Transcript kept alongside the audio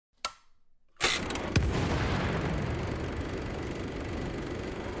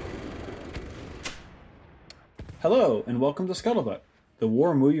Hello, and welcome to Scuttlebutt, the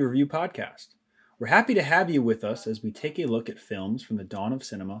War Movie Review Podcast. We're happy to have you with us as we take a look at films from the dawn of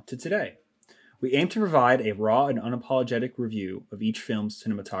cinema to today. We aim to provide a raw and unapologetic review of each film's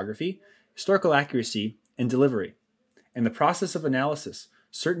cinematography, historical accuracy, and delivery. In the process of analysis,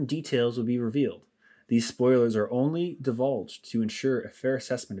 certain details will be revealed. These spoilers are only divulged to ensure a fair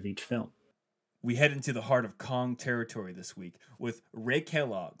assessment of each film. We head into the heart of Kong territory this week with Ray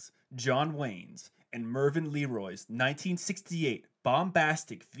Kellogg's, John Wayne's, and Mervyn Leroy's 1968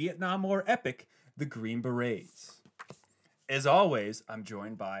 bombastic Vietnam War epic, The Green Berets. As always, I'm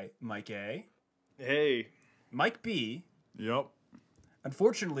joined by Mike A. Hey. Mike B. Yep.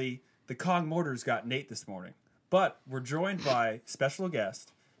 Unfortunately, the Kong mortars got Nate this morning, but we're joined by special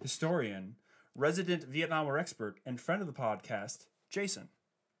guest, historian, resident Vietnam War expert, and friend of the podcast, Jason.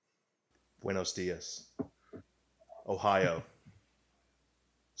 Buenos dias. Ohio.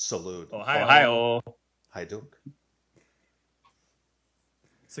 Salute. Ohio. Hi, Duke.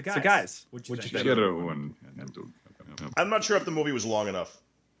 So guys, what'd you think? I'm not sure if the movie was long enough.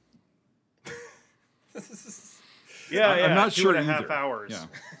 I'm not sure 2.5 either. hours. Yeah,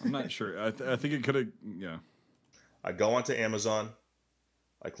 I'm not sure. I think it could have. Yeah. I go onto Amazon.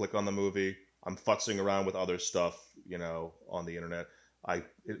 I click on the movie. I'm futzing around with other stuff, on the internet.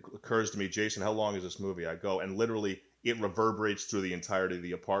 It occurs to me, Jason, how long is this movie? I go, and literally it reverberates through the entirety of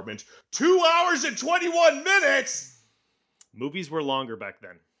the apartment. 2 hours and 21 minutes! Movies were longer back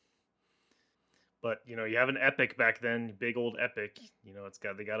then. But, you have an epic back then, big old epic. They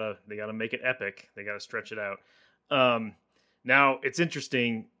gotta make it epic. They gotta stretch it out. Now, it's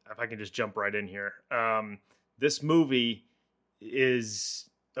interesting, if I can just jump right in here. This movie is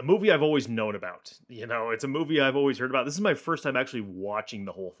a movie I've always known about. It's a movie I've always heard about. This is my first time actually watching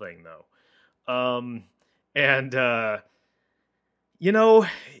the whole thing, though. It's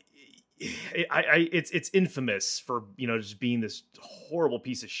infamous for, just being this horrible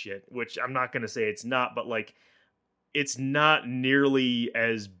piece of shit, which I'm not going to say it's not, but it's not nearly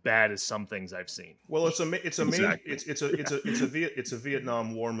as bad as some things I've seen. Well, it's a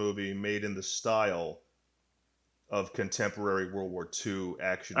Vietnam War movie made in the style of contemporary World War II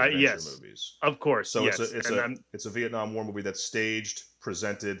action adventure movies. Of course. So yes. it's a Vietnam War movie that's staged,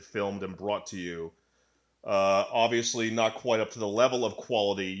 presented, filmed, and brought to you. Obviously not quite up to the level of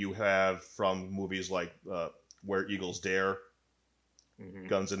quality you have from movies like Where Eagles Dare,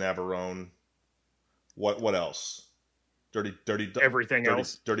 Guns of Navarone. What else? Everything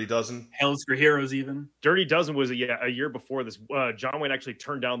else. Dirty Dozen. Hell's for Heroes, even. Dirty Dozen was a year before this. John Wayne actually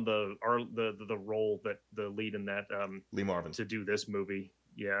turned down the role that the lead in that Lee Marvin to do this movie.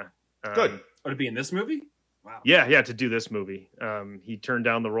 Yeah, good. To be in this movie? Wow. Yeah, to do this movie. He turned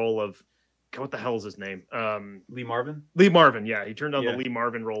down the role of what the hell is his name? Lee Marvin. Lee Marvin. Yeah, he turned down the Lee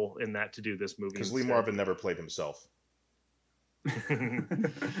Marvin role in that to do this movie because Lee Marvin never played himself.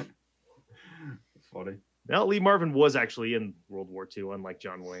 Funny. Now, Lee Marvin was actually in World War II, unlike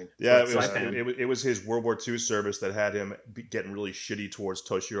John Wayne. Yeah, it was his World War II service that had him getting really shitty towards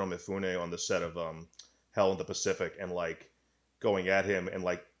Toshiro Mifune on the set of Hell in the Pacific, and going at him and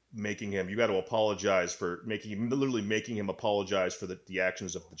making him, you got to apologize for literally making him apologize for the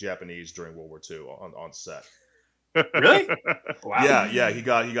actions of the Japanese during World War II on set. Really? Wow. Yeah, he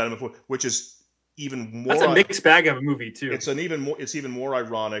got him, which is even more. That's a mixed bag of a movie too. It's even more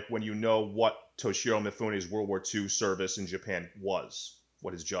ironic when you know what Toshiro Mifune's World War II service in Japan was,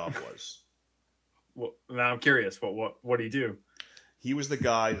 what his job was. Well, now I'm curious. What did he do? He was the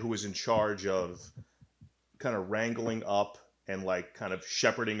guy who was in charge of kind of wrangling up and kind of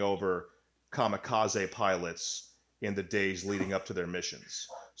shepherding over kamikaze pilots in the days leading up to their missions.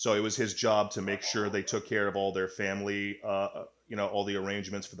 So it was his job to make sure they took care of all their family, all the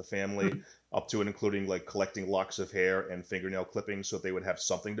arrangements for the family, up to and including collecting locks of hair and fingernail clippings so they would have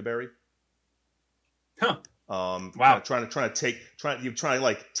something to bury. Huh. Wow. Trying to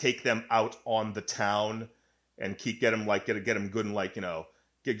take them out on the town and get them good and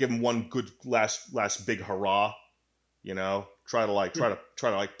give them one good last big hurrah. Try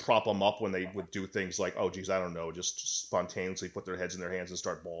to prop them up when they would do things like, oh geez, I don't know, just spontaneously put their heads in their hands and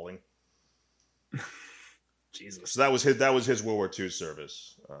start bawling. Jesus. So that was his World War II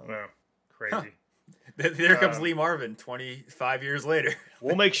service. Wow, crazy. Huh. There comes Lee Marvin 25 years later.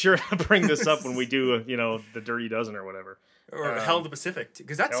 We'll make sure to bring this up when we do, the Dirty Dozen or whatever. Or Hell in the Pacific,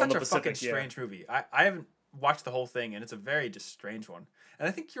 because that's such a fucking strange movie. I haven't watched the whole thing, and it's a very just strange one. And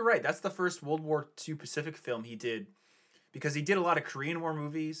I think you're right. That's the first World War II Pacific film he did, because he did a lot of Korean War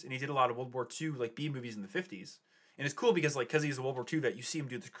movies, and he did a lot of World War II B movies in the 50s. And it's cool because he's a World War II vet, you see him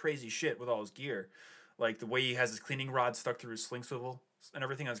do this crazy shit with all his gear. The way he has his cleaning rod stuck through his sling swivel and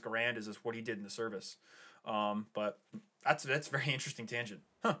everything as grand is just what he did in the service. But that's a very interesting tangent.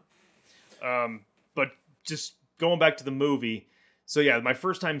 Huh. But just going back to the movie, so yeah, my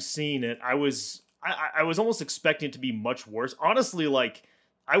first time seeing it, I was almost expecting it to be much worse. Honestly, like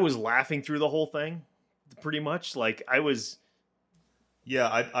I was laughing through the whole thing, pretty much. Like I was. Yeah,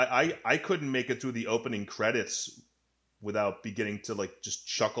 I couldn't make it through the opening credits without beginning to like just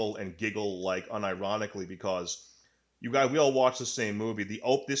chuckle and giggle like unironically, because we all watched the same movie.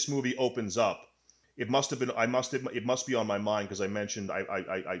 This movie opens up. It must be on my mind because I mentioned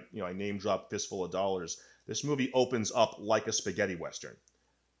I name dropped Fistful of Dollars. This movie opens up like a spaghetti western.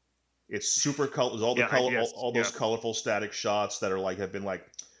 It's super color, all those colorful static shots that are like have been like,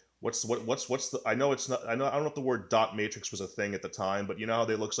 what's the, I know it's not, I don't know if the word dot matrix was a thing at the time, but you know how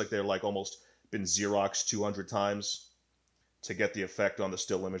they looks like they're like almost been Xeroxed 200 times to get the effect on the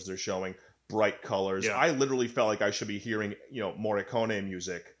still image they're showing. Bright colors. Yeah. I literally felt like I should be hearing Morricone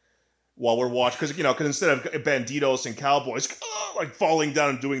music while we're watching, because instead of banditos and cowboys like falling down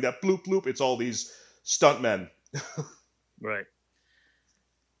and doing that bloop bloop, it's all these stuntmen. Right.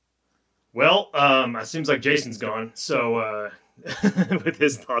 Well, it seems like Jason's gone. So, with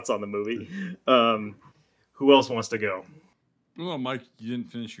his thoughts on the movie, who else wants to go? Well, Mike, you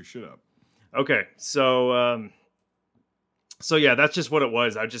didn't finish your shit up. Okay, so yeah, that's just what it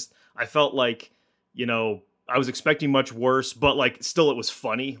was. I felt like, I was expecting much worse, but like still it was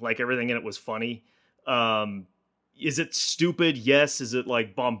funny. Like everything in it was funny. Is it stupid? Yes. Is it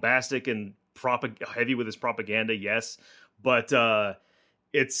like bombastic and heavy with his propaganda? Yes. But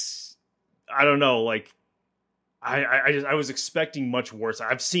it's, I don't know, like I was expecting much worse.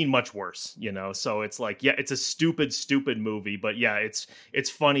 I've seen much worse, so it's like, yeah, it's a stupid movie, but yeah, it's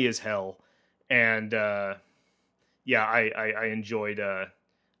funny as hell. And yeah, I enjoyed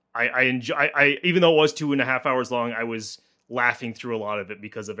I even though it was 2.5 hours long, I was laughing through a lot of it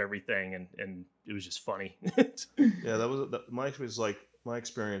because of everything, and it was just funny. Yeah, my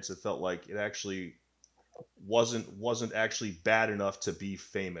experience. It felt like it actually wasn't actually bad enough to be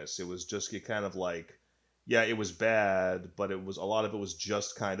famous. It was just kind of like, yeah, it was bad, but a lot of it was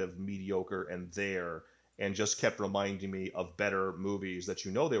just kind of mediocre and just kept reminding me of better movies that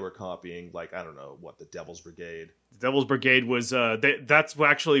they were copying, like, I don't know, The Devil's Brigade. The Devil's Brigade was, that's what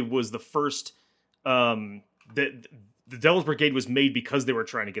actually was the first, the Devil's Brigade was made because they were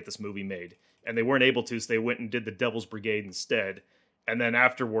trying to get this movie made, and they weren't able to, so they went and did the Devil's Brigade instead, and then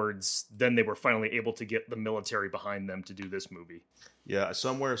afterwards, they were finally able to get the military behind them to do this movie. Yeah,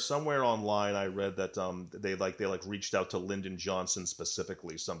 somewhere online I read that they reached out to Lyndon Johnson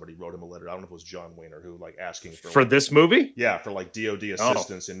specifically. Somebody wrote him a letter. I don't know if it was John Wayne or who, asking for this movie. Yeah, for DOD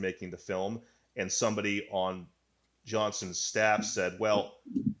assistance in making the film. And somebody on Johnson's staff said, "Well,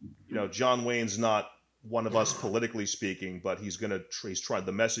 John Wayne's not one of us politically speaking, but he's tried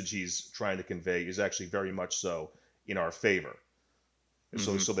the message he's trying to convey is actually very much so in our favor."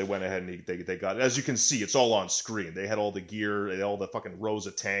 Mm-hmm. So they went ahead and they got it. As you can see, it's all on screen. They had all the gear, and all the fucking rows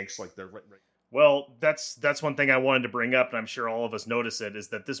of tanks, like they're right. Well, that's one thing I wanted to bring up, and I'm sure all of us notice it, is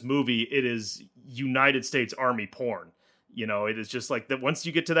that this movie, it is United States Army porn. It is just like that. Once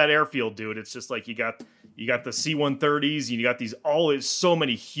you get to that airfield, dude, it's just like you got the C-130s, and you got so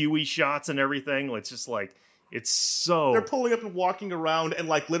many Huey shots and everything. It's just like, it's so... They're pulling up and walking around, and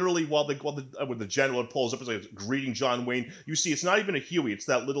literally while the general pulls up, it's greeting John Wayne. You see, it's not even a Huey. It's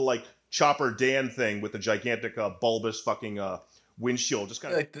that little Chopper Dan thing with the gigantic bulbous fucking windshield, just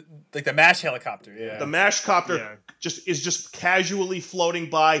kind of like the MASH helicopter. Yeah, the MASH copter just casually floating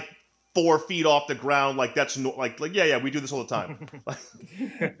by 4 feet off the ground. Like that's yeah, we do this all the time.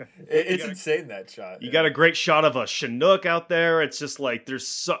 It's insane, that shot. You got a great shot of a Chinook out there. It's just like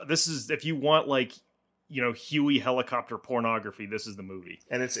this is, if you want Huey helicopter pornography, this is the movie.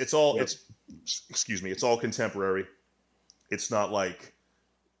 And it's all it's all contemporary. It's not like...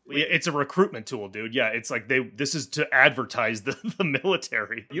 It's a recruitment tool, dude. Yeah, it's like this is to advertise the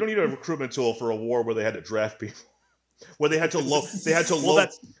military. You don't need a recruitment tool for a war where they had to draft people. Where they had to lower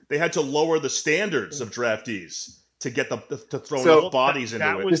the standards of draftees to get to throw enough bodies into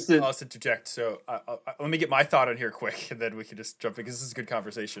it. I'll interject. So let me get my thought on here quick, and then we can just jump in, because this is a good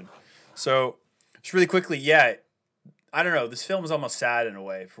conversation. So just really quickly, yeah, I don't know. This film is almost sad in a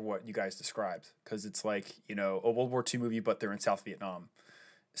way for what you guys described, because it's like, a World War II movie, but they're in South Vietnam.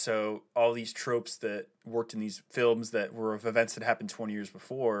 So all these tropes that worked in these films that were of events that happened 20 years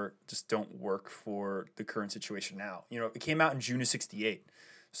before just don't work for the current situation now. It came out in June of '68,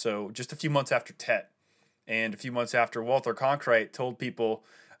 so just a few months after Tet, and a few months after Walter Cronkite told people,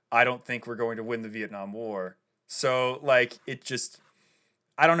 "I don't think we're going to win the Vietnam War." So it just,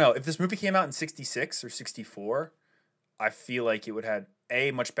 I don't know. If this movie came out in '66 or '64, I feel like it would have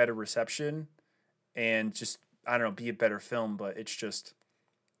much better reception, and just, I don't know, be a better film, but it's just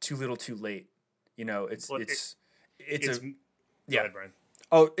too little too late. You know, it's Go yeah. ahead, Brian.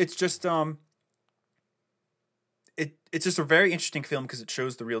 Oh, it's just it's just a very interesting film because it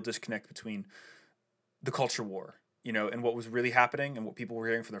shows the real disconnect between the culture war, you know, and what was really happening and what people were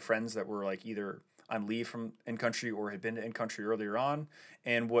hearing from their friends that were like either on leave from in country or had been to in country earlier on,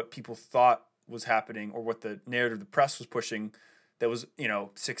 and what people thought was happening or what the narrative the press was pushing that was, you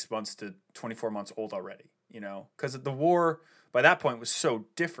know, 6 months to 24 months old already, you know, because the war by that point was so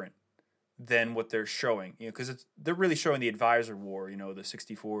different than what they're showing, you know, because they're really showing the advisor war, you know, the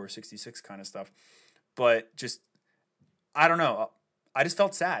 64 or 66 kind of stuff, but just I don't know, I just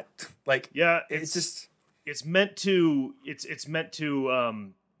felt sad. Like, Yeah, it's meant to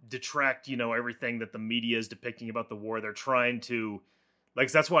detract, you know, everything that the media is depicting about the war. They're trying to, like,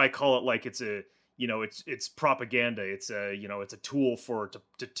 that's why I call it like it's a, you know, it's propaganda. It's a, you know, it's a tool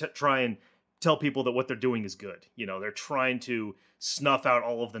to try and tell people that what they're doing is good. You know, they're trying to snuff out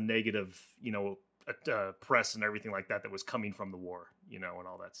all of the negative, you know, press and everything like that was coming from the war, you know, and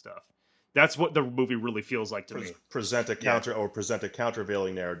all that stuff. That's what the movie really feels like to me. Present a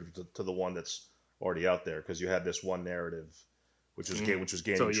countervailing narrative to the one that's already out there, because you had this one narrative which was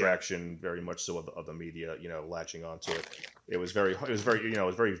gaining traction very much so of the media, you know, latching onto it. It was very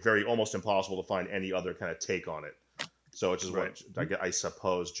almost impossible to find any other kind of take on it. So it's just what I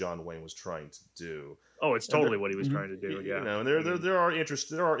suppose John Wayne was trying to do. Oh, it's totally what he was trying to do. Yeah, you know, and there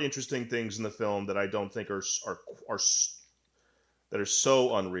are interesting things in the film that I don't think are that are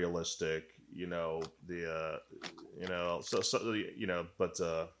so unrealistic. You know, but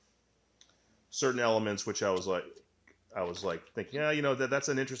certain elements which I was like thinking, yeah, you know, that's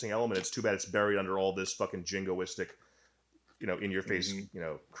an interesting element. It's too bad it's buried under all this fucking jingoistic, you know, in your face, you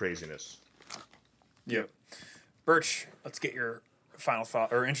know, craziness. Yeah. Birch, let's get your final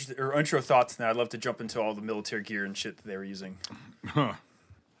thought or intro thoughts now. I'd love to jump into all the military gear and shit that they were using.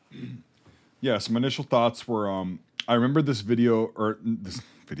 Yeah, so my initial thoughts were I remember this film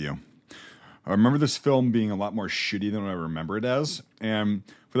being a lot more shitty than what I remember it as. And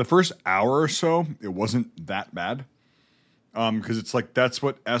for the first hour or so, it wasn't that bad. Because it's like that's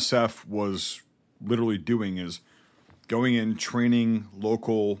what SF was literally doing, is going in, training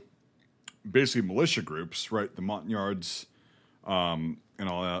local, basically militia groups, right? The Montagnards, and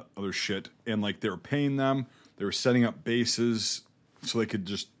all that other shit. And like they were paying them, they were setting up bases so they could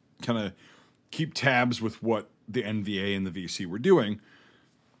just kind of keep tabs with what the NVA and the VC were doing.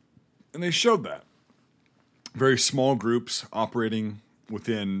 And they showed that. Very small groups operating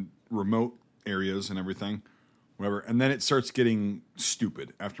within remote areas and everything. Whatever. And then it starts getting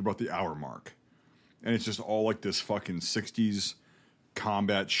stupid after about the hour mark. And it's just all like this fucking 60s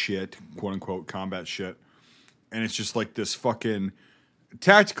combat shit, quote unquote combat shit. And it's just like this fucking,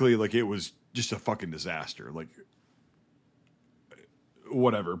 tactically, like it was just a fucking disaster. Like,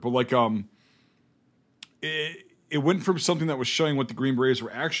 whatever. But like, it went from something that was showing what the Green Berets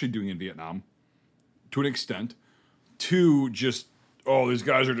were actually doing in Vietnam, to an extent, to just, oh, these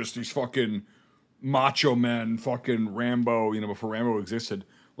guys are just these fucking macho men, fucking Rambo, you know, before Rambo existed.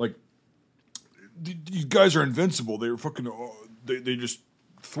 Like, these guys are invincible. They're fucking, they just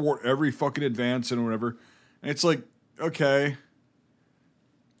thwart every fucking advance and whatever. And it's like, okay,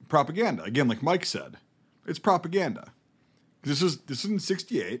 propaganda. Again, like Mike said, it's propaganda. This is in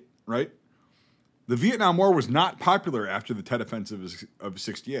 68, right? The Vietnam War was not popular after the Tet Offensive of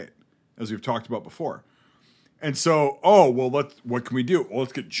 68, as we've talked about before. And so, what can we do? Well,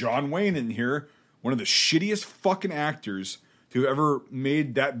 let's get John Wayne in here, one of the shittiest fucking actors to ever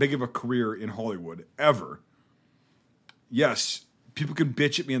made that big of a career in Hollywood, ever. Yes, people can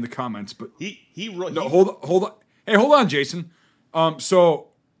bitch at me in the comments, but hold on. Hey, hold on, Jason. So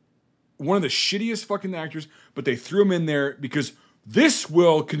one of the shittiest fucking actors, but they threw him in there because this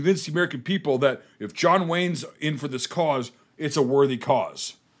will convince the American people that if John Wayne's in for this cause, it's a worthy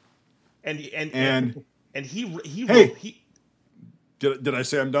cause. And he Did I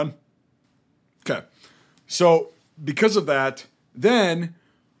say I'm done? Okay. So because of that, then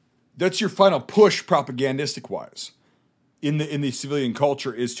that's your final push propagandistic wise in the civilian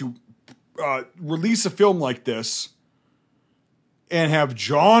culture, is to release a film like this and have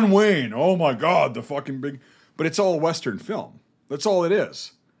John Wayne, oh my God, the fucking big, but it's all a Western film. That's all it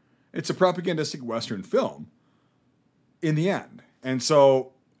is. It's a propagandistic Western film in the end. And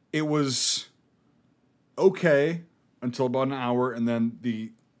so it was okay until about an hour, and then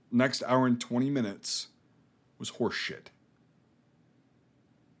the next hour and 20 minutes was horse shit.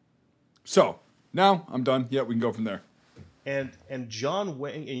 So now I'm done. Yeah, we can go from there. And John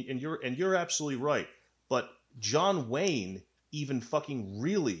Wayne, and you're absolutely right. But John Wayne even fucking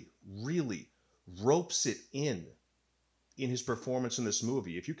really ropes it in his performance in this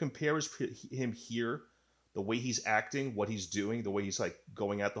movie. If you compare him here, the way he's acting, what he's doing, the way he's like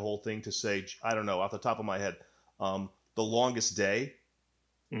going at the whole thing, to say, I don't know, off the top of my head, The Longest Day,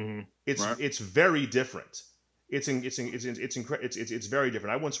 it's very different. It's very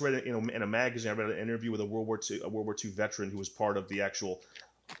different. I once read in a magazine. I read an interview with a World War II veteran who was part of the actual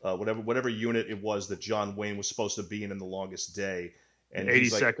whatever unit it was that John Wayne was supposed to be in The Longest Day. And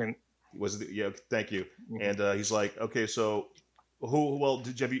 82nd thank you. And he's like, okay, so who? Well,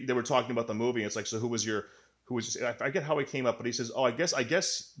 they were talking about the movie. And it's like, so who was? I forget how he came up, but he says, oh, I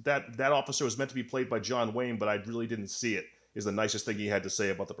guess that officer was meant to be played by John Wayne, but I really didn't see it. Is the nicest thing he had to say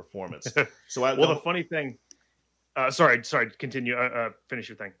about the performance. So the funny thing. Sorry. Continue. Finish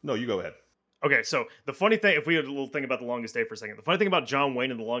your thing. No, you go ahead. Okay, so the funny thing, if we had a little thing about The Longest Day for a second, the funny thing about John Wayne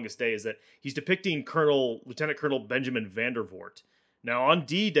in The Longest Day is that he's depicting Lieutenant Colonel Benjamin Vandervoort. Now, on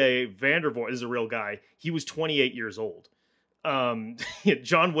D-Day, Vandervoort is a real guy. He was 28 years old.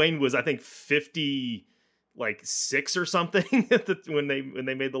 John Wayne was, I think, 56 or something when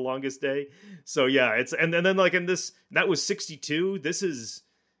they made The Longest Day. So yeah, and then like in this, that was 62. This is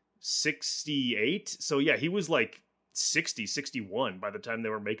 68. So yeah, he was like 60, 61 by the time they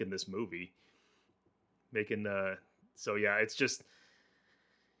were making this movie. So yeah, it's just,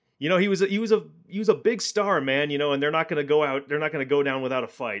 he was a big star, man, and they're not going to go down without a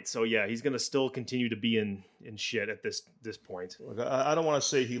fight. So yeah, he's going to still continue to be in shit at this point. I don't want to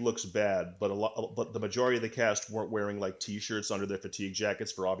say he looks bad, but but the majority of the cast weren't wearing like t-shirts under their fatigue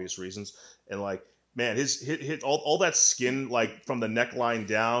jackets for obvious reasons. And like, man, his all that skin, like from the neckline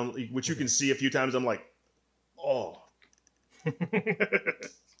down, which you can see a few times, I'm like, oh.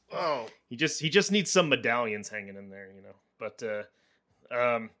 Oh, he just needs some medallions hanging in there, But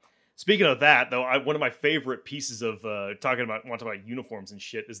speaking of that, though, one of my favorite pieces of talking about uniforms and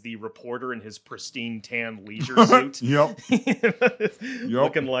shit is the reporter in his pristine tan leisure suit. Yep.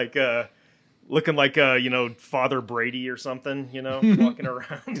 Looking like Father Brady or something, walking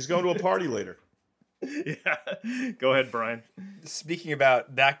around. He's going to a party later. Yeah. Go ahead, Brian. Speaking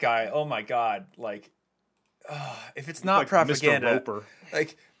about that guy, oh my God, if it's not like propaganda, Mr. Roper.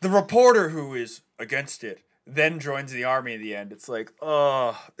 Like the reporter who is against it then joins the army in the end. It's like,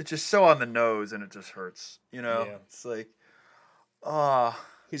 it's just so on the nose and it just hurts. Yeah. It's like,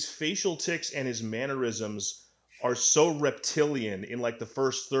 his facial tics and his mannerisms are so reptilian in like the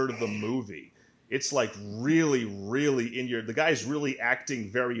first third of the movie. It's like really, really the guy's really acting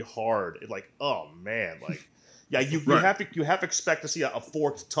very hard. It's like, oh man, like, yeah, you have to expect to see a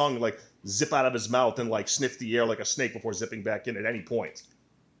forked tongue like zip out of his mouth and like sniff the air like a snake before zipping back in at any point.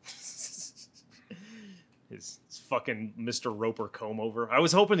 His fucking Mr. Roper comb over. I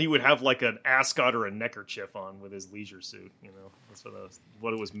was hoping he would have like an ascot or a neckerchief on with his leisure suit. That's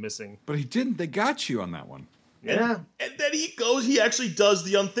what it was missing. But he didn't. They got you on that one. Yeah. And then he actually does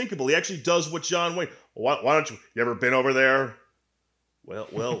the unthinkable. He actually does what John Wayne. Why don't you ever been over there? Well,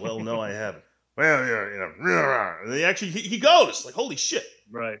 no, I haven't. Well, yeah, and he goes like, holy shit.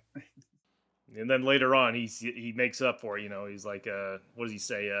 Right. And then later on, he makes up for it. He's like, what does he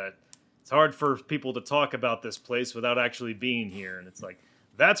say? It's hard for people to talk about this place without actually being here. And it's like,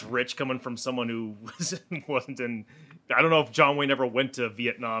 that's rich coming from someone who wasn't in. I don't know if John Wayne ever went to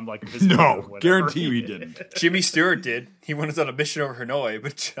Vietnam. No, guarantee he didn't. Jimmy Stewart did. He went on a mission over Hanoi,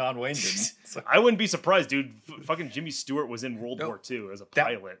 but John Wayne didn't. So. I wouldn't be surprised, dude. Fucking Jimmy Stewart was in World War II as a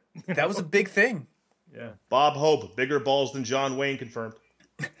pilot. That was a big thing. Yeah. Bob Hope, bigger balls than John Wayne, confirmed.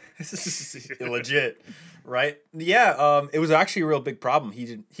 Legit, right? Yeah, it was actually a real big problem.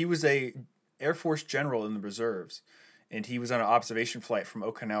 He was a Air Force general in the reserves, and he was on an observation flight from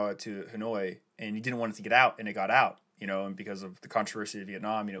Okinawa to Hanoi, and he didn't want it to get out, and it got out, and because of the controversy of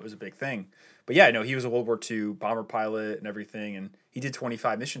Vietnam, it was a big thing. But yeah, he was a World War II bomber pilot and everything, and he did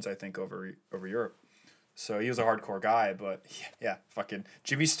 25 missions, I think, over Europe. So he was a hardcore guy, but yeah, fucking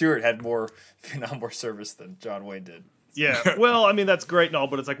Jimmy Stewart had more Vietnam War service than John Wayne did. Yeah, well, I mean, that's great and all,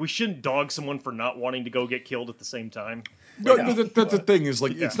 but it's like we shouldn't dog someone for not wanting to go get killed at the same time. No, that's the thing is,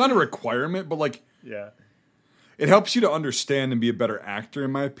 like, it's not a requirement, but, like, it helps you to understand and be a better actor,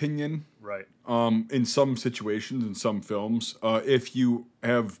 in my opinion. Right. In some situations, in some films, if you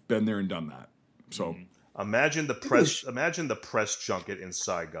have been there and done that. So imagine the press junket in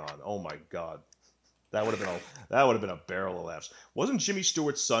Saigon. Oh my God, that would have been a barrel of laughs. Wasn't Jimmy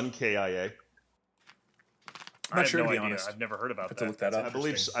Stewart's son KIA? I'm not sure, to be honest. I've never heard about that. To look that up.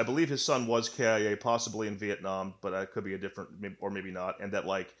 I believe his son was KIA, possibly in Vietnam, but it could be a different, or maybe not. And that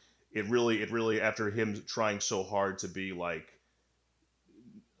like it really after him trying so hard to be like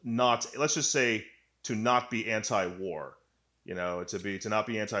not, let's just say, to not be anti-war, You know, to not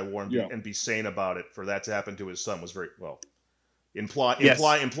be anti-war and be sane about it, for that to happen to his son was very well.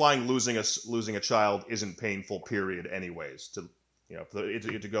 Implying losing a child isn't painful. Period. Anyways, to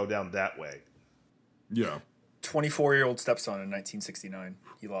go down that way. Yeah. 24-year-old stepson in 1969.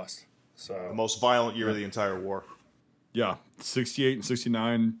 He lost. So The most violent year of the entire war. Yeah. 68 and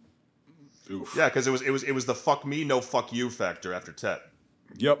 69. Oof. Yeah, because it was the fuck me, no fuck you factor after Tet.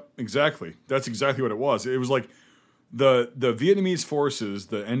 Yep, exactly. That's exactly what it was. It was like the Vietnamese forces,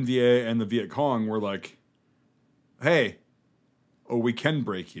 the NVA and the Viet Cong were like, hey, we can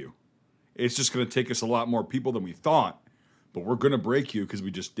break you. It's just going to take us a lot more people than we thought, but we're going to break you because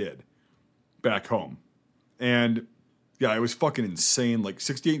we just did back home. And yeah, it was fucking insane. Like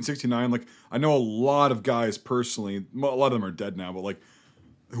 68 and 69, like I know a lot of guys personally, a lot of them are dead now, but like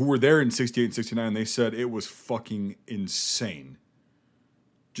who were there in 68 and 69, they said it was fucking insane.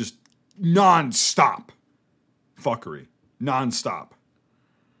 Just non-stop fuckery. Non-stop.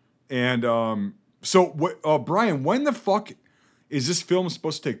 And Brian, when the fuck is this film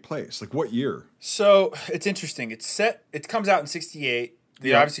supposed to take place? Like what year? So it's interesting. It comes out in 68.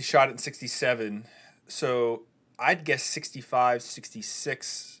 They obviously shot it in 67. So I'd guess 65,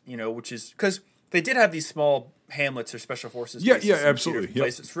 66, which is because they did have these small hamlets or special forces. Yeah, absolutely.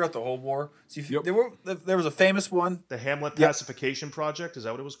 Places throughout the whole war. So there was a famous one. The Hamlet Pacification Project, is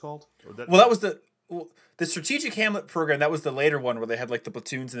that what it was called? That was the Strategic Hamlet Program. That was the later one where they had like the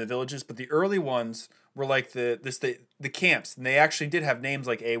platoons in the villages. But the early ones were like the camps, and they actually did have names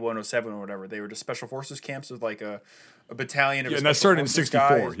like A107 or whatever. They were just special forces camps with like a battalion of and that started in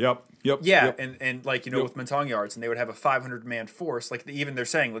 64. Guys. Yep. And like with Montagnards, and they would have a 500-man force. Like even they're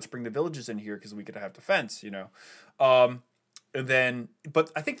saying, let's bring the villages in here because we could have defense. And then,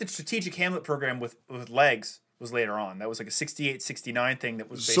 but I think the Strategic Hamlet Program with legs was later on. That was like a 68, 69 thing that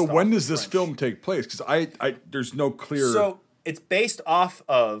was based So when off does this French. film take place? Because I there's no clear. So it's based off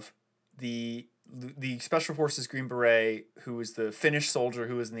of the Special Forces Green Beret, who was the Finnish soldier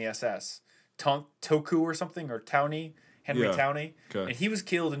who was in the SS, Toku or something, or Towney, Henry Towney. Okay. And he was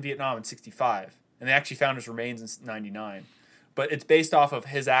killed in Vietnam in 65. And they actually found his remains in 99. But it's based off of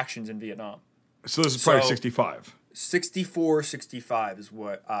his actions in Vietnam. So this is probably 65. 64, 65 is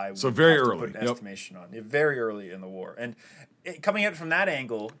what I would very have to early. put an estimation on. Very early in the war. And coming at it from that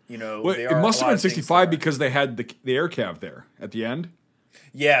angle, well, it must have been 65 because they had the air cav there at the end.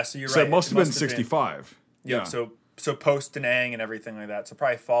 Yeah, so you're right. So it must have been 65. Yeah. So post Da Nang and everything like that. So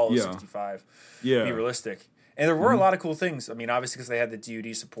probably fall of 65. Yeah. Be realistic. And there were a lot of cool things. I mean, obviously because they had the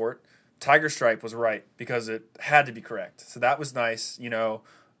DoD support. Tiger Stripe was right because it had to be correct. So that was nice.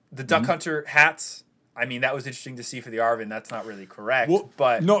 The Duck Hunter hats. I mean, that was interesting to see for the Arvin. That's not really correct,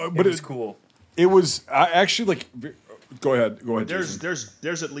 but it was cool. It was actually like. Go ahead.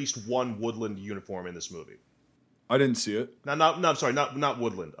 There's at least one Woodland uniform in this movie. I didn't see it. I'm sorry, not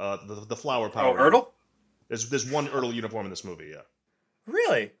Woodland. The Flower Power. Oh, Ertl? There's one Ertl uniform in this movie. Yeah.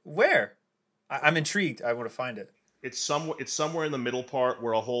 Really? Where? I'm intrigued. I want to find it. It's somewhere in the middle part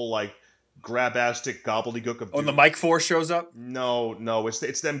where a whole like grabastic gobbledygook of. Oh, the Mike Force shows up? No,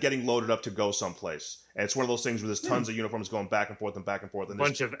 it's them getting loaded up to go someplace, and it's one of those things where there's tons of uniforms going back and forth and back and forth, and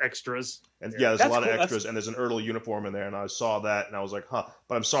bunch of extras. And there's a lot of extras, and there's an Ertl uniform in there, and I saw that, and I was like, huh.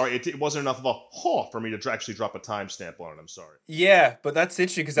 But I'm sorry, it wasn't enough of a for me to actually drop a timestamp on it. I'm sorry. Yeah, but that's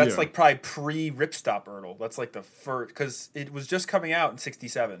interesting because that's like probably pre-Ripstop Ertl. That's like the first, because it was just coming out in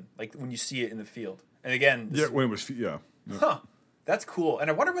 67, like when you see it in the field. And again, when it was Huh. That's cool. And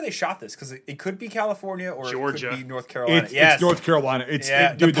I wonder where they shot this, because it could be California or Georgia. It could be North Carolina. It's North Carolina.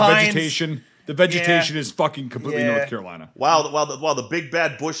 Dude, the vegetation is fucking completely North Carolina. While the big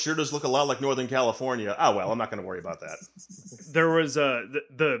bad bush sure does look a lot like Northern California. Oh well, I'm not going to worry about that. There was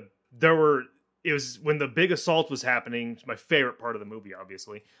it was when the big assault was happening. It's my favorite part of the movie,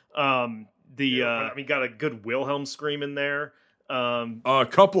 obviously. Got a good Wilhelm scream in there. A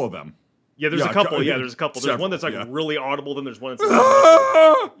couple of them. Yeah, there's a couple. There's a couple. There's one that's like really audible. Then there's one that's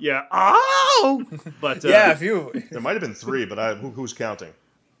But a few. There might have been three, but who's counting?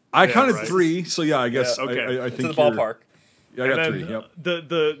 I counted three, so I guess okay. I think to the ballpark. Yeah, I got three. Yep.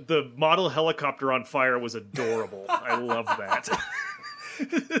 The model helicopter on fire was adorable. I love that.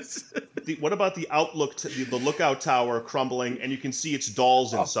 What about the outlook? The lookout tower crumbling, and you can see its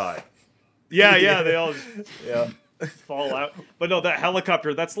dolls inside. Yeah, they all fall out. But no, that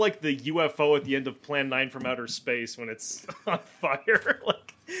helicopter, that's like the UFO at the end of Plan 9 from Outer Space when it's on fire.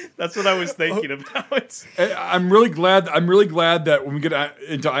 Like, that's what I was thinking about. I'm really glad that when we get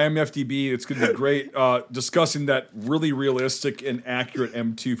into IMFDB, it's going to be great discussing that really realistic and accurate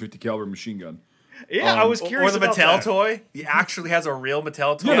M2 50 caliber machine gun. Yeah, I was curious or the about Mattel that. toy. He actually has a real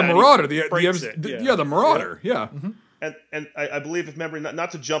Mattel toy. Yeah, the Marauder. The breaks it, Marauder. Yeah. Mm-hmm. And I believe, if memory,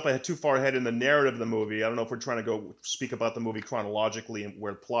 not to jump ahead too far ahead in the narrative of the movie, I don't know if we're trying to go speak about the movie chronologically and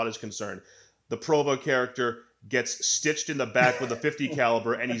where the plot is concerned. The Provo character gets stitched in the back with a 50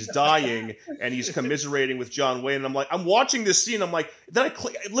 caliber, and he's dying, and he's commiserating with John Wayne. And I'm watching this scene. I'm like, then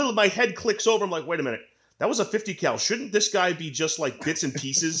literally my head clicks over. I'm like, wait a minute. That was a 50 cal. Shouldn't this guy be just like bits and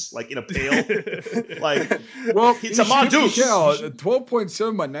pieces, like in a pail? Like, Well, it's a Mondoose.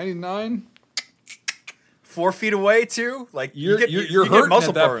 12.7 by 99. 4 feet away too. Like You're you hurting muscle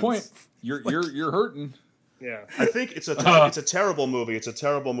at that burns. point. You're hurting. Yeah. I think it's a terrible movie. It's a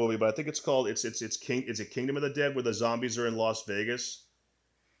terrible movie, but I think it's called it's Kingdom of the Dead, where the zombies are in Las Vegas.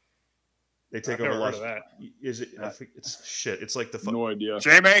 They take I've over never Las. heard of that. Is it? I think it's shit. It's like the No idea.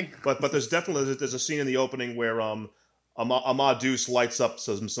 Jamie. But there's definitely a scene in the opening where Amadeus lights up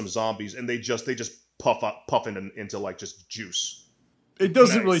some zombies, and they just puff into like just juice. It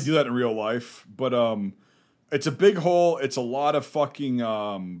doesn't Nice. really do that in real life, but it's a big hole. It's a lot of fucking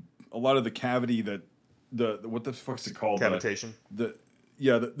a lot of the cavity that the what the fuck's it called? Cavitation. The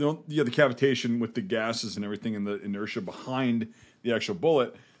cavitation with the gases and everything and the inertia behind the actual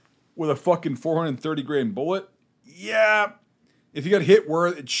bullet. With a fucking 430 grain bullet, yeah. If you got hit where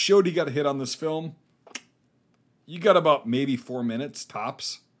it showed he got hit on this film, you got about maybe 4 minutes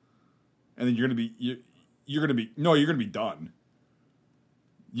tops, and then you're gonna be done. You're gonna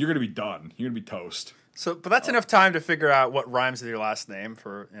be done. You're gonna be toast. So, but that's enough time to figure out what rhymes with your last name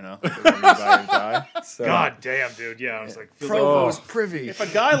for for when you die. So, God damn, dude. Yeah, I was like, feels like Provo's privy. If a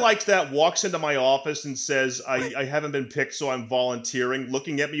guy like that walks into my office and says, I haven't been picked, so I'm volunteering,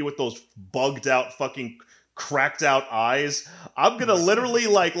 looking at me with those bugged out, fucking cracked out eyes, I'm going to literally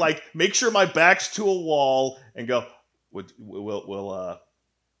like make sure my back's to a wall and go, we'll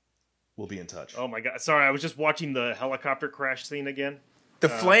be in touch. oh my God. Sorry, I was just watching the helicopter crash scene again. The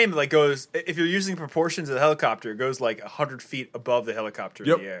flame like goes. If you're using proportions of the helicopter, it goes like 100 feet above the helicopter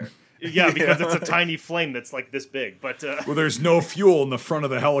Yep. in the air. Yeah, because it's a tiny flame that's like this big. But Well, there's no fuel in the front of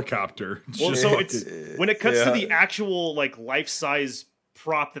the helicopter. It's well, just so fucking- it's when it cuts to the actual like life-size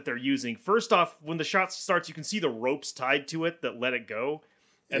prop that they're using. First off, when the shot starts, you can see the ropes tied to it that let it go,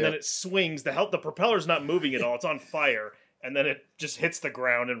 and then it swings. The propeller's not moving at all; it's on fire, and then it just hits the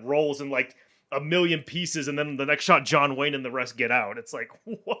ground and rolls in like a million pieces. And then the next shot, John Wayne and the rest get out. It's like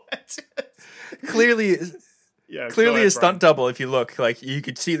what? Clearly, Yeah, clearly go ahead, a stunt double. If you look, like you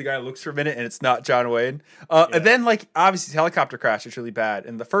could see the guy looks for a minute and it's not John Wayne. And then like obviously his helicopter crash is really bad.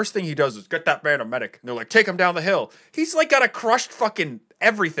 And the first thing he does is get that man a medic. And they're like, take him down the hill. He's like got a crushed fucking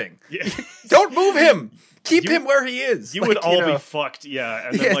everything. Yeah. Don't move him. Keep him where he is. You Like, would all know. be fucked, yeah.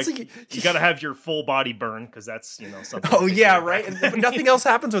 And then, Yeah, it's like, like- you got to have your full body burn because that's something. Oh that yeah, they right. do. And nothing else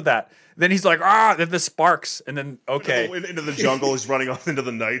happens with that. Then he's like, then the sparks, and then okay, Into the jungle, he's running off into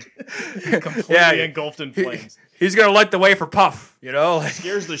the night. completely engulfed in flames. He's gonna light the way for Puff. You know, like,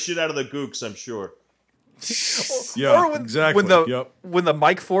 Scares the shit out of the gooks, I'm sure. yeah, or when, exactly. when the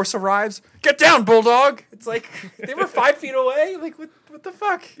Mike Force arrives, get down, Bulldog. It's like they were 5 feet away. Like what the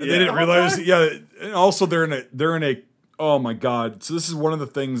fuck? And they didn't realize. Yeah, and also they're in a. Oh my god! So this is one of the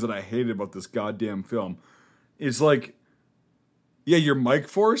things that I hated about this goddamn film. Is like, yeah, your Mike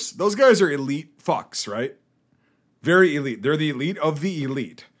Force. Those guys are elite fucks, right? Very elite. They're the elite of the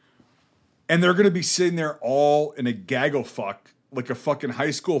elite, and they're gonna be sitting there all in a gaggle fuck like a fucking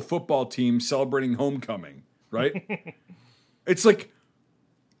high school football team celebrating homecoming, right? It's like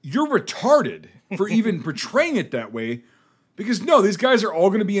you're retarded for even portraying it that way. Because no, these guys are all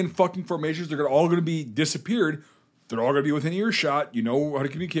going to be in fucking formations. They're all going to be disappeared. They're all going to be within earshot. You know how to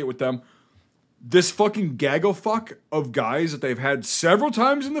communicate with them. This fucking gaggle fuck of guys that they've had several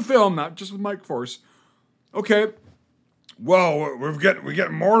times in the film, not just with Mike Force. Okay, well, we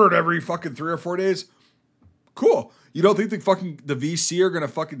get mortared every fucking 3 or 4 days. Cool. You don't think the VC are going to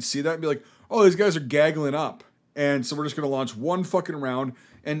fucking see that and be like, oh, these guys are gaggling up. And so we're just going to launch one fucking round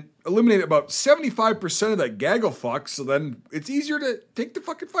and eliminate about 75% of that gaggle fuck, so then it's easier to take the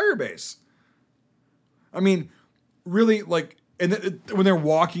fucking fire base. I mean, really, like, and when they're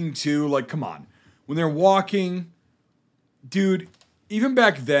walking too, like, come on. When they're walking, dude, even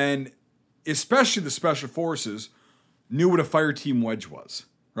back then, especially the special forces, knew what a fire team wedge was,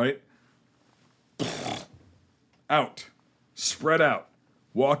 right? Out. Spread out.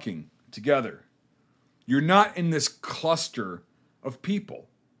 Walking together. You're not in this cluster of people.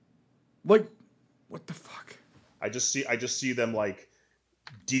 Like, what the fuck? I just see them like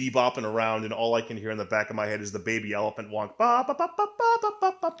dee bopping around, and all I can hear in the back of my head is the baby elephant wonk. Ba, ba, ba, ba, ba, ba,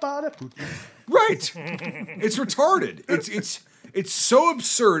 ba, ba, ba, da. Right. It's retarded. It's so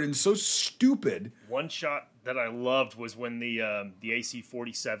absurd and so stupid. One shot that I loved was when the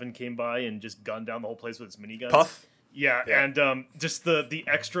AC-47 came by and just gunned down the whole place with its miniguns. Puff? Yeah, and just the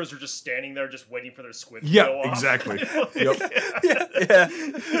extras are just standing there, just waiting for their squib to Yeah, go off. exactly. Yep. Yeah.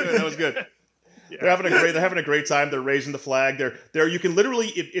 That was good. They're having a great time. They're raising the flag. They're you can literally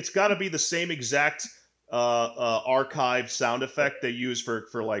it's got to be the same exact archived sound effect they use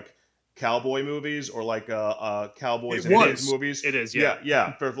for like cowboy movies or like cowboys and Indians movies. It is,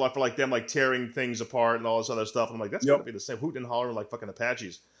 yeah. For like them like tearing things apart and all this other stuff. And I'm like, that's gotta be the same hooting and hollering like fucking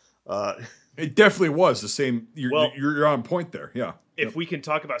Apaches. It definitely was the same. You're on point there. Yeah. If we can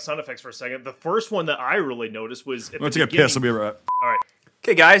talk about sound effects for a second, the first one that I really noticed was Let's take a piss. I'll be right. All right.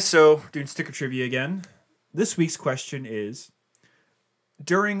 Okay, guys, so doing sticker trivia again. This week's question is,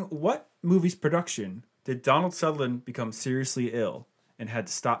 during what movie's production did Donald Sutherland become seriously ill and had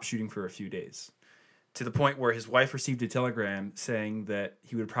to stop shooting for a few days? To the point where his wife received a telegram saying that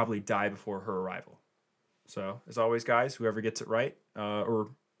he would probably die before her arrival. So, as always, guys, whoever gets it right, or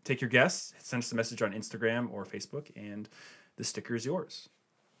take your guess, send us a message on Instagram or Facebook, and the sticker is yours.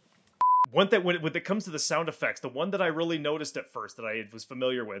 One that when it comes to the sound effects, the one that I really noticed at first that I was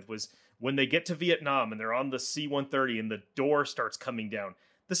familiar with was when they get to Vietnam and they're on the C-130 and the door starts coming down.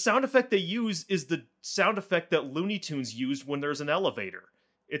 The sound effect they use is the sound effect that Looney Tunes used when there's an elevator.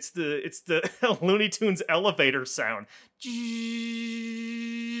 It's the Looney Tunes elevator sound.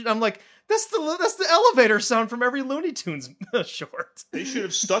 I'm like, that's the elevator sound from every Looney Tunes short. They should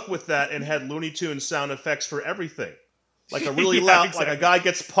have stuck with that and had Looney Tunes sound effects for everything. Like a really loud, exactly. Like a guy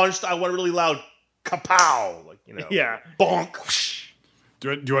gets punched, I want a really loud kapow, like, bonk.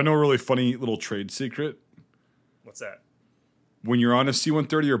 Do I know a really funny little trade secret? What's that? When you're on a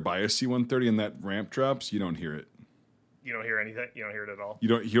C-130 or by a C-130 and that ramp drops, you don't hear it. You don't hear anything? You don't hear it at all? You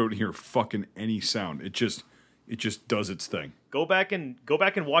don't hear fucking any sound. It just does its thing. Go back and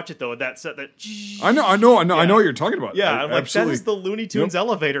watch it though. That I know what you're talking about. Yeah, I'm like, absolutely. That is the Looney Tunes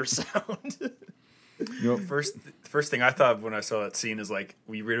elevator sound. First thing I thought when I saw that scene is like,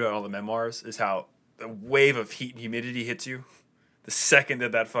 we read about all the memoirs, is how the wave of heat and humidity hits you the second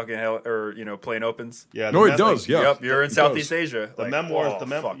that fucking plane opens. Yeah, no, it does. Yeah, yep, you're in Southeast Asia. The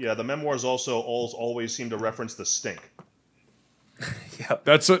memoirs also always seem to reference the stink. Yep.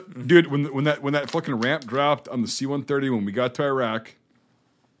 That's it, dude. When that fucking ramp dropped on the C-130 when we got to Iraq,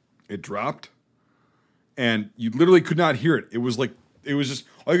 it dropped, and you literally could not hear it. It was just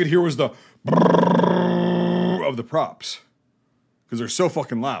all you could hear was the of the props because they're so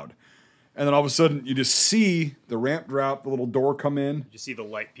fucking loud. And then all of a sudden you just see the ramp drop, the little door come in. You see the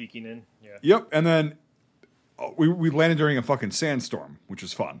light peeking in. Yeah. Yep. And then we landed during a fucking sandstorm, which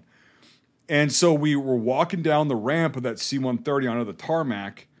was fun. And so we were walking down the ramp of that C-130 onto the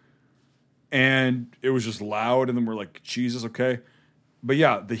tarmac, and it was just loud. And then we're like, Jesus, okay. But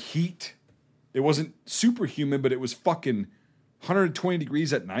yeah, the heat, it wasn't super humid, but it was fucking 120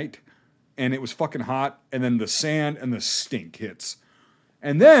 degrees at night. And it was fucking hot, and then the sand and the stink hits.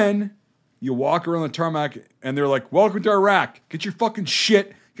 And then you walk around the tarmac, and they're like, welcome to Iraq. Get your fucking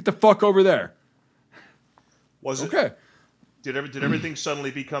shit. Get the fuck over there. Was it? Okay. Did everything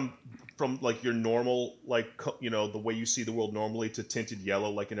suddenly become from like your normal, like, the way you see the world normally to tinted yellow,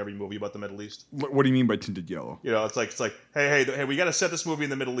 like in every movie about the Middle East? What do you mean by tinted yellow? It's like, hey, we got to set this movie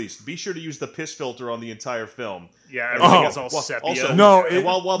in the Middle East. Be sure to use the piss filter on the entire film. Yeah, everything is all sepia. Also, no,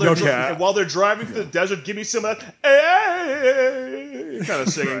 while they're driving through the desert, give me some of that kind of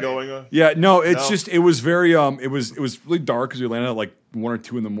singing going on. Yeah, no, it's just it was very it was really dark because we landed at like 1 or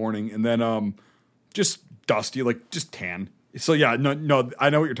 2 in the morning, and then just dusty, like just tan. So yeah, no, I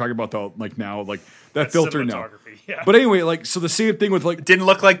know what you're talking about though. Like now, like that filter now. Yeah. But anyway, like so the same thing with like it didn't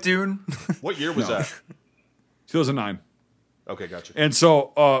look like Dune. What year was that? 2009. Okay, gotcha. And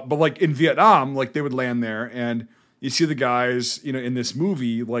so, but like in Vietnam, like they would land there, and you see the guys, in this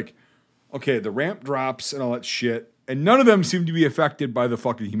movie, like, okay, the ramp drops and all that shit, and none of them seem to be affected by the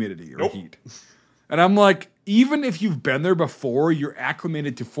fucking humidity or heat. And I'm like, even if you've been there before, you're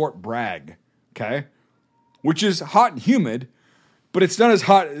acclimated to Fort Bragg, okay? Which is hot and humid, but it's not as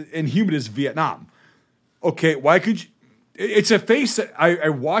hot and humid as Vietnam. Okay, why could you? It's a face that I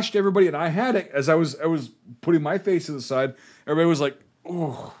watched everybody, and I had it as I was putting my face to the side. Everybody was like,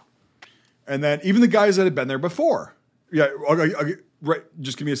 "Oh," and then even the guys that had been there before, right.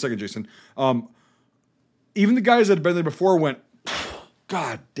 Just give me a second, Jason. Even the guys that had been there before went,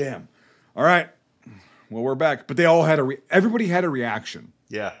 "God damn!" All right, well we're back, but they all had everybody had a reaction.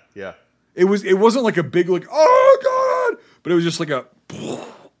 Yeah. It wasn't like a big like, oh God, but it was just like a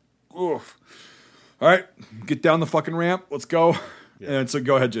oof. All right, get down the fucking ramp. Let's go. Yeah. And so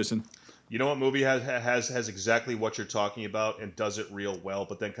go ahead, Jason. You know what movie has exactly what you're talking about and does it real well,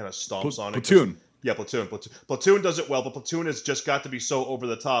 but then kind of stomps on it? Platoon. Yeah, Platoon does it well, but Platoon has just got to be so over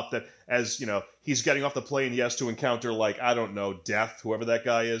the top that as, he's getting off the plane, he has to encounter, I don't know, Death, whoever that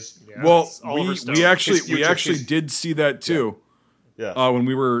guy is. Yeah, Well, it's Oliver Stone. we actually His future- did see that too. Yeah. When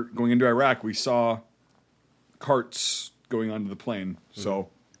we were going into Iraq, we saw carts going onto the plane. So,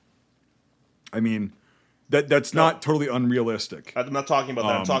 I mean, that's not totally unrealistic. I'm not talking about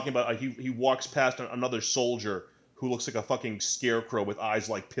that. I'm talking about he walks past another soldier who looks like a fucking scarecrow with eyes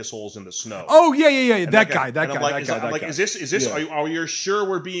like piss holes in the snow. Oh yeah. And That guy. Is this? Yeah. Are you sure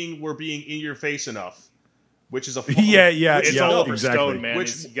we're being in your face enough? Which is a Yeah. It's yeah, Oliver exactly. Stone, man. Which-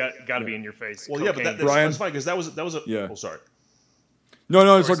 It's got to be in your face. Well, yeah, but Cocaine. that's fine because that was a. Yeah. Oh, sorry.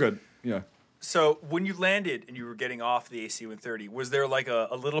 No, it's all good. Yeah. So when you landed and you were getting off the AC-130, was there like a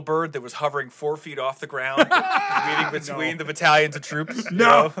little bird that was hovering 4 feet off the ground, waiting between the battalions of troops?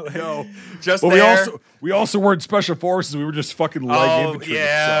 No. Just Well, there. we also weren't special forces. We were just fucking light infantry.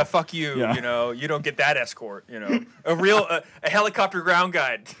 yeah, so. fuck you. Yeah. You don't get that escort. A helicopter ground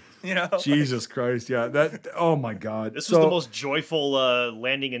guide. Jesus Christ, yeah. That. Oh my God. This was the most joyful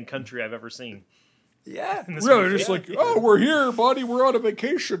landing in country I've ever seen. Yeah. in this Really, movie. just like, oh, we're here, buddy. We're on a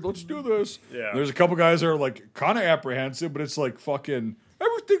vacation. Let's do this. Yeah. There's a couple guys that are like kind of apprehensive, but it's like fucking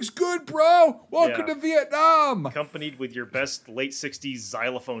everything's good, bro. Welcome Yeah. to Vietnam. Accompanied with your best late '60s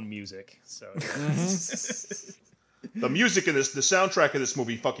xylophone music. So The music in the soundtrack of this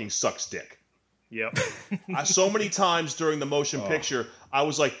movie fucking sucks dick. yep. So many times during the motion picture, I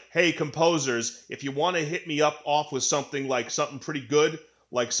was like, "Hey, composers, if you want to hit me off with something pretty good,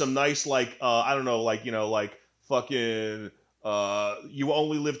 like some nice, I don't know, fucking, you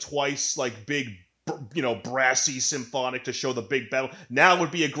only live twice, big, brassy symphonic to show the big battle. Now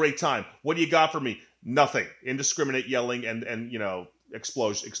would be a great time. What do you got for me? Nothing. Indiscriminate yelling and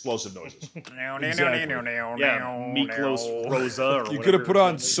explosive noises. Yeah, Miklos Rosa. Or You whatever could have put his on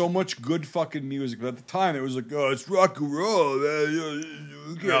name is. so much good fucking music, but at the time it was like, oh, it's rock and roll.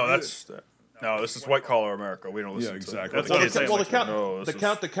 No, this is white collar America. We don't listen Yeah, exactly. That's what I'm saying. Well, Like,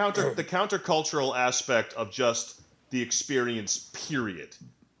 the countercultural aspect of just the experience, period,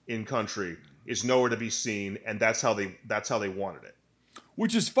 in country is nowhere to be seen, and that's how they wanted it.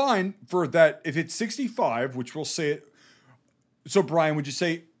 Which is fine for that. If it's 65, which we'll say it. So, Brian, would you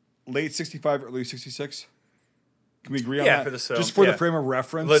say late 65 or early 66? Can we agree on that? for this film, Just for the yeah. frame of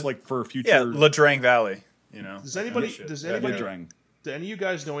reference, for future. Yeah, La Drang Valley. Does anybody? Drang. Do any of you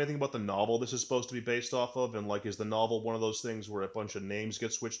guys know anything about the novel this is supposed to be based off of? And is the novel one of those things where a bunch of names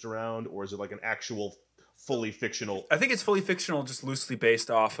get switched around, or is it like an actual, fully fictional? I think it's fully fictional, just loosely based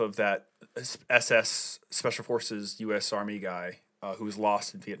off of that SS Special Forces U.S. Army guy who was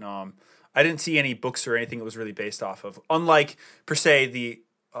lost in Vietnam. I didn't see any books or anything it was really based off of. Unlike, per se, the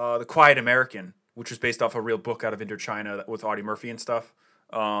Quiet American, which was based off a real book out of Indochina with Audie Murphy and stuff.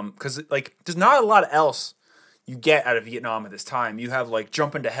 Because there's not a lot else you get out of Vietnam at this time. You have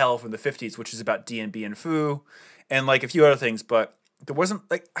Jump into Hell from the 50s, which is about Dien Bien Phu, and a few other things. But there wasn't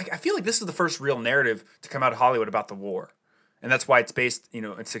I feel like this is the first real narrative to come out of Hollywood about the war, and that's why it's based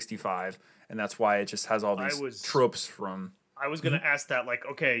in 65, and that's why it just has all these tropes from. I was gonna ask that.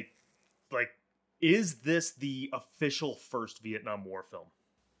 Okay, is this the official first Vietnam War film?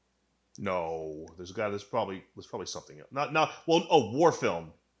 No, there's probably something else. War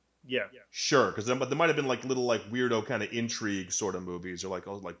film. Yeah. Sure, because there might have been little weirdo kind of intrigue sort of movies, or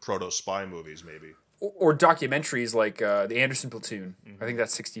proto spy movies maybe. Or documentaries like the Anderson Platoon. I think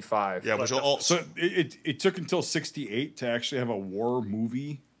that's 65. Yeah, which all So it took until 68 to actually have a war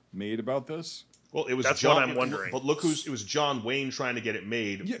movie made about this. well, it was That's John. what I'm wondering. But look, it was John Wayne trying to get it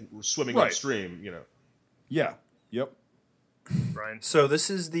made, Yeah, swimming right. upstream. Yeah. Yep. Brian. So this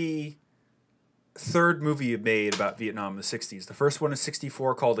is the third movie made about Vietnam in the 60s. The first one is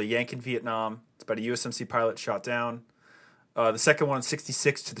 64 called A Yank in Vietnam. It's about a USMC pilot shot down. The second one is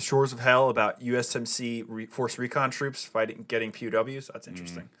 66 To the Shores of Hell about USMC force recon troops getting POWs. That's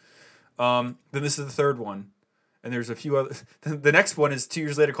interesting. Then this is the third one. And there's a few other. The next one is 2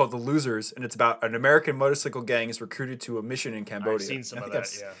 years later called The Losers, and it's about an American motorcycle gang is recruited to a mission in Cambodia. I've seen some of that.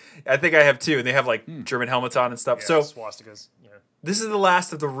 I think I have too, and they have German helmets on and stuff. Yeah, So swastikas. Yeah. this is the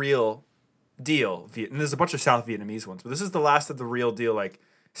last of the real deal. And there's a bunch of South Vietnamese ones, but this is the last of the real deal,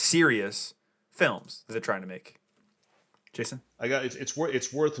 serious films that they're trying to make. Jason? It's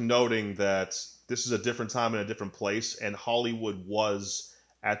worth noting that this is a different time and a different place, and Hollywood was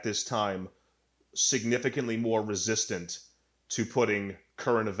at this time significantly more resistant to putting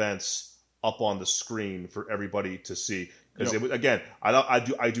current events up on the screen for everybody to see. Because again, I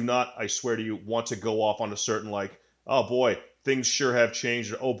do not, I swear to you, want to go off on a certain oh boy, things sure have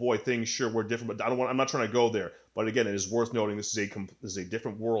changed, or oh boy, things sure were different. But I'm not trying to go there. But again, it is worth noting this is a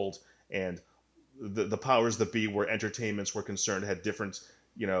different world, and the powers that be, where entertainments were concerned, had different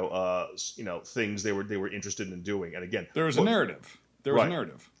things they were interested in doing. And again, there was a narrative. There was a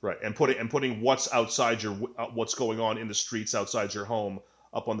narrative, right? And putting what's outside what's going on in the streets outside your home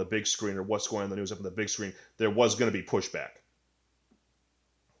up on the big screen, or what's going on in the news up on the big screen. There was going to be pushback.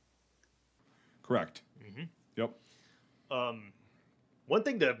 Correct. Mm-hmm. Yep. One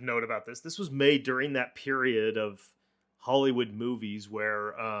thing to note about this was made during that period of Hollywood movies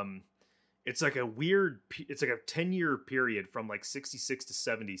where it's like a 10-year period from like 66 to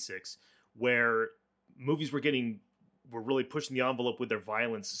 76 where movies were really pushing the envelope with their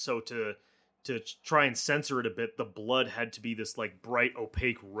violence. So to try and censor it a bit, the blood had to be this like bright,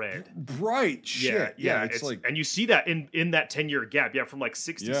 opaque red. Bright shit. Yeah. It's like, and you see that in that 10-year gap. Yeah, from like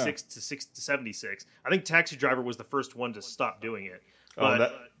 66 to 76. I think Taxi Driver was the first one to stop doing it.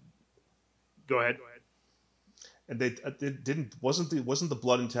 But, go ahead. And wasn't the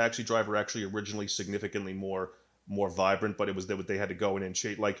blood in Taxi Driver actually originally significantly more vibrant? But it was that they had to go in and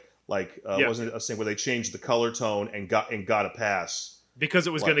change, wasn't it a thing where they changed the color tone and got a pass because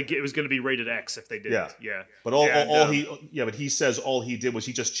it was going to be rated X if they did. Yeah. But he says all he did was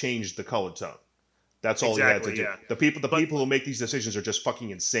he just changed the color tone. That's all he had to do. Yeah. The people who make these decisions are just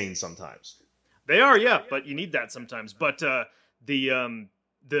fucking insane sometimes. They are, yeah, but you need that sometimes. But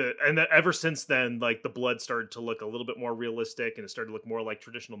ever since then, like the blood started to look a little bit more realistic, and it started to look more like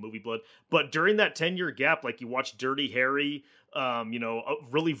traditional movie blood. But during that 10-year gap, like you watch Dirty Harry,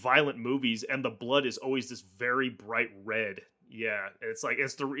 really violent movies, and the blood is always this very bright red. Yeah, it's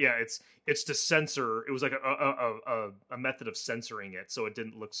to censor. It was like a method of censoring it, so it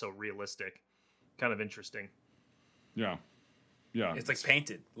didn't look so realistic. Kind of interesting. Yeah. Yeah. It's like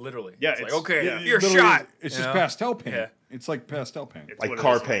painted, literally. Yeah. It's like, okay, you're literally, shot. It's just pastel paint. Yeah. It's like pastel paint. It's like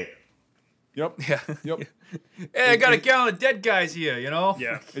car paint. Yep. Yeah. Yep. Hey, I got a gallon of dead guys here,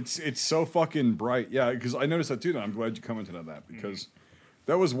 Yeah. It's so fucking bright. Yeah, because I noticed that too. And I'm glad you commented on that because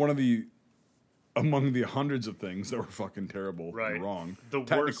that was one of among the hundreds of things that were fucking terrible and wrong.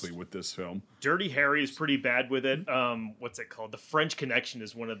 Technically, with this film, Dirty Harry is pretty bad with it. What's it called? The French Connection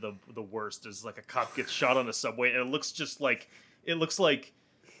is one of the worst. Is like a cop gets shot on a subway, and it looks like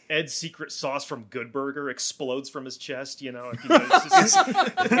Ed's secret sauce from Good Burger explodes from his chest.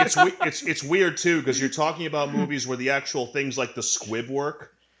 It's weird too because you're talking about movies where the actual things like the squib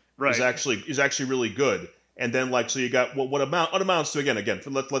work is actually really good. And then, so you got what amounts to again.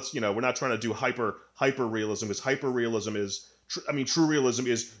 Let's we're not trying to do hyper realism because hyper realism is true realism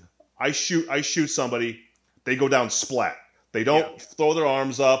is I shoot somebody, they go down splat. They don't throw their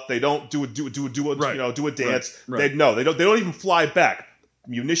arms up. They don't do a dance. Right. They don't even fly back.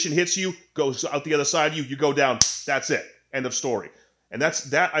 Munition hits you, goes out the other side of you, you go down. That's it. End of story. And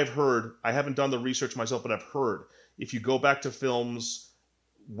that I've heard. I haven't done the research myself, but I've heard if you go back to films.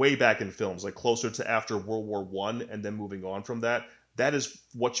 Way back in films, like closer to after World War I, and then moving on from that is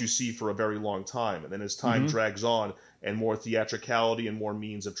what you see for a very long time. And then as time drags on, and more theatricality and more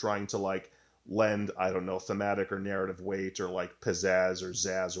means of trying to lend, I don't know, thematic or narrative weight or pizzazz or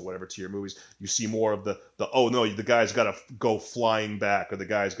zazz or whatever to your movies, you see more of the guy's got to go flying back, or the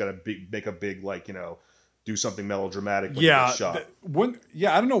guy's got to make a big do something melodramatic when he gets shot.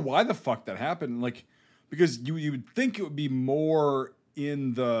 I don't know why the fuck that happened. Because you would think it would be more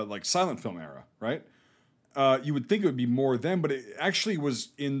in the silent film era, right? You would think it would be more then, but it actually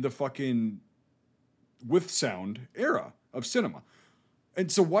was in the fucking with sound era of cinema.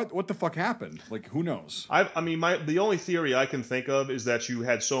 And so what the fuck happened? Who knows? The only theory I can think of is that you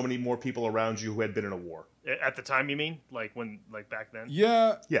had so many more people around you who had been in a war at the time. You mean when back then?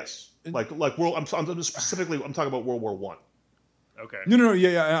 Yeah. Yes. I'm talking about World War One. Okay. No.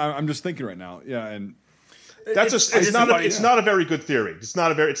 Yeah. I'm just thinking right now. Yeah, and. It's not a very good theory. It's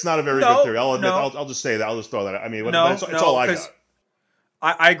not a very good theory. I'll admit. I'll just say that. I'll just throw that out. It's all I got.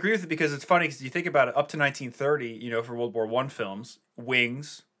 I agree with it because it's funny because you think about it. Up to 1930, for World War I films,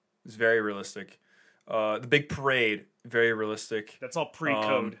 Wings is very realistic. The Big Parade, very realistic. That's all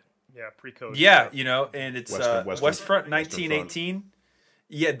pre-code. Pre-code. Yeah, and it's West Front 1918.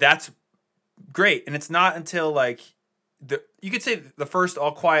 Yeah, that's great, and it's not until you could say the first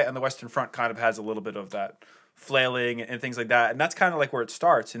All Quiet on the Western Front kind of has a little bit of that flailing and things like that. And that's kind of where it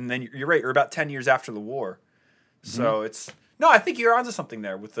starts. And then you're right. You're about 10 years after the war. So I think you're onto something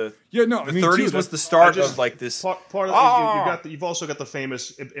there with the 30s was the start of this. Part of you've also got the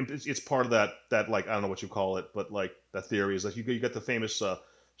famous, it's part of that I don't know what you call it, but that theory is you got the famous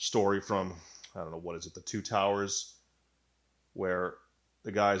story from, I don't know, what is it? The Two Towers, where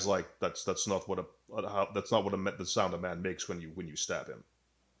the guy's that's not what the sound a man makes when you stab him.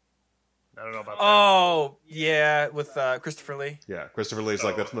 I don't know about that. Oh, yeah, with Christopher Lee. Yeah, Christopher Lee's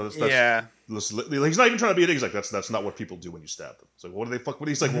like that's Yeah. he's not even trying to be a dick. He's like that's not what people do when you stab them. It's like what do they fuck? What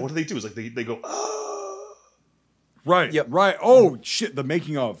he's like? Well, what do they do? It's like they go. Right. Yep. Right. Oh shit! The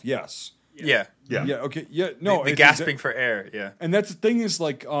making of. Yes. Yeah. Yeah. Yeah. Okay. Yeah. No. The it's gasping for air. Yeah. And that's the thing is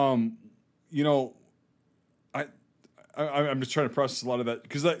like, you know, I'm just trying to process a lot of that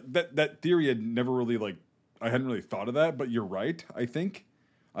because that theory had never really like I hadn't really thought of that, but you're right. I think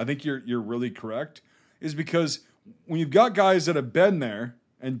you're really correct. Is because when you've got guys that have been there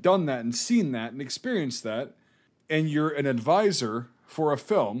and done that and seen that and experienced that, and you're an advisor for a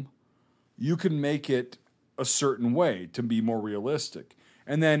film, you can make it a certain way to be more realistic.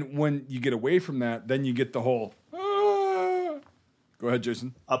 And then when you get away from that, then you get the whole. Go ahead,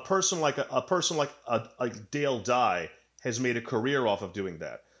 Jason. A person like Dale Dye has made a career off of doing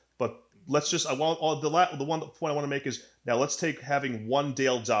that. But let's just the point I want to make is now let's take having one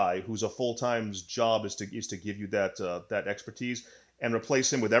Dale Dye whose a full-time job is to give you that expertise and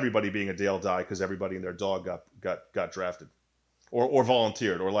replace him with everybody being a Dale Dye because everybody and their dog got drafted or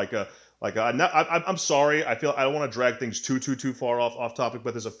volunteered or I'm sorry, I don't want to drag things too far off topic,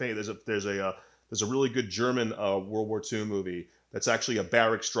 but there's a really good German World War II movie that's actually a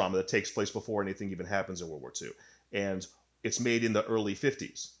barracks drama that takes place before anything even happens in World War II, and it's made in the early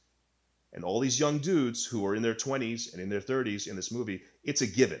 50s, and all these young dudes who are in their 20s and in their 30s in this movie, it's a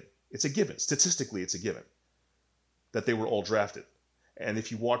given statistically, it's a given that they were all drafted, and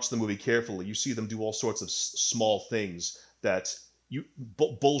if you watch the movie carefully, you see them do all sorts of small things that.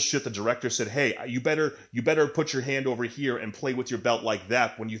 Bullshit. The director said, "Hey, you better put your hand over here and play with your belt like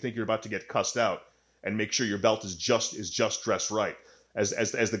that when you think you're about to get cussed out, and make sure your belt is just dressed right." As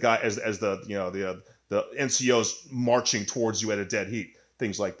the NCO's marching towards you at a dead heat,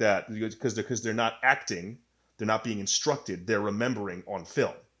 things like that, because they're not acting, they're not being instructed, they're remembering on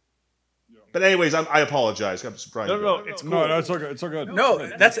film. But anyways, I apologize. I'm surprised. No, it's cool. No, it's all good. It's all good. No,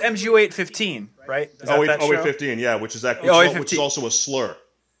 that's MGU 815, right? Is that that show? 0815, yeah, which is also a slur.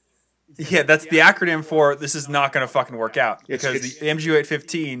 Yeah, that's the acronym for this is not going to fucking work out because the MGU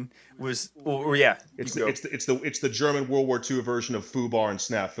 815 was It's the German World War II version of Fubar and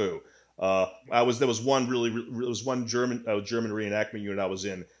Snafu. There was one German reenactment unit I was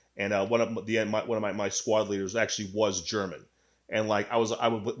in, and one of my squad leaders actually was German. And like there was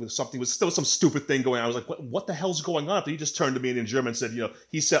some stupid thing going on. I was like, what the hell's going on? But he just turned to me in German and said,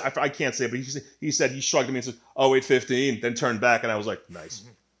 he said, I can't say it, but he shrugged at me and said, 0815, then turned back, and I was like, nice.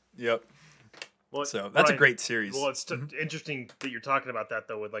 Yep. Well, so that's a great series. Well, it's interesting that you're talking about that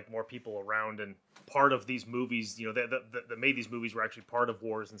though, with like more people around and part of these movies. That made these movies were actually part of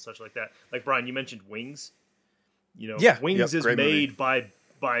wars and such like that. Like Brian, you mentioned Wings. Wings is made by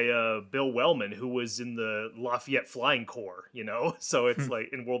Bill Wellman, who was in the Lafayette Flying Corps, so it's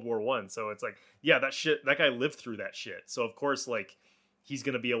like in World War I. So it's like, yeah, that guy lived through that shit. So of course, like he's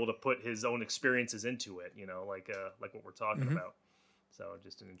going to be able to put his own experiences into it, like what we're talking about. So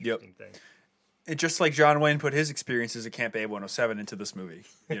just an interesting thing. It just like John Wayne put his experiences at Camp A107 into this movie,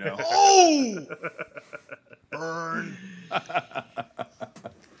 Oh! Burn.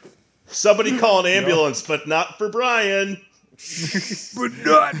 Somebody call an ambulance, but not for Brian. But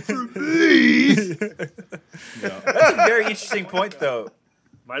not for me. That's a very interesting point, though.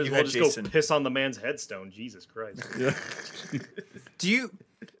 Might as well just go piss on the man's headstone. Jesus Christ. Yeah. Do you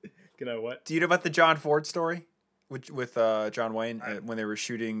know what? Do you know about the John Ford story with John Wayne when they were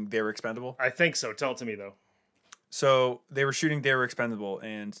shooting They Were Expendable? I think so. Tell it to me, though. So they were shooting They Were Expendable,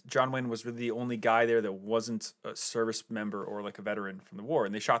 and John Wayne was really the only guy there that wasn't a service member or like a veteran from the war,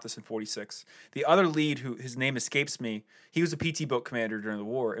 and they shot this in 1946. The other lead, who his name escapes me, he was a PT boat commander during the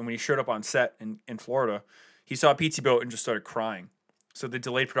war, and when he showed up on set in Florida, he saw a PT boat and just started crying. So they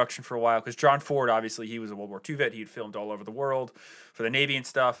delayed production for a while, because John Ford, obviously, he was a World War II vet. He had filmed all over the world for the Navy and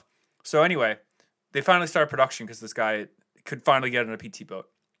stuff. So anyway, they finally started production because this guy could finally get on a PT boat.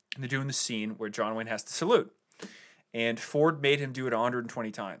 And they're doing the scene where John Wayne has to salute. And Ford made him do it 120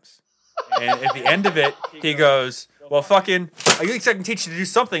 times. And at the end of it, he goes, well, fucking, at least I can teach you to do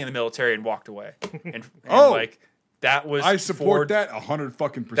something in the military, and walked away. And that was I support Ford, that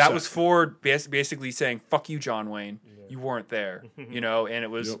 100%. That was Ford basically saying, fuck you, John Wayne. You weren't there, and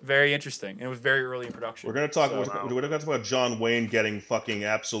it was very interesting. And it was very early in production. We're going to talk about John Wayne getting fucking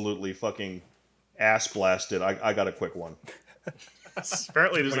absolutely fucking ass blasted. I got a quick one.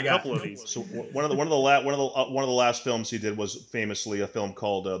 Apparently, there's a couple of these. So one of the last films he did was famously a film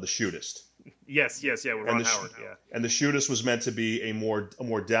called The Shootist. Yes, with Ron Howard. Yeah, and The Shootist was meant to be a more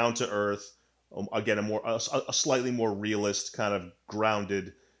down to earth, again a slightly more realist, kind of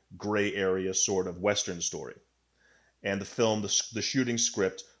grounded, gray area sort of Western story. And the film, the shooting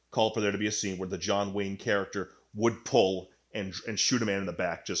script called for there to be a scene where the John Wayne character would pull and shoot a man in the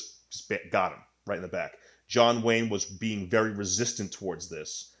back, just got him right in the back. John Wayne was being very resistant towards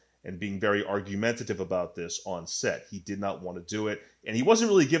this and being very argumentative about this on set. He did not want to do it, and he wasn't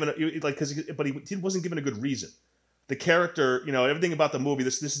really given he wasn't given a good reason. The character, everything about the movie.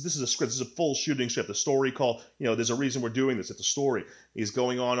 This is a script. This is a full shooting script. The story call. There's a reason we're doing this. It's a story. He's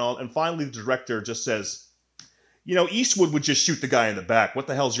going on all, and finally the director just says, Eastwood would just shoot the guy in the back. What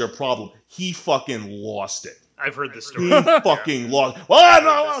the hell's your problem? He fucking lost it. I've heard this story. He fucking lost. Well, I'm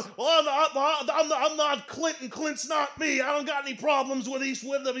not Clinton. Clint's not me. I don't got any problems with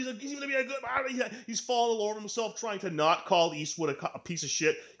Eastwood. He's going to be a good. He's falling all over himself trying to not call Eastwood a piece of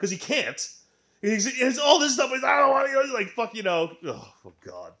shit because he can't. He's all this stuff. I don't want to. Like fuck, Oh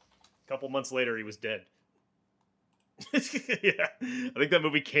God. A couple months later, he was dead. Yeah, I think that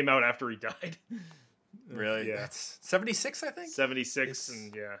movie came out after he died. Really? Yeah. It's 76, I think. 76,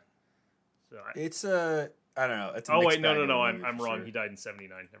 and yeah. So it's I don't know. It's a oh mixed wait, no, bag of a I'm movie for wrong. sure. He died in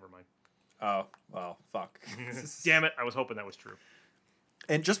 79. Never mind. Oh well, fuck. Damn it! I was hoping that was true.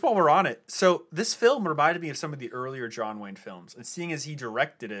 And just while we're on it, so this film reminded me of some of the earlier John Wayne films, and seeing as he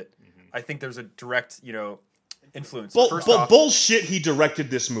directed it, I think there's a direct, influence. First off, bullshit. He directed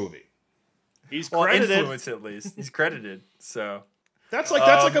this movie. He's credited. Influence at least. He's credited. So that's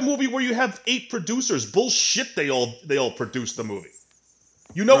like a movie where you have 8 producers. Bullshit. They all produced the movie.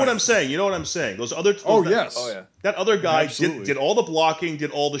 You know what I'm saying? Those other. Yes. Oh yeah. That other guy Absolutely. did all the blocking,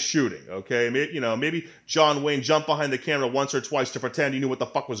 did all the shooting. Okay, maybe John Wayne jumped behind the camera once or twice to pretend he knew what the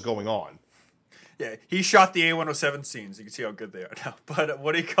fuck was going on. yeah, he shot the A107 scenes. You can see how good they are now. But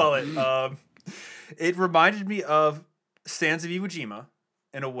what do you call it? It reminded me of Sands of Iwo Jima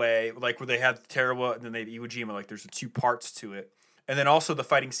in a way, like where they had Tarawa and then they had Iwo Jima. Like there's 2 parts to it. And then also the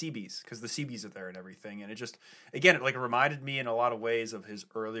fighting Seabees, because the Seabees are there and everything. And it just, again, it reminded me in a lot of ways of his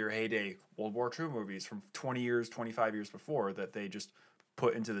earlier heyday World War II movies from 20 years, 25 years before that they just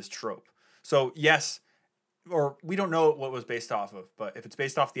put into this trope. So yes, or we don't know what it was based off of, but if it's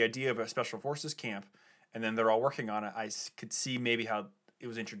based off the idea of a special forces camp and then they're all working on it, I could see maybe how it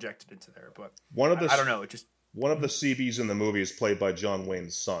was interjected into there. But I don't know. It just... One of the Seabees in the movie is played by John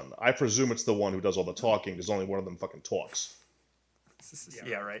Wayne's son. I presume it's the one who does all the talking because only one of them fucking talks.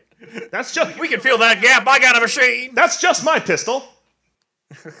 Yeah, right. That's just we can feel that gap. I got a machine. That's just my pistol.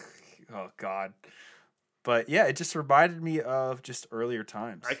 Oh God. But yeah, it just reminded me of just earlier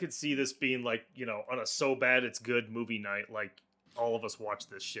times. I could see this being on a so bad it's good movie night. Like all of us watch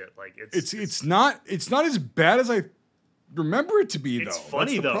this shit. Like it's not as bad as I remember it to be. It's though.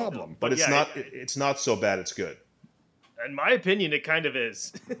 funny That's the though. problem. But it's not so bad. It's good. In my opinion, it kind of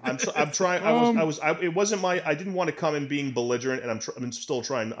is. I'm trying. It wasn't my. I didn't want to come in being belligerent, and I'm still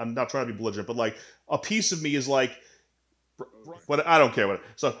trying. I'm not trying to be belligerent, but like a piece of me is like, what I don't care what.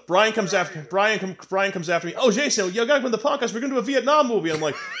 So Brian comes after me. Oh, Jason, you gotta come on the podcast. We're gonna do a Vietnam movie. I'm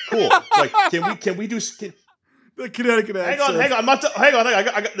like, cool. Like, can we do? The Connecticut accent. Hang on. I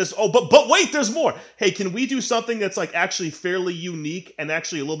got this. Oh, but wait, there's more. Hey, can we do something that's like actually fairly unique and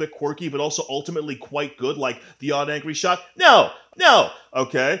actually a little bit quirky, but also ultimately quite good, like the odd angry shot? No.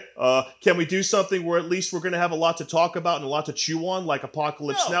 Okay. Can we do something where at least we're going to have a lot to talk about and a lot to chew on, like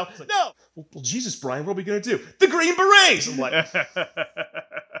Apocalypse Now? No. Well, Jesus, Brian, what are we going to do? The Green Berets. I'm like,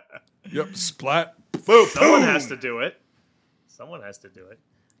 yep. Splat. boom. Someone has to do it.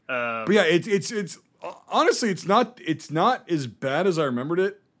 But yeah, it's honestly, it's not as bad as I remembered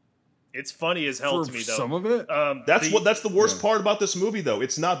it. It's funny as hell to me, though. Some of it. That's the worst part about this movie, though.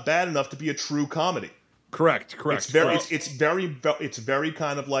 It's not bad enough to be a true comedy. Correct. It's very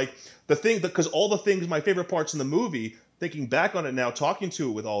kind of like the thing because all the things, my favorite parts in the movie, thinking back on it now, talking to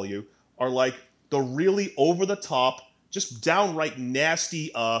it with all of you, are like the really over the top, just downright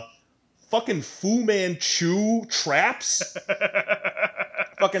nasty, fucking Fu Manchu traps.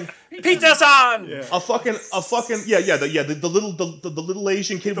 Fucking Pizza-san! Yeah. a fucking the little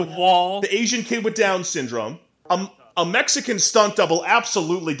Asian kid with wall. the Asian kid with Down syndrome. A Mexican stunt double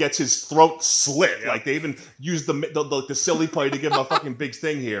absolutely gets his throat slit. Yeah. Like they even used the silly putty to give him a fucking big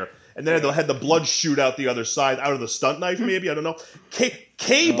thing here. And then they had the blood shoot out the other side, out of the stunt knife, maybe. I don't know.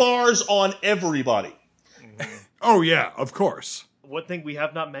 K-bars on everybody. Oh, yeah, of course. One thing we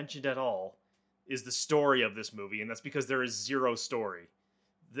have not mentioned at all is the story of this movie, and that's because there is zero story.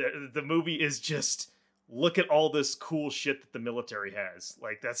 The movie is just, look at all this cool shit that the military has.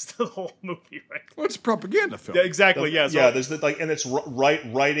 Like, that's the whole movie, right? Well, it's a propaganda film. Yeah, exactly, yeah. So, yeah, there's and it's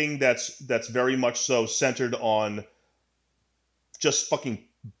writing that's very much so centered on just fucking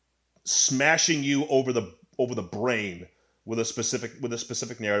smashing you over the brain with a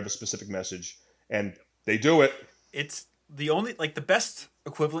specific narrative, a specific message, and they do it. It's the only the best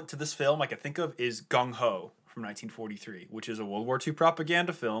equivalent to this film I can think of is Gung Ho from 1943, which is a World War II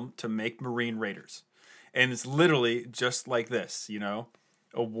propaganda film to make Marine raiders. And it's literally just like this,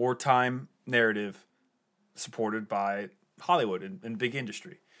 a wartime narrative supported by Hollywood and big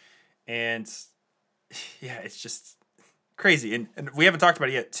industry. And yeah, it's just crazy. And we haven't talked about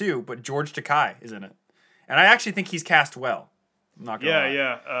it yet too, but George Takei is in it. And I actually think he's cast well. I'm not gonna lie.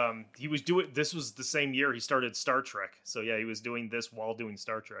 Yeah. He was this was the same year he started Star Trek. So yeah, he was doing this while doing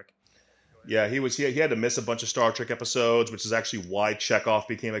Star Trek. Yeah, he had to miss a bunch of Star Trek episodes, which is actually why Chekhov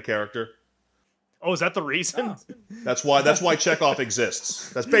became a character. Oh, is that the reason? Oh. That's why Chekhov exists.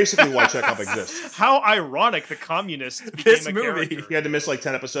 That's basically why Chekhov exists. How ironic the communist became This a movie. character. He had to miss like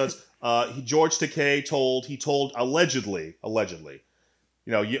 10 episodes. George Takei told allegedly,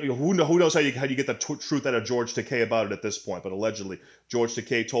 who knows how you get the truth out of George Takei about it at this point, but allegedly George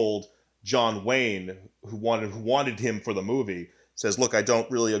Takei told John Wayne, who wanted him for the movie, says, "Look, I don't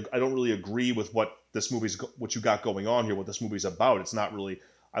really agree with what you got going on here, what this movie's about. It's not really,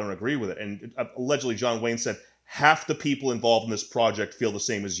 I don't agree with it." And allegedly John Wayne said, "Half the people involved in this project feel the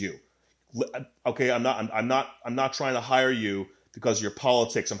same as you. Okay, I'm not trying to hire you because of your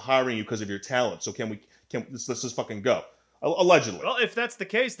politics. I'm hiring you because of your talent. So let's just fucking go." Allegedly. Well, if that's the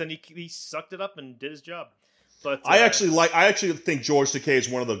case, then he sucked it up and did his job. But I actually think George Takei is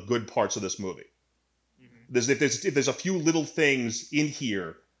one of the good parts of this movie. Mm-hmm. If there's a few little things in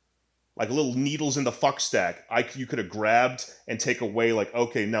here, like little needles in the fuck stack, you could have grabbed and take away. Like,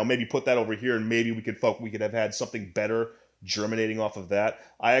 okay, now maybe put that over here, and maybe we could have had something better germinating off of that.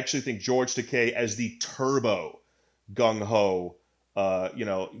 I actually think George Takei as the turbo gung ho,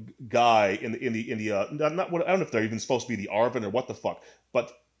 guy in the not what, I don't know if they're even supposed to be the Arvin or what the fuck,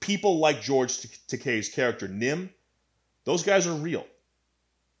 but people like George Takei's character Nim, those guys are real.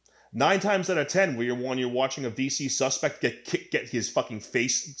 9 times out of 10, when you're watching a VC suspect get his fucking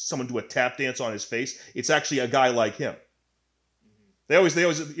face, someone do a tap dance on his face, it's actually a guy like him. They always,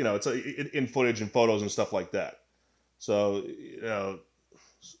 it's in footage and photos and stuff like that. So,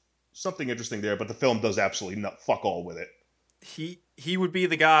 something interesting there, but the film does absolutely fuck all with it. He would be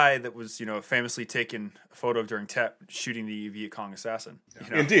the guy that was famously taken a photo of during TEP shooting the Viet Cong assassin.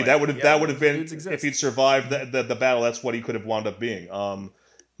 Indeed, that would have been if he'd survived the battle. That's what he could have wound up being.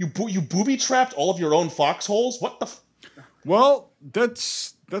 You booby trapped all of your own foxholes. What the? Well,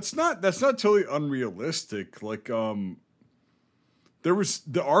 that's not totally unrealistic. Like there was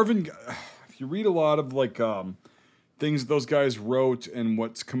the Arvin. If you read a lot of things those guys wrote and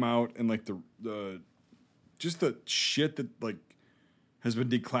what's come out and the just the shit that has been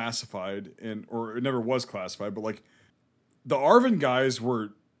declassified or it never was classified, but the Arvin guys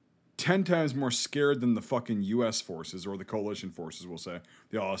were 10 times more scared than the fucking U.S. forces or the coalition forces, we'll say,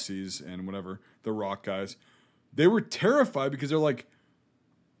 the Aussies and whatever, the Rock guys. They were terrified because they're like,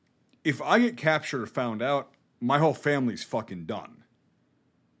 if I get captured or found out, my whole family's fucking done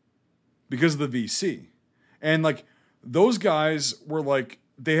because of the VC. And those guys were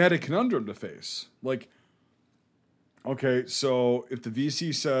they had a conundrum to face. Okay, so if the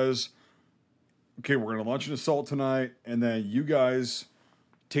VC says, okay, we're going to launch an assault tonight, and then you guys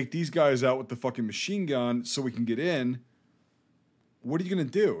take these guys out with the fucking machine gun so we can get in, what are you going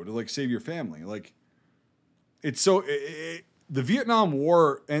to do to save your family? It's so the Vietnam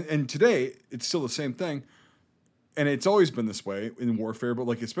War and today it's still the same thing, and it's always been this way in warfare, but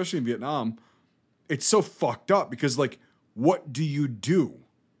especially in Vietnam, it's so fucked up because what do you do?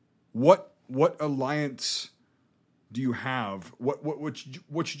 What alliance do you have? What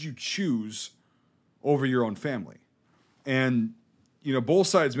should you choose over your own family? And both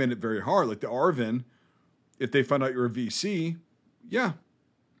sides made it very hard. Like the Arvin, if they find out you're a VC, yeah,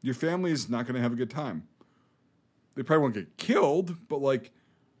 your family is not going to have a good time. They probably won't get killed, but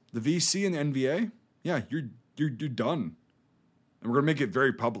the VC and the NVA, yeah, you're done. And we're going to make it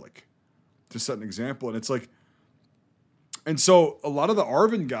very public to set an example. And it's and so a lot of the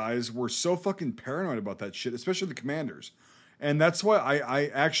Arvin guys were so fucking paranoid about that shit, especially the commanders. And that's why I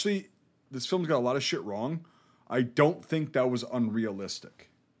actually, this film's got a lot of shit wrong. I don't think that was unrealistic.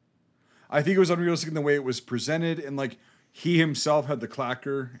 I think it was unrealistic in the way it was presented, and he himself had the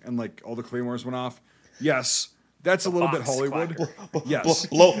clacker and all the claymores went off. Yes, that's a little bit Hollywood. Yes.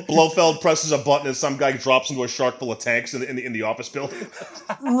 Blofeld presses a button and some guy drops into a shark full of tanks in the office building.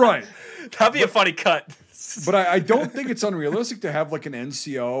 Right. That'd be a funny cut. But I don't think it's unrealistic to have an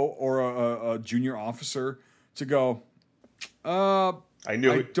NCO or a junior officer to go, I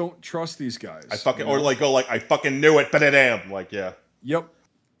knew I it. don't trust these guys. I fucking I fucking knew it, but yeah. Yep.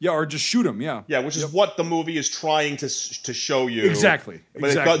 Yeah, or just shoot them. Yeah. Yeah, which is what the movie is trying to show you. Exactly.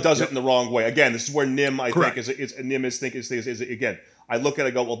 But it does it in the wrong way. Again, this is where Nim, I think, is again. I look at it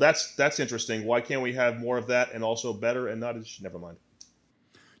and go, well, that's interesting. Why can't we have more of that and also better and not as, never mind.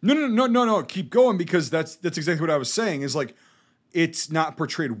 No. Keep going, because that's exactly what I was saying. Is like, it's not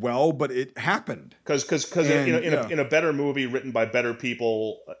portrayed well, but it happened. Because in a better movie written by better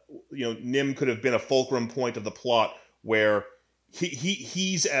people, Nim could have been a fulcrum point of the plot where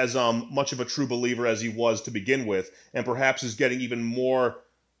he's as much of a true believer as he was to begin with, and perhaps is getting even more,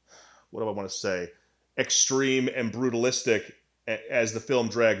 what do I want to say, extreme and brutalistic as the film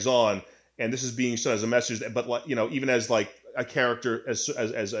drags on. And this is being sent as a message, but even as like a character, as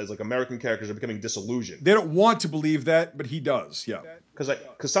like American characters are becoming disillusioned. They don't want to believe that, but he does. Yeah.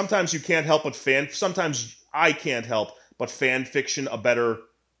 Because sometimes you can't help but sometimes I can't help but fan fiction a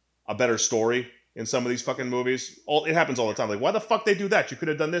better story in some of these fucking movies. It happens all the time. Like, why the fuck they do that? You could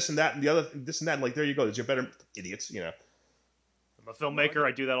have done this and that and the other, this and that. And like, there you go. There's your better idiots. I'm a filmmaker.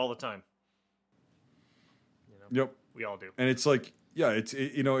 I do that all the time. Yep. We all do. And it's like, yeah, it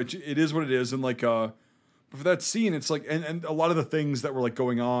is what it is. And like, but for that scene, it's like, and a lot of the things that were like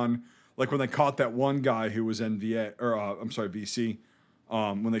going on, like when they caught that one guy who was NVA, or VC,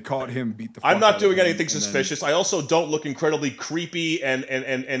 when they caught him beat the fuck I'm not out doing of him, anything suspicious. I also don't look incredibly creepy and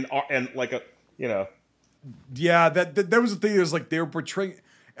like a, Yeah, that was the thing. It was like they were portraying,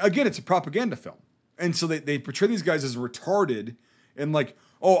 again, it's a propaganda film. And so they portray these guys as retarded and like,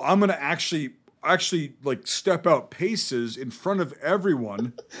 oh, I'm going to actually like step out paces in front of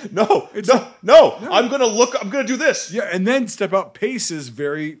everyone. No. I'm going to do this. Yeah, and then step out paces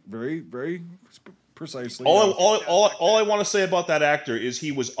very, very, very precisely. All I want to say about that actor is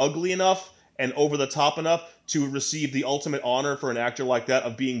he was ugly enough and over the top enough to receive the ultimate honor for an actor like that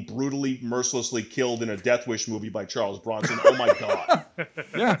of being brutally, mercilessly killed in a Death Wish movie by Charles Bronson. Oh my God.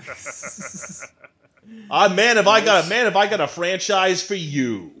 Yeah. Man, have I got a franchise for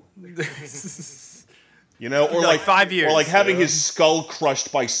you. Or like 5 years, or like having his skull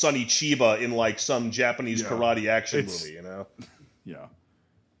crushed by Sonny Chiba in like some Japanese karate action movie, Yeah.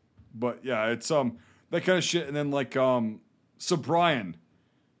 But yeah, it's that kind of shit. And then like so Brian,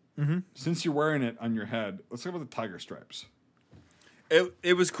 since you're wearing it on your head, let's talk about the tiger stripes.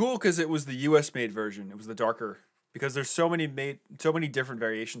 It was cool because it was the U.S. made version. It was the darker, because there's so many different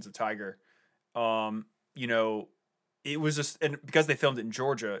variations of tiger. It was just, and because they filmed it in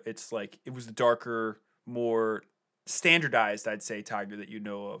Georgia, it's like it was the darker, more standardized, I'd say, tiger that you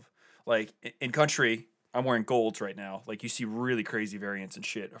know of. Like in country, I'm wearing golds right now. Like you see really crazy variants and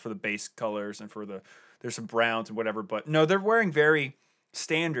shit for the base colors and there's some browns and whatever. But no, they're wearing very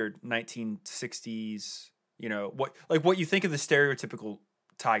standard 1960s. What you think of the stereotypical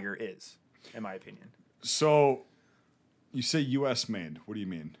tiger is, in my opinion. So you say U.S. made. What do you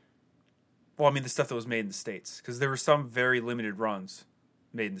mean? Well, I mean the stuff that was made in the States, because there were some very limited runs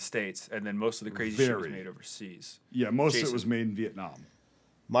made in the States, and then most of the crazy shit was made overseas. Yeah, most of it was made in Vietnam.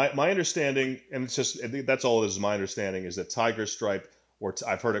 My understanding, and it's just, I think that's all it is. My understanding is that tiger stripe, or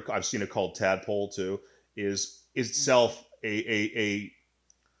I've seen it called tadpole too, is itself a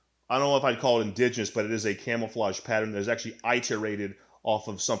I don't know if I'd call it indigenous, but it is a camouflage pattern that is actually iterated off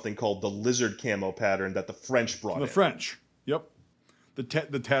of something called the lizard camo pattern that the French brought in. The French, yep. The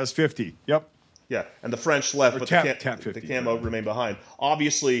Taz 50, yep. Yeah, and the French left, but the camo remained behind.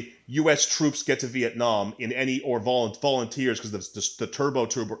 Obviously, U.S. troops get to Vietnam or volunteers, because the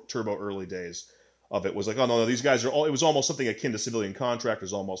turbo early days of it was like, oh no, these guys are all. It was almost something akin to civilian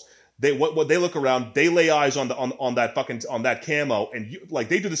contractors almost. They look around, they lay eyes on that camo, and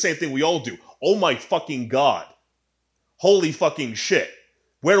they do the same thing we all do. Oh my fucking God, holy fucking shit!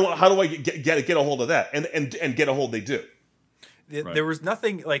 How do I get a hold of that? And get a hold? They do. Right. There was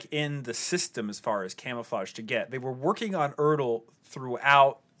nothing like in the system as far as camouflage to get. They were working on Ertl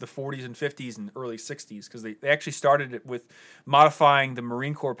throughout the 40s and 50s and early 60s, because they actually started it with modifying the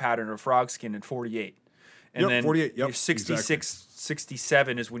Marine Corps pattern of frog skin in 48. And then 48, yep, 66, exactly.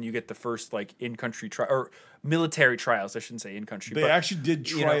 67 is when you get the first like in-country or military trials. I shouldn't say in-country. They actually did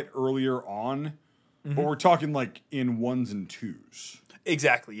try it earlier on, but we're talking like in 1s and 2s.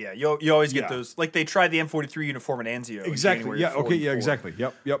 Exactly. Yeah. You always get those. Like they tried the M43 uniform in Anzio. Exactly. Yeah. Okay. Yeah. Exactly.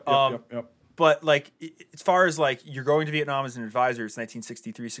 Yep. But like, as far as like you're going to Vietnam as an advisor, it's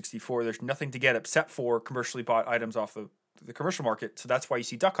 1963, 64. There's nothing to get except for commercially bought items off the commercial market. So that's why you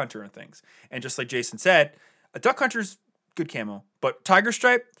see Duck Hunter and things. And just like Jason said, a Duck Hunter's good camo, but Tiger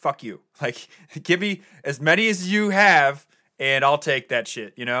Stripe, fuck you. Like, give me as many as you have, and I'll take that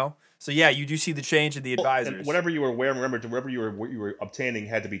shit. So yeah, you do see the change in the advisors. And whatever you were wearing, remember, whatever you were obtaining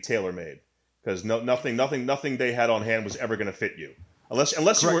had to be tailor made, because nothing they had on hand was ever going to fit you, unless you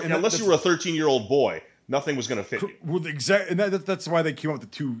were a 13-year-old boy. Nothing was going to fit you. Well, and that's why they came up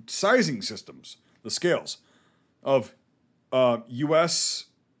with the two sizing systems, the scales of U.S.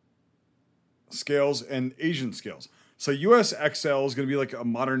 scales and Asian scales. So US XL is going to be like a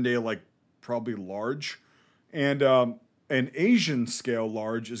modern day, like probably large, and an Asian scale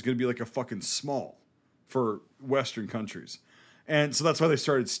large is going to be like a fucking small for Western countries, and so that's why they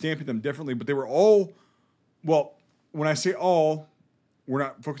started stamping them differently. But they were all, well, when I say all, we're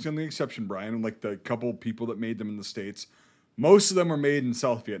not focusing on the exception, Brian, and like the couple people that made them in the States. Most of them are made in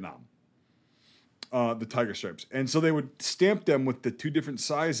South Vietnam. The tiger stripes, and so they would stamp them with the two different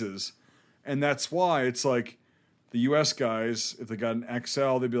sizes. And that's why it's like the U.S. guys, if they got an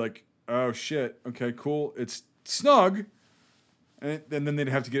XL, they'd be like, oh, shit, okay, cool, it's snug. And then they'd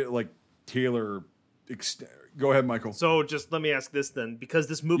have to get it like tailor. Go ahead, Michael. So just let me ask this then. Because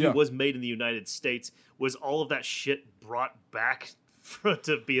this movie was made in the United States, was all of that shit brought back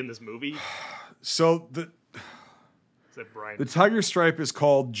to be in this movie? So Is that Brian? the tiger stripe is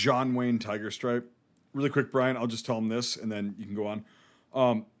called John Wayne Tiger Stripe. Really quick, Brian, I'll just tell him this, and then you can go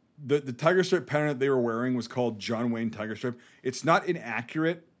on. The tiger stripe pattern that they were wearing was called John Wayne Tiger Stripe. It's not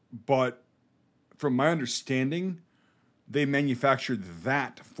inaccurate, but from my understanding, they manufactured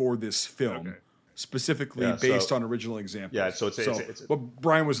that for this film, specifically based on original examples. Yeah, so it's but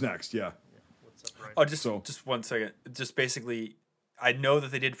Brian was next, yeah. What's up, Brian? Oh, just 1 second. Just basically, I know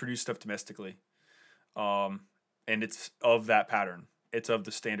that they did produce stuff domestically, and it's of that pattern. It's of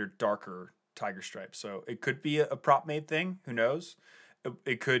the standard darker tiger stripe. So it could be a prop made thing. Who knows?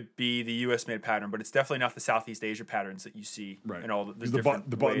 It could be the U.S. made pattern, but it's definitely not the Southeast Asia patterns that you see. Right. And all the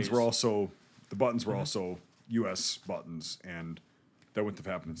buttons ways. were also U.S. buttons, and that wouldn't have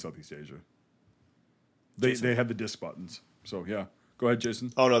happened in Southeast Asia. They had the disc buttons. So yeah, go ahead,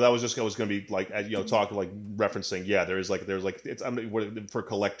 Jason. Oh no, that was going to be like talking like referencing. Yeah, there's like it's for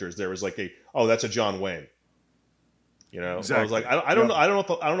collectors. There was like that's a John Wayne. Exactly. So I was like, I don't know. I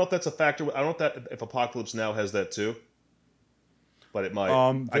don't know if that's a factor. I don't know if Apocalypse Now has that too. But it might.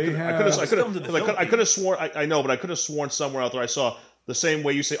 I could have sworn. I know, but I could have sworn somewhere out there I saw the same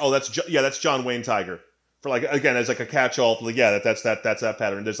way you say. Oh, that's John Wayne Tiger. For like again, as like a catch-all. Like that's that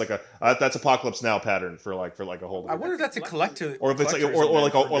pattern. There's like that's Apocalypse Now pattern for like a whole. I wonder if that's a collector, or if it's like or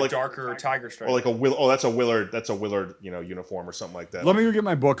like darker tiger stripe, or like that's a Willard uniform or something like that. Let me go get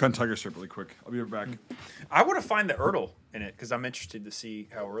my book on tiger stripe really quick. I'll be right back. I want to find the Ertl in it because I'm interested to see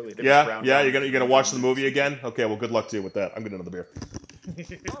how early. Yeah. You're gonna watch the movie again? Okay, well, good luck to you with that. I'm getting another beer.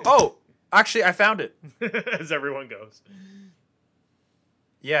 Oh, actually, I found it. As everyone goes.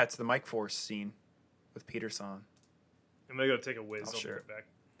 Yeah, it's the Mike Force scene with Peterson. I'm gonna go take a whiz. I'll share be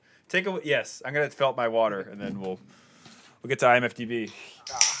right back. Yes, I'm gonna fill up my water and then we'll get to IMFDB.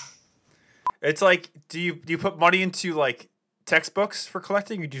 It's like, do you put money into like textbooks for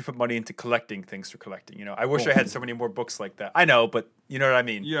collecting, or do you put money into collecting things for collecting? I wish I had so many more books like that. I know, but you know what I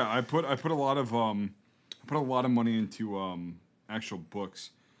mean. Yeah, I put a lot of money into actual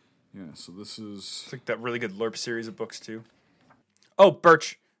books. Yeah, so this is it's like that really good LERP series of books too. Oh,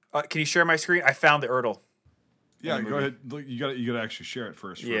 Birch, can you share my screen? I found the Ertl. Yeah, go ahead. You got to actually share it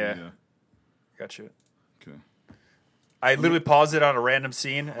first. Yeah. Gotcha. Okay. I literally paused it on a random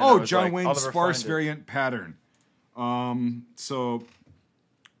scene. And oh, I was John like, Wayne I'll never sparse find it. variant pattern. So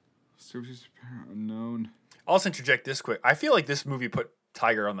services unknown. I'll just interject this quick. I feel like this movie put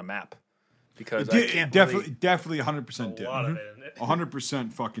Tiger on the map because I can't definitely 100% did. A lot of it, isn't it?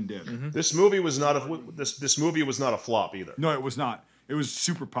 100% fucking did. Mm-hmm. This movie was not a flop either. No, it was not. It was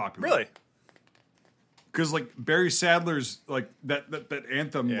super popular. Really? Because like Barry Sadler's like that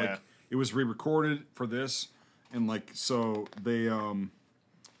anthem, Yeah. like it was re-recorded for this, and like so they I'm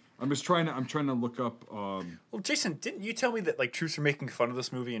trying to look up. Well, Jason, didn't you tell me that like troops were making fun of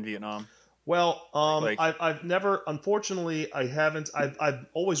this movie in Vietnam? Well, I've never, unfortunately, I haven't. I've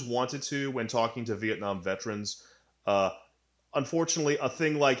always wanted to when talking to Vietnam veterans. Unfortunately, a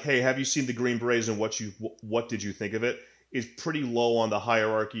thing like, "Hey, have you seen the Green Berets and what did you think of it?" is pretty low on the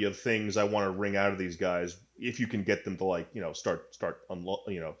hierarchy of things I want to wring out of these guys. If you can get them to start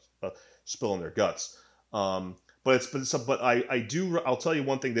spilling their guts. I'll tell you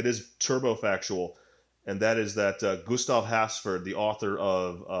one thing that is turbo factual. And that is that Gustav Hasford, the author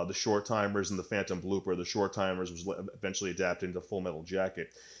of The Short Timers and The Phantom Blooper, The Short Timers was eventually adapted into Full Metal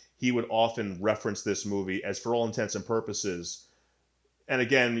Jacket. He would often reference this movie as, for all intents and purposes, and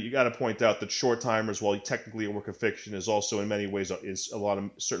again, you got to point out that Short Timers, while technically a work of fiction, is also in many ways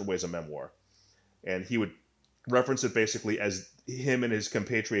certain ways a memoir. And he would reference it basically as him and his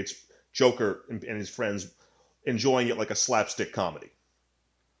compatriots, Joker and his friends, enjoying it like a slapstick comedy.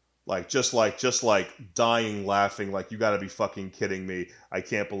 Just like dying laughing, like, you got to be fucking kidding me. I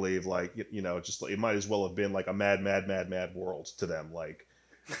can't believe, it might as well have been like a mad world to them. Like,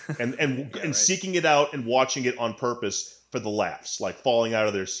 and seeking it out and watching it on purpose for the laughs, like falling out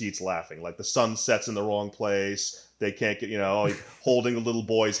of their seats laughing, like the sun sets in the wrong place. They can't get, holding the little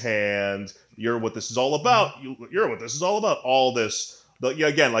boy's hand. You're what this is all about. You're what this is all about. All this,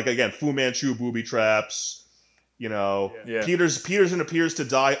 again, Fu Manchu booby traps. Peterson appears to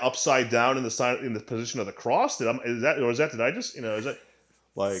die upside down in the position of the cross. Did I just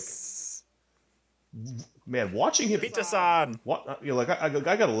like, man, watching him. Peter-san. I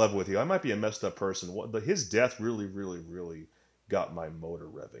gotta level with you. I might be a messed up person. His death really, really, really got my motor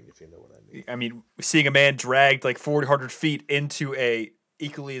revving, if you know what I mean. I mean, seeing a man dragged like 400 feet into a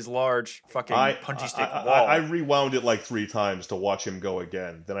equally as large fucking punchy stick wall. I rewound it like 3 times to watch him go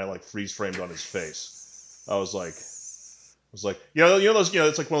again. Then I like freeze framed on his face. I was like, it's like one of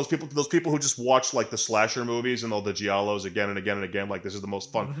those people who just watch like the slasher movies and all the giallos again and again and again. Like this is the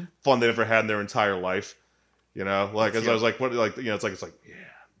most fun they've ever had in their entire life. I was like, what, like, it's like, yeah.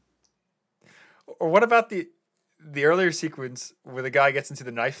 Or what about the earlier sequence where the guy gets into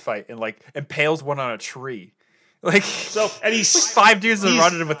the knife fight and like impales one on a tree? Like, and he's like 5 dudes are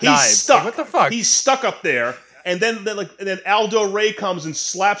running with knives. Stuck. Like, what the fuck? He's stuck up there, and then Aldo Ray comes and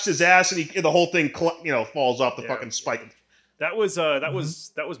slaps his ass, and the whole thing falls off the fucking spike. That was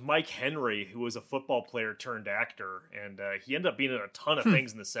Mike Henry, who was a football player turned actor, and he ended up being in a ton of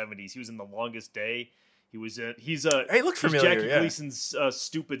things in the 70s. He was in The Longest Day. He looked familiar. Jackie Gleason's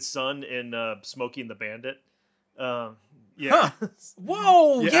stupid son in Smokey and the Bandit. Yeah. Huh.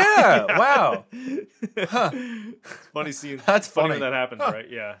 Whoa. Yeah. Wow. Huh. It's funny seeing. That's funny when that happens, right?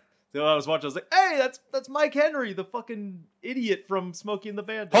 Yeah. So I was watching. I was like, "Hey, that's Mike Henry, the fucking idiot from Smokey and the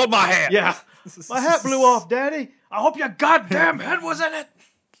Bandit." Hold my hat. Yeah. My hat blew off, Daddy. I hope your goddamn head was in it.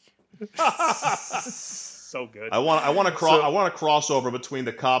 So good. I want a crossover between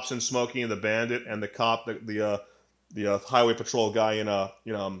the cops in Smokey and the Bandit and the cop, the highway patrol guy in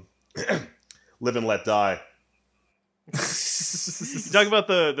Live and Let Die. You talking about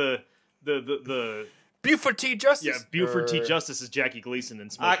the Buford T. Justice? Yeah, Buford T. Justice is Jackie Gleason in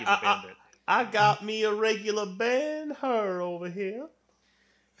Smokey and the Bandit. I got me a regular Ben-Hur over here.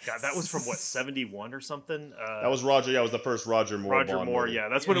 God, that was from what, 71 or something? That was Roger. Yeah, it was the first Roger Moore. Roger Bond Moore. movie. Yeah,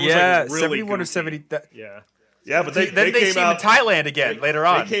 that's what it was. Yeah, like, really 71 goofy. or 70. Yeah, but they came see out in Thailand again later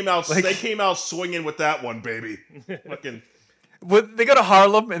on. They came out swinging with that one, baby. Fucking. Well, they go to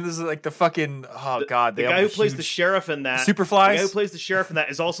Harlem, and this is like the fucking the guy who plays the sheriff in that. Superflies. The guy who plays the sheriff in that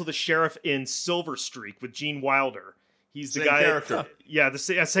is also the sheriff in Silver Streak with Gene Wilder. He's the same guy. Character. Yeah, the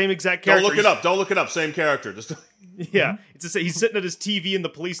same exact character. Don't look it up. Same character. Just yeah, he's sitting at his TV in the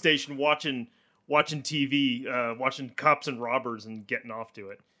police station watching TV, watching cops and robbers and getting off to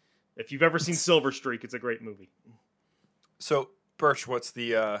it. If you've ever seen Silver Streak, it's a great movie. So, Birch, what's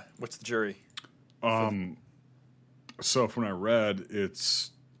the jury? So from what I read,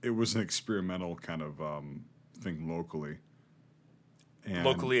 it was an experimental kind of thing locally. And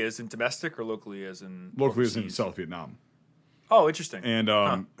locally as in domestic or locally as in locally as in overseas? South Vietnam. Oh, interesting.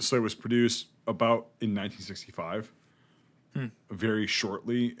 And so it was produced about in 1965, very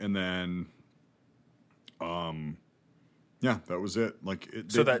shortly, and then, that was it. Like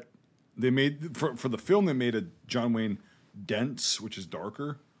they made for the film, they made a John Wayne dense, which is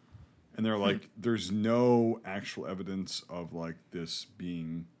darker, and they're like, there's no actual evidence of like this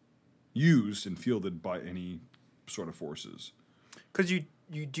being used and fielded by any sort of forces. Because you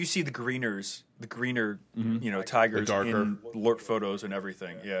do see the greener tigers in alert photos and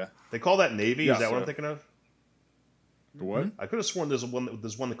everything. Yeah, they call that Navy. Yeah, is that what I'm thinking of? The what? I could have sworn there's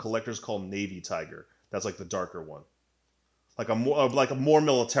one the collectors call Navy Tiger. That's like the darker one. Like a more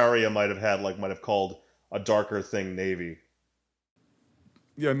Militaria might have called a darker thing Navy.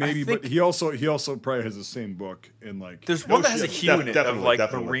 Yeah, maybe, but he also probably has the same book in like. There's one that has a hue in it of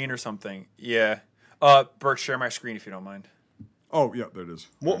like marine or something. Yeah. Bert, share my screen if you don't mind. Oh yeah, there it is.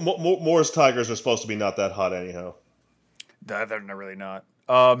 Moore's tigers are supposed to be not that hot anyhow. They're really not.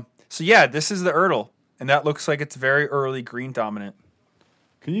 So yeah, this is the Ertl, and that looks like it's very early green dominant.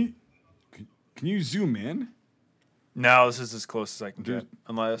 Can you zoom in? No, this is as close as I can get.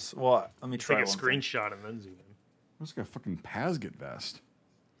 Unless, let me try. Take a screenshot and then zoom in. Looks like a fucking Pasget vest.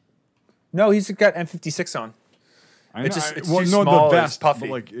 No, he's got M56 on. It's too small, the vest, puffy. but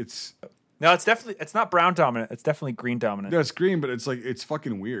like it's. No, it's not brown dominant. It's definitely green dominant. Yeah, it's green, but it's like it's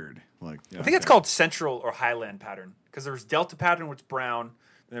fucking weird. Like I think it's called Central or Highland pattern because there was Delta pattern, which was brown,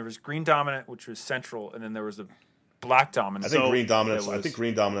 and there was green dominant, which was central, and then there was a black dominant. I think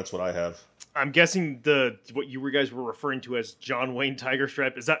green dominant's what I have. I'm guessing what you guys were referring to as John Wayne Tiger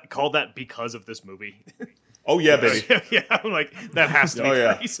Stripe is that called that because of this movie? Oh yeah, baby. Yeah, I'm like that has to be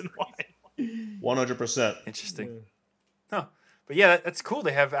the reason why. 100%. Interesting. Huh. But yeah, that's cool.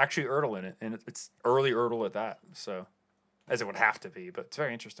 They have actually Ertl in it, and it's early Ertl at that. So, as it would have to be, but it's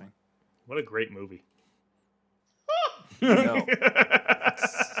very interesting. What a great movie. No.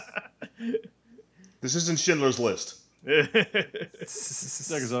 This isn't Schindler's List. Yeah,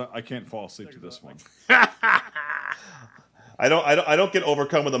 because I can't fall asleep to this one. I don't get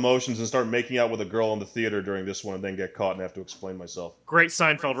overcome with emotions and start making out with a girl in the theater during this one and then get caught and have to explain myself. Great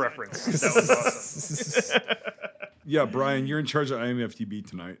Seinfeld reference. That was awesome. Yeah, Brian, you're in charge of IMFDB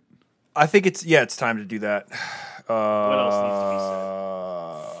tonight. I think it's time to do that. What else needs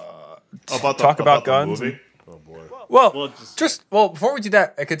to be said? Talk about guns. The movie? Oh boy. Well, just before we do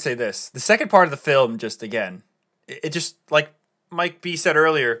that, I could say this: the second part of the film, just again, it just like Mike B said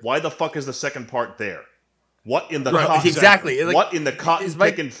earlier. Why the fuck is the second part there? What in the exactly? Like, what in the cotton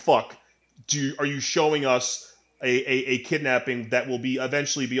picking fuck are you showing us a kidnapping that will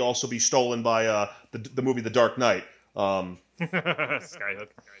eventually be stolen by the movie The Dark Knight? Skyhook.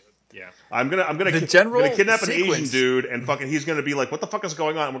 Yeah. I'm gonna kidnap an Asian dude and fucking he's gonna be like, what the fuck is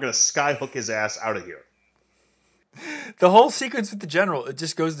going on? And we're gonna skyhook his ass out of here. The whole sequence with the general, it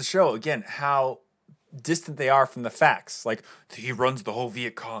just goes to show again how distant they are from the facts. Like, he runs the whole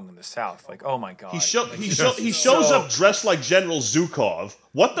Viet Cong in the South. Like, oh my god. He shows up dressed like General Zhukov.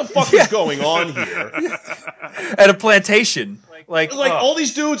 What the fuck is going on here? At a plantation. Like all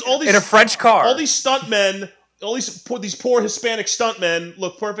these dudes, in a French car. All these stuntmen, these poor Hispanic stuntmen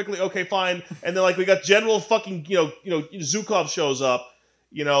look perfectly okay, fine. And then like we got General fucking Zhukov shows up.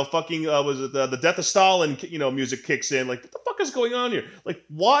 Was it the Death of Stalin? Music kicks in. Like, what the fuck is going on here? Like,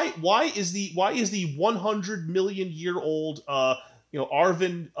 why is the 100 million year old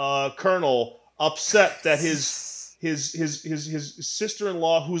Arvin Colonel upset that his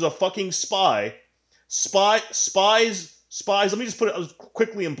sister-in-law, who's a fucking spies. Let me just put it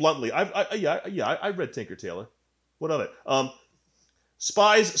quickly and bluntly. I read Tinker Tailor. What of it?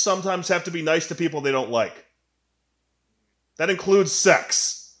 Spies sometimes have to be nice to people they don't like. That includes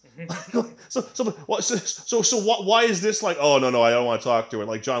sex. So why is this like? Oh no, I don't want to talk to her.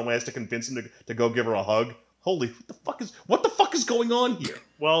 Like John Wayne has to convince him to go give her a hug. Holy, what the fuck is going on here?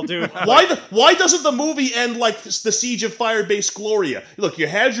 Well, dude, why doesn't the movie end like the Siege of Firebase Gloria? Look, you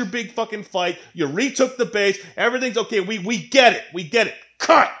had your big fucking fight. You retook the base. Everything's okay. We get it.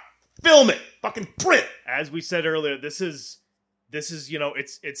 Cut. Film it. Fucking print. As we said earlier, this is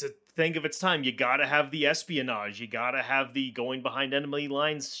it's a thing of its time. You gotta have the espionage. You gotta have the going behind enemy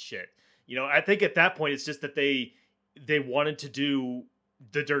lines shit. I think at that point it's just that they wanted to do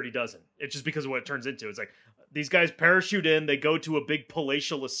the Dirty Dozen. It's just because of what it turns into. It's like these guys parachute in, they go to a big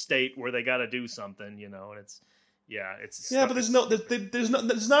palatial estate where they gotta do something, and it's but there's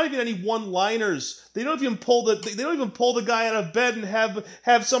not even any one-liners. They don't even pull the guy out of bed and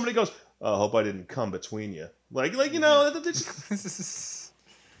have somebody goes, oh, I hope I didn't come between you. Like You're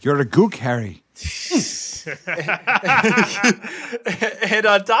a gook, Harry. And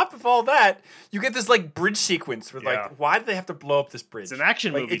on top of all that, you get this like bridge sequence where why do they have to blow up this bridge? It's an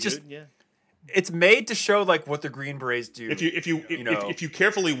action movie, dude. Yeah. It's made to show like what the Green Berets do. If you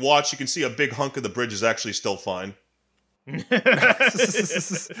carefully watch, you can see a big hunk of the bridge is actually still fine.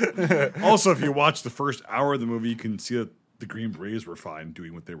 Also, if you watch the first hour of the movie, you can see that the Green Berets were fine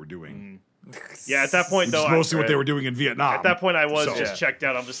doing what they were doing. Yeah, at that point, though, mostly what they were doing in Vietnam. At that point, I was just checked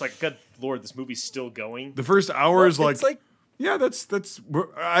out. I'm just like, good lord, this movie's still going. The first hour is like, yeah, that's.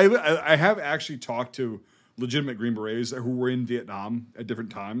 I have actually talked to legitimate Green Berets who were in Vietnam at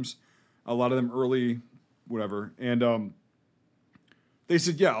different times. A lot of them early, whatever, and they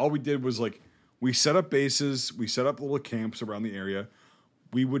said, yeah, all we did was like we set up bases, we set up little camps around the area.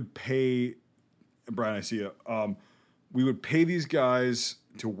 We would pay, Brian, I see you. We would pay these guys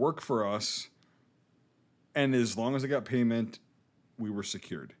to work for us, and as long as they got payment, we were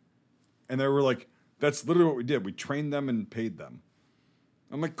secured. And they were like, that's literally what we did. We trained them and paid them.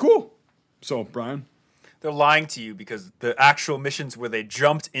 I'm like, cool. So, Brian? They're lying to you because the actual missions where they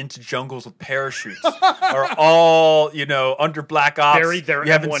jumped into jungles with parachutes are all, under Black Ops. You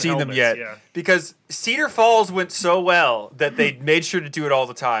haven't seen them yet. Yeah. Because Cedar Falls went so well that they made sure to do it all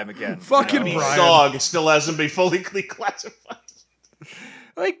the time again. Fucking Brian. Dog still hasn't been fully classified.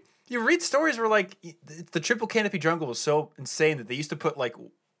 Like, you read stories where, like, the triple canopy jungle was so insane that they used to put, like,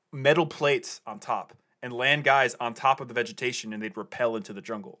 metal plates on top and land guys on top of the vegetation, and they'd rappel into the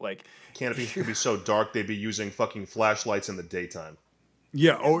jungle. Like, canopy could be so dark they'd be using fucking flashlights in the daytime.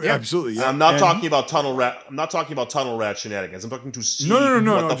 Yeah, absolutely. Yeah. I'm not talking about tunnel rat. I'm not talking about tunnel rat shenanigans. I'm talking to see no,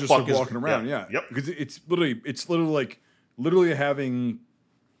 what the just fuck like is walking around. Yeah. Yep. Because it's literally having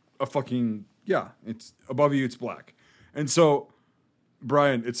a fucking it's above you. It's black, and so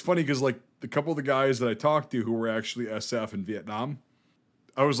Brian, it's funny because like the couple of the guys that I talked to who were actually SF in Vietnam,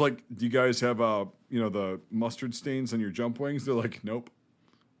 I was like, "Do you guys have the mustard stains on your jump wings?" They're like, "Nope,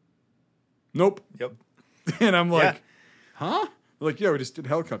 nope." Yep. And I'm like, Yeah. "Huh?" They're like, "Yeah, we just did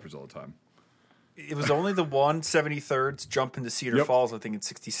helicopters all the time." It was only the 173rds jump into Cedar Yep. Falls, I think in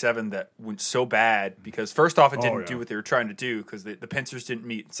 '67, that went so bad because first off, it didn't yeah. do what they were trying to do because the pincers didn't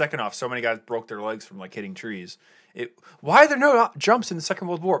meet. Second off, so many guys broke their legs from like hitting trees. Why are there no jumps in the Second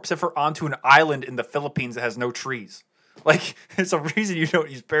World War except for onto an island in the Philippines that has no trees? Like, there's a reason you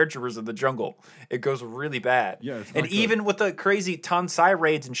don't use paratroopers in the jungle. It goes really bad. Yeah, it's not and good. even with the crazy Tonsai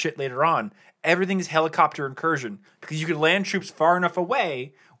raids and shit later on, everything is helicopter incursion because you can land troops far enough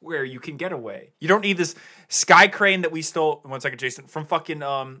away where you can get away. You don't need this sky crane that we stole. 1 second, Jason, from fucking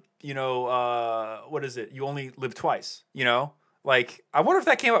what is it? You Only Live Twice. You know, like I wonder if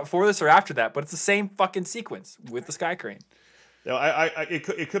that came out before this or after that, but it's the same fucking sequence with the sky crane. You know,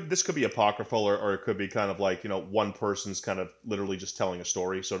 it could this could be apocryphal or it could be kind of like, one person's kind of literally just telling a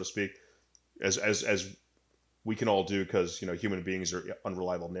story, so to speak, as we can all do because human beings are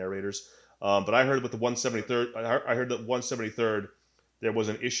unreliable narrators. But I heard with the 173rd, I heard that 173rd there was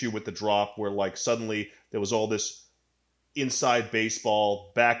an issue with the drop where like suddenly there was all this inside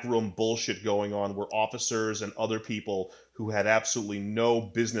baseball backroom bullshit going on where officers and other people who had absolutely no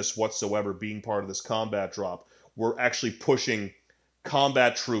business whatsoever being part of this combat drop were actually pushing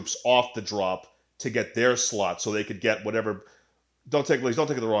combat troops off the drop to get their slot so they could get whatever. Don't take it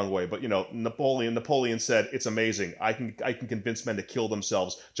the wrong way, but Napoleon said it's amazing. I can convince men to kill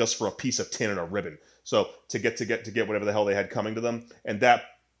themselves just for a piece of tin and a ribbon. So to get whatever the hell they had coming to them, and that.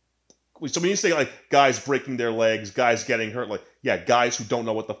 So when you say like guys breaking their legs, guys getting hurt, like yeah, guys who don't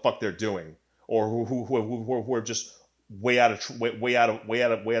know what the fuck they're doing, or who are just way out of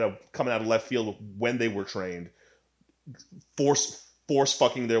coming out of left field when they were trained, force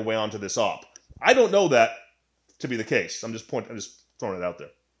fucking their way onto this op. I don't know that to be the case. I'm just throwing it out there.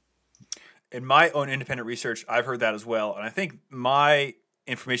 In my own independent research, I've heard that as well, and I think my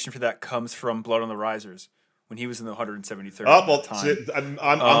information for that comes from Blood on the Risers when he was in the 173rd. Oh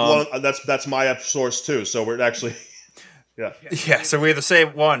well, that's my source too. So we're actually, yeah. So we have the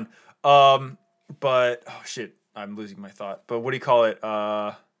same one. But oh shit, I'm losing my thought. But what do you call it?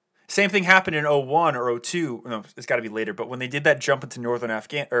 Same thing happened in 01 or 02. No, it's got to be later. But when they did that jump into northern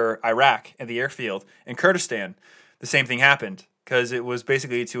Iraq at the airfield in Kurdistan, the same thing happened because it was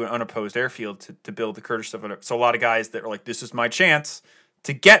basically to an unopposed airfield to build the Kurdish stuff. So a lot of guys that were like, "This is my chance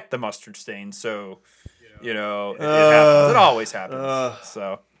to get the mustard stain." So it happens. It always happens.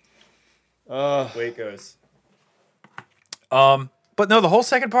 Way it goes. But no, the whole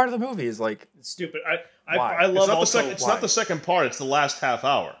second part of the movie is like Stupid. Why? I love It's not the second part. It's the last half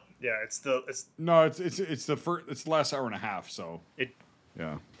hour. Yeah, it's the last hour and a half. So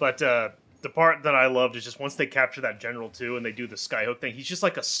yeah. But the part that I loved is just once they capture that general too, and they do the skyhook thing. He's just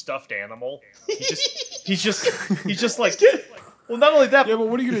like a stuffed animal. He's just like. Well, not only that. Yeah, but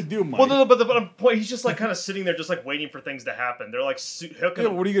what are you gonna do, Mike? Well, no, but he's just like kind of sitting there, just like waiting for things to happen. They're like hooking. Yeah,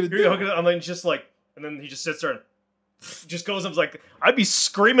 what are you gonna do? Hooking, and then just like, and then he just sits there and just goes up. Like, I'd be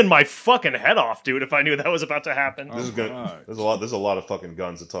screaming my fucking head off, dude, if I knew that was about to happen. This is good. God. There's a lot of fucking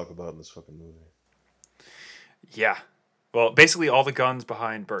guns to talk about in this fucking movie. yeah. Well, basically all the guns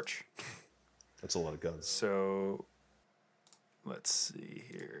behind Birch. That's a lot of guns. So let's see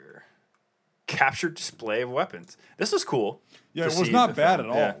here. Captured display of weapons. This was cool. Yeah, to it was see not the bad film.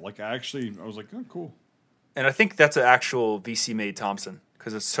 at all. Yeah. Like I was like, oh, cool. And I think that's an actual VC made Thompson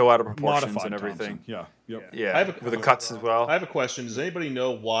because it's so out of proportions Modified and everything. Thompson. Yeah. Yep. Yeah, I have a- with the cuts as well. I have a question. Does anybody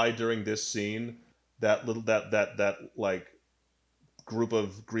know why during this scene that like group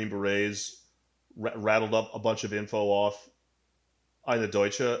of Green Berets rattled up a bunch of info off Eine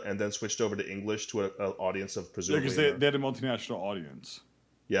Deutsche and then switched over to English to an audience of Yeah, presumably because they had a multinational audience.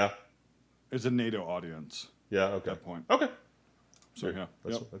 yeah. It's a NATO audience Yeah, at okay. that point. Okay. So yeah.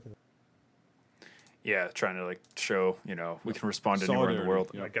 That's Yep. okay. Yeah, trying to like show we can respond anywhere in the Solidarity,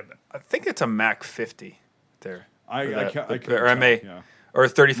 world. yeah. I get that. I think it's a Mac 50 there. I can't or MA yeah. or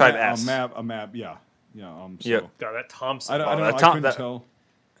 35S. A map, yeah. Yeah. So Yeah. God, that Thompson. I don't know. that I Tom- couldn't that- tell.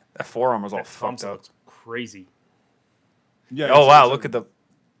 That forearm was all That fucked Thompson up. looks crazy. Yeah. Oh wow, it's look at the.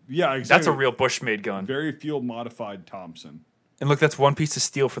 Yeah, exactly. That's a real Bushmade gun. very field modified Thompson. And look, that's one piece of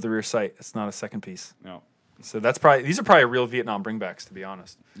steel for the rear sight. It's not a second piece. No. So these are probably real Vietnam bringbacks, to be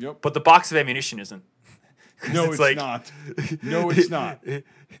honest. Yep. But the box of ammunition isn't. No, it's like- not. No, it's not.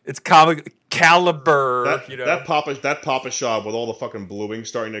 It's caliber. That Papa shot with all the fucking bluing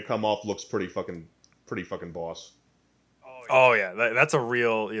starting to come off looks pretty fucking boss. Oh yeah, that's a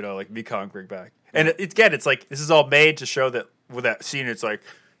real like Mekong bringback. And it's like this is all made to show that with that scene, it's like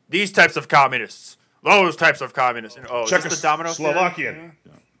these types of communists, those types of communists. And, oh, is this the domino theory? Slovakian.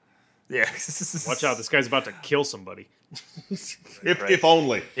 Yeah. Watch out, this guy's about to kill somebody. If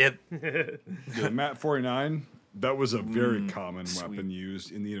only. Yep. The MAT 49, that was a very common weapon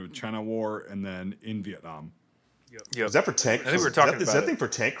used in the China War and then in Vietnam. Yep. Is that for tank? I think we were talking is about that it. thing for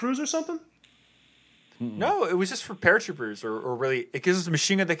tank crews or something? No, it was just for paratroopers, or really, it gives us a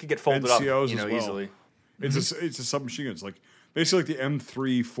machine gun that could get folded up, NCOs as well. easily. It's a submachine gun. It's like basically like the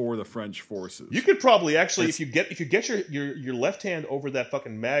M3 for the French forces. You could probably actually, if you get your left hand over that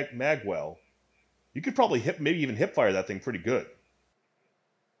fucking mag well, you could probably maybe even hip fire that thing pretty good.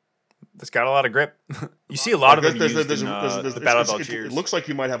 It's got a lot of grip. You see a lot of them used in the Battle of Algiers. It looks like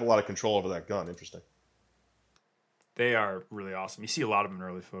you might have a lot of control over that gun. Interesting. They are really awesome. You see a lot of them in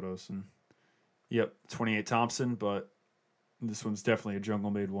early photos. And yep, 28 Thompson, but this one's definitely a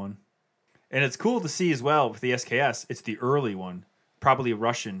jungle-made one. And it's cool to see as well with the SKS. It's the early one, probably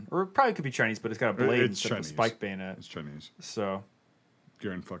Russian, or it probably could be Chinese, but it's got a blade It's instead Chinese. of a spike bayonet. It's Chinese. So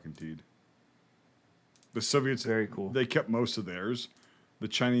Guaranteed. The Soviets, very cool. They kept most of theirs. The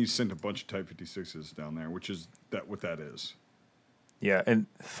Chinese sent a bunch of Type 56s down there, which is what that is. Yeah, and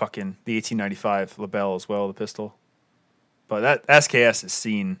fucking the 1895 Lebel as well, the pistol. But that SKS is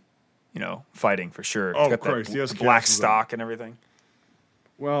seen, fighting for sure. Oh, it's got Christ, that the SKS black is stock and everything.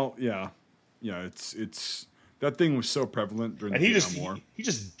 Well, yeah. It's that thing was so prevalent during And the he Vietnam War. he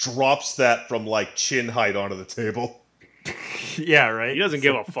just drops that from like chin height onto the table. Yeah, right. He doesn't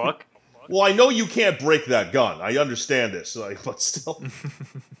give a fuck. Well, I know you can't break that gun. I understand this, but still,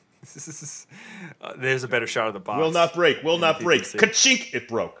 There's a better shot of the box. will not break. Will not break. PPC. Ka-chink! It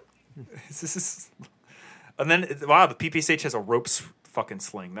broke. And then, wow, the PPSH has a rope fucking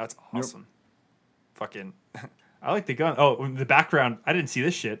sling. That's awesome. Fucking, I like the gun. Oh, the background. I didn't see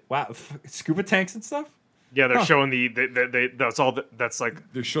this shit. Wow, scuba tanks and stuff. Yeah, they're showing that's all. That's like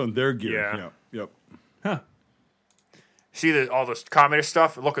They're showing their gear. Yeah. Yep. See all this communist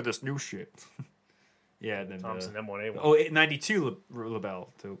stuff. Look at this new shit. Yeah, and then Thompson M1A1. Oh, 92 Lebel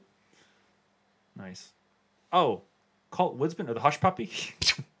too. Nice. Oh, Colt Woodsman or the Hush Puppy.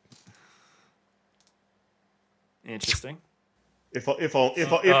 Interesting.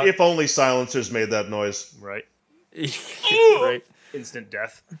 If only silencers made that noise. Right. Right. Instant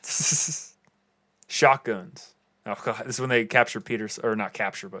death. Shotguns. Oh god, this is when they capture Peters, or not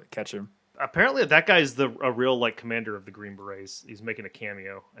capture, but catch him. Apparently, that guy's a real like commander of the Green Berets. He's making a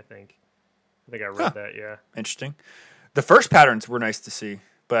cameo. I think I read that. Yeah. Interesting. The first patterns were nice to see,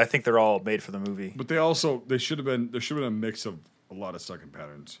 but I think they're all made for the movie. But there should have been a mix of a lot of second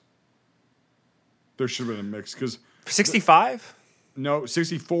patterns. There should have been a mix because 65? No,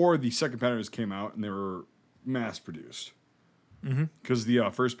 64. The second patterns came out and they were mass produced. Because the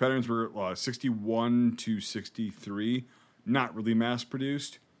first patterns were 61 to 63, not really mass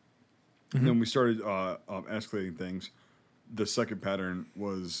produced. And then we started escalating things. The second pattern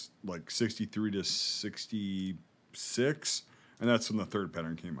was like 63 to 66, and that's when the third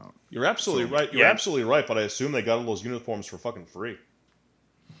pattern came out. You're absolutely right. You're absolutely right. But I assume they got all those uniforms for fucking free.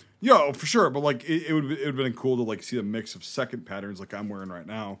 Yeah, for sure. But like, it would have been cool to like see a mix of second patterns, like I'm wearing right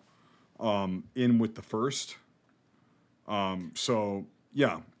now, in with the first. So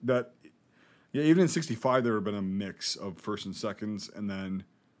yeah, even in 65 there would have been a mix of first and seconds, and then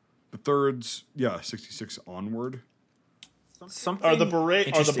the thirds, 66 onward. Something Are the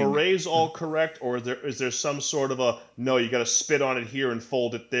interesting. berets all correct, or is there some sort of a no? You got to spit on it here and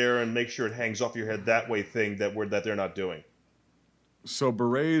fold it there and make sure it hangs off your head that way thing that they're not doing. So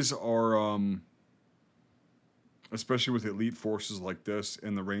berets are, especially with elite forces like this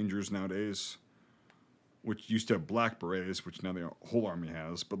and the Rangers nowadays, which used to have black berets, which now the whole army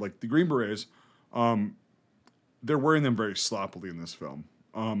has, but like the green berets, they're wearing them very sloppily in this film.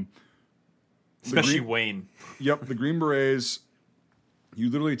 Especially Wayne. Yep, the green berets,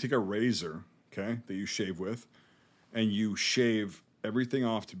 you literally take a razor, okay, that you shave with, and you shave everything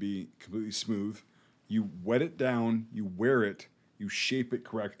off to be completely smooth. You wet it down, you wear it, you shape it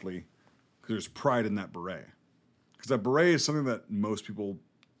correctly, because there's pride in that beret. Because that beret is something that most people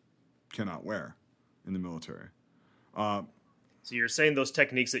cannot wear in the military. So you're saying those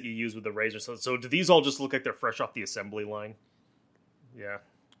techniques that you use with the razor. So do these all just look like they're fresh off the assembly line? Yeah.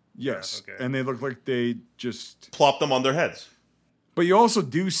 Yes, Yeah, okay. and they look like they just... Plop them on their heads. But you also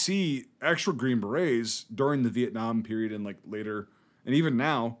do see actual green berets during the Vietnam period and like later, and even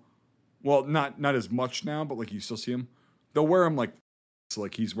now. Well, not as much now, but like you still see them. They'll wear them like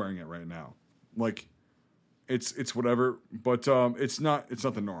he's wearing it right now. Like it's whatever, but it's not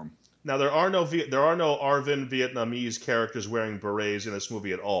the norm. Now there are no Arvin Vietnamese characters wearing berets in this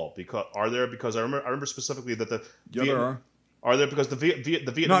movie at all. Because I remember specifically that There are. Are there? Because the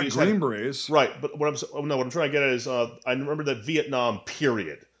Vietnamese Not had- Green Berets. right? But what I'm trying to get at is I remember that Vietnam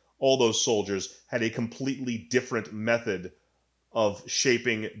period. All those soldiers had a completely different method of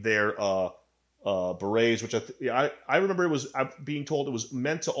shaping their berets, which I remember being told it was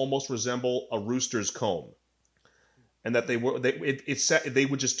meant to almost resemble a rooster's comb, and that they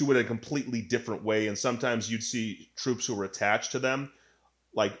would just do it in a completely different way. And sometimes you'd see troops who were attached to them,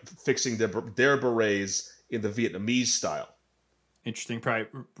 like fixing their berets in the Vietnamese style. Interesting. Probably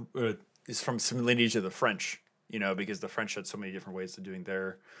is from some lineage of the French, because the French had so many different ways of doing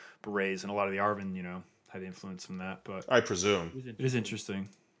their berets, and a lot of the Arvin, had influence from that. But I presume it is interesting.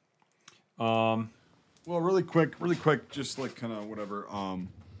 Well, really quick, just like kind of whatever. I'm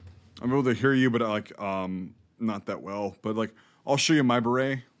able to hear you, but not that well. But like, I'll show you my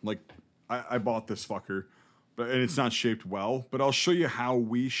beret. Like, I bought this fucker, and it's not shaped well. But I'll show you how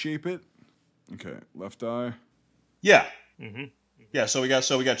we shape it. Okay, left eye. Yeah. Mm-hmm. Yeah. So we got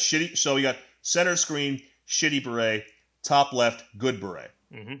shitty. So we got center screen, shitty beret. Top left, good beret.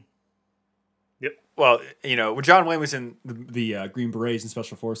 Mm-hmm. Yep. Well, when John Wayne was in the Green Berets and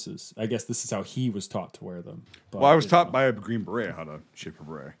Special Forces, I guess this is how he was taught to wear them. But, Well, I was taught by a Green Beret how to shape a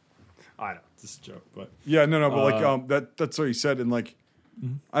beret. I know this is a joke, but Yeah, no, but that's what he said, and like,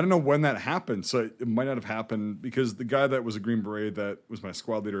 I don't know when that happened, so it might not have happened because the guy that was a Green Beret that was my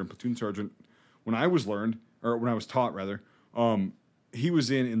squad leader and platoon sergeant when I was taught rather, he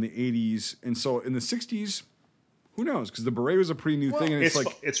was in the 80s, and so in the 60s, who knows? Because the beret was a pretty new thing, and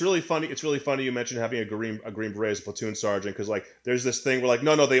it's really funny. It's really funny you mentioned having a green beret as a platoon sergeant, because like there's this thing where like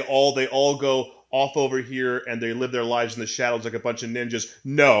no, they all go off over here and they live their lives in the shadows like a bunch of ninjas.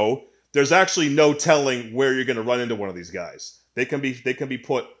 No, there's actually no telling where you're going to run into one of these guys. They can be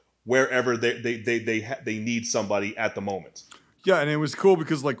put wherever they need somebody at the moment. Yeah, and it was cool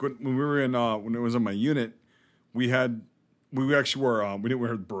because like when we were in when it was in my unit, we actually wore we didn't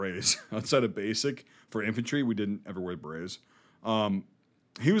wear berets outside of basic for infantry. We didn't ever wear berets.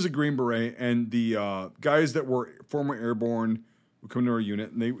 He was a Green Beret, and the guys that were former airborne would come to our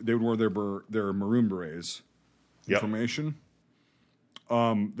unit, and they would wear their maroon berets. Yep. Formation.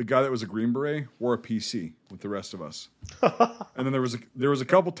 The guy that was a Green Beret wore a PC with the rest of us, and then there was a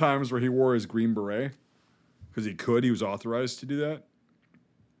couple times where he wore his Green Beret because he was authorized to do that.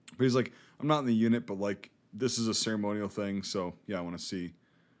 But he's like, I'm not in the unit, but like this is a ceremonial thing, so yeah, I want to see,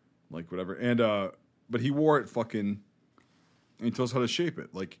 like whatever. And but he wore it fucking, and he told us how to shape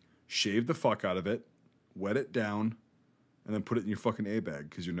it. Like shave the fuck out of it, wet it down, and then put it in your fucking A bag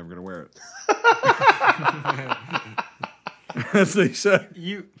because you're never gonna wear it. As they said.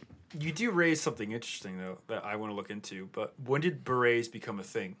 You do raise something interesting though that I want to look into. But when did berets become a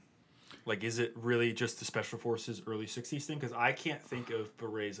thing? Like, is it really just the Special Forces early 60s thing? Because I can't think of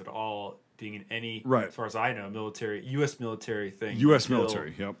berets at all being in any, as far as I know, U.S. military thing. U.S.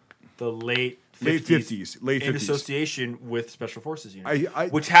 military, yep. The late 50s. In association with Special Forces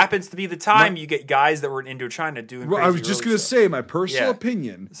units. Which happens to be the time you get guys that were in Indochina doing crazy I was just going to say, my personal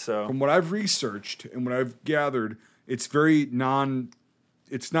opinion, so, from what I've researched and what I've gathered, it's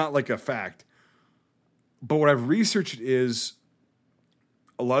it's not like a fact. But what I've researched is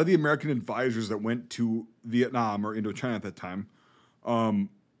a lot of the American advisors that went to Vietnam or Indochina at that time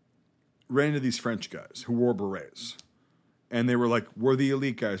ran into these French guys who wore berets. And they were like, we're the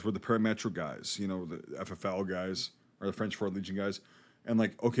elite guys, we're the parametric guys, the FFL guys, or the French Foreign Legion guys. And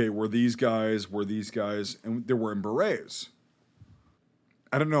like, okay, we're these guys, and they're wearing berets.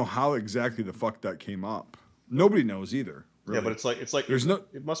 I don't know how exactly the fuck that came up. Nobody knows either. Really. Yeah, but it's like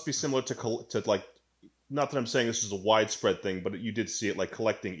it must be similar to like, not that I'm saying this is a widespread thing, but you did see it like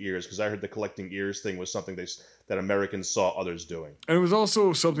collecting ears, because I heard the collecting ears thing was something that Americans saw others doing. And it was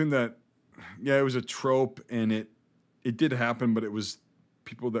also something that, it was a trope, and it did happen, but it was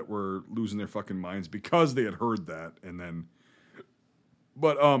people that were losing their fucking minds because they had heard that, and then.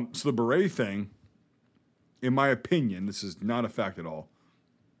 But so the beret thing, in my opinion, this is not a fact at all,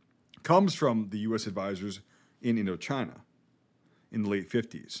 comes from the U.S. advisors in Indochina in the late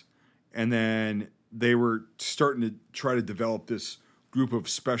 50s. And then they were starting to try to develop this group of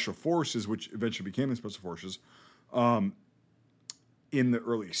special forces, which eventually became the Special Forces, in the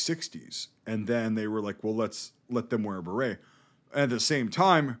early 60s. And then they were like, well, let's let them wear a beret. And at the same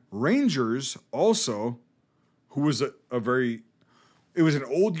time, Rangers also, who was it was an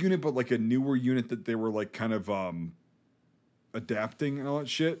old unit, but like a newer unit that they were like kind of adapting and all that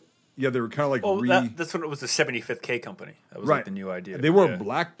shit. Yeah, they were kind of like that's when it was the 75th K Company. That was like the new idea. They wore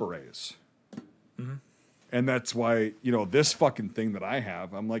black berets. Mm-hmm. And that's why, this fucking thing that I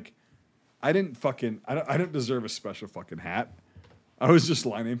have, I'm like, I don't deserve a special fucking hat. I was just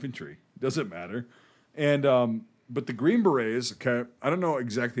line infantry. Doesn't matter. And But the Green Berets, okay, I don't know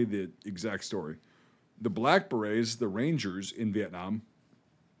exactly the exact story. The Black Berets, the Rangers in Vietnam,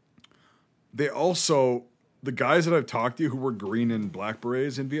 they also, the guys that I've talked to who were Green and Black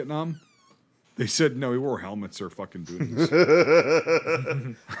Berets in Vietnam, they said, no, we wore helmets or fucking booties.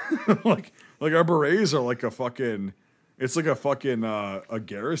 like our berets are like a fucking, it's like a fucking a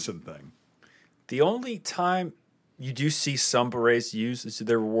garrison thing. The only time you do see some berets used is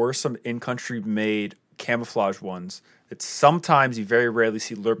there were some in-country made camouflage ones. It's sometimes you very rarely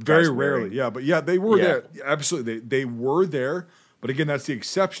see LERP Very guys rarely, wearing. yeah. But yeah, they were Yeah. there. Absolutely. They were there. But again, that's the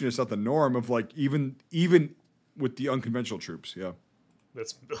exception. It's not the norm of like even with the unconventional troops. Yeah.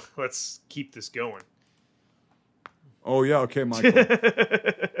 Let's keep this going. Oh yeah. Okay, Michael.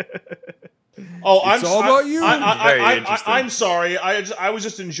 Oh, It's all about you. Very interesting. I'm sorry. I was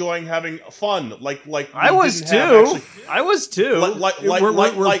just enjoying having fun. Like I we was didn't have too. actually- I was too.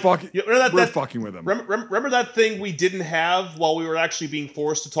 We're fucking. you remember We're that fucking with them. Remember that thing we didn't have while we were actually being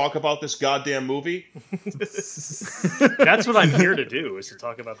forced to talk about this goddamn movie? That's what I'm here to do, is to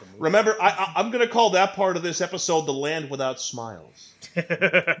talk about the movie. Remember, I'm going to call that part of this episode "The Land Without Smiles."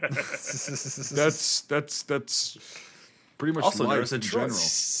 That's pretty much Also known life as in Detroit.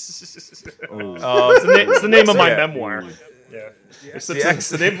 general. It's the name of my Yeah. memoir. Yeah. It's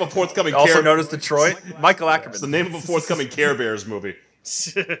the name of a forthcoming Also Care, known as Detroit. Michael Ackerman. it's the name of a forthcoming Care Bears movie.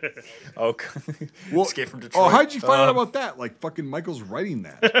 Oh, Well, Escape from Detroit. Oh, how'd you find out about that? Like fucking Michael's writing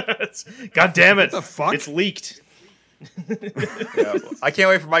that. God damn it. the fuck? It's leaked. Yeah. I can't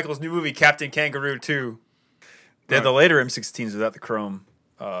wait for Michael's new movie, Captain Kangaroo 2. They had the later M16s without the chrome.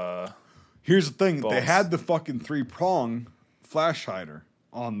 Here's the thing: Balls. they had the fucking 3-prong flash hider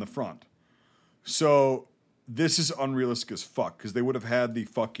on the front, so this is unrealistic as fuck because they would have had the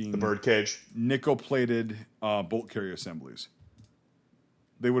fucking Birdcage. nickel-plated bolt carrier assemblies.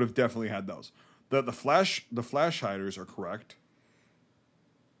 They would have definitely had those. The flash hiders are correct.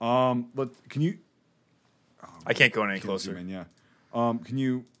 But can you? I can't go any Can't closer. zoom in, yeah. Can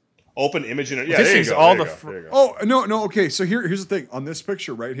you? Open image. Yeah, This there you is go. all there the you go, there you go. Oh no. Okay, so here's the thing on this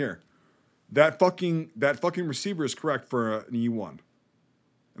picture right here. That fucking receiver is correct for an E1, and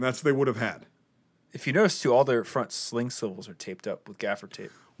that's what they would have had. If you notice, too, all their front sling swivels are taped up with gaffer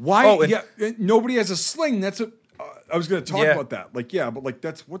tape. Why? Oh, and- nobody has a sling. That's what I was going to talk Yeah. about that. Like, yeah, but like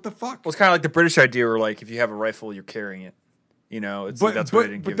that's what the fuck. Well, it's kind of like the British idea where, like, if you have a rifle, you're carrying it. You know, it's But that's why they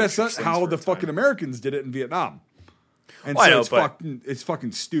didn't give that's extra not slings how for the a time. fucking Americans did it in Vietnam. And Well, I so know, it's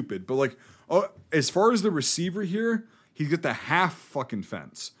fucking stupid. But like, as far as the receiver here, he's got the half fucking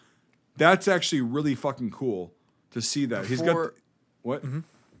fence. That's actually really fucking cool to see that. He's got Before- what?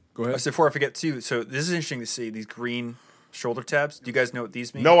 Go ahead. Before I forget, too, so this is interesting to see, these green shoulder tabs. Do you guys know what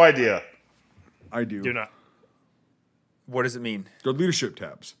these mean? No idea. I do. Do not. What does it mean? They're leadership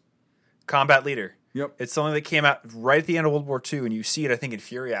tabs. Combat leader. Yep. It's something that came out right at the end of World War II, and you see it, I think, in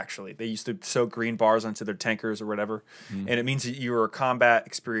Fury, actually. They used to sew green bars onto their tankers or whatever, and it means that you were a combat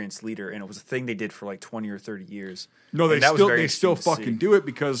experienced leader, and it was a thing they did for like 20 or 30 years. No, they And that was still very they still interesting to fucking see. do it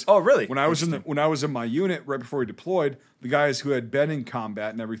because Oh, really? when I was in my unit right before we deployed, the guys who had been in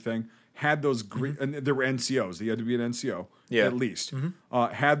combat and everything had those green and there were NCOs. They had to be an NCO Yeah. at least.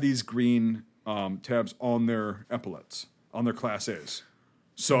 Had these green tabs on their epaulets, on their Class A's.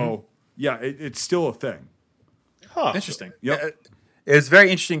 So yeah, it's still a thing. Huh. Interesting. Yep. It was very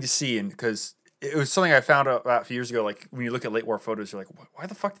interesting to see, and because it was something I found out about a few years ago. Like when you look at late war photos, you're like, why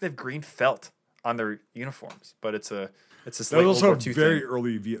the fuck do they have green felt on their uniforms? But it's this That late was World also War a II very thing.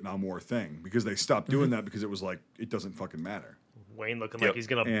 early Vietnam War thing because they stopped doing that because it was like it doesn't fucking matter. Wayne looking Yep. like he's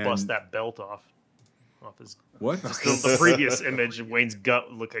gonna And- bust that belt off his. What? The previous image of Wayne's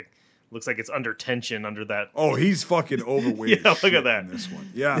gut looks like it's under tension under that. Oh, he's fucking overweight. Yeah, as look at shit that. in this one.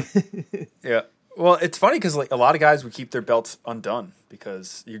 Yeah. Yeah. Well, it's funny because like a lot of guys would keep their belts undone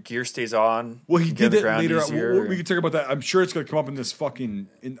because your gear stays on. Well, he you get did on the it ground later. easier. We can talk about that. I'm sure it's going to come up in this fucking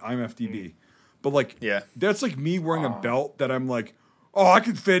in IMFDB. But like, Yeah. that's like me wearing a belt that I'm like, oh, I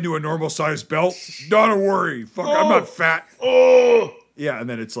can fit into a normal size belt. Not a worry. Fuck, I'm not fat. Oh. Yeah, and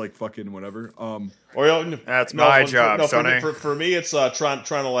then it's like fucking whatever. Or, That's my job, Sonny. For me, it's trying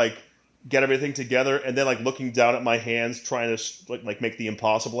to like get everything together and then like looking down at my hands, trying to like make the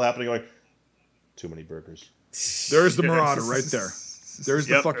impossible happen. Going, too many burgers. There's the Marauder right there. There's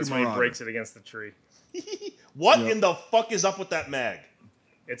the Yep, fucking that's when he Marauder. breaks it against the tree. What in the fuck is up with that mag?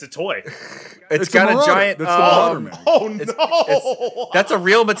 It's a toy. It's a got a Marauder. giant. That's the Marauder mag. Oh no! That's a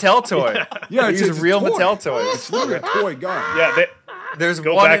real Mattel toy. Yeah, It's a real Mattel toy. It's literally a toy gun. Yeah, There's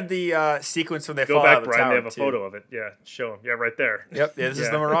Go one back- in the sequence when they go fall out back, of the Brian. tower. They have a too. photo of it. Yeah, show him. Yeah, right there. Yep. Yeah, this is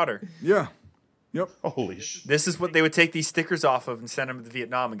Yeah. the Marauder. Yeah. Yep. Holy shit! This is what they would take these stickers off of and send them to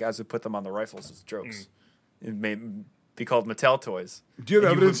Vietnam, and guys would put them on the rifles as jokes. It may be called Mattel Toys. Do you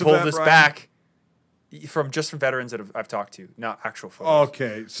have And evidence would pull of that, this Brian? back from veterans that I've talked to, not actual photos.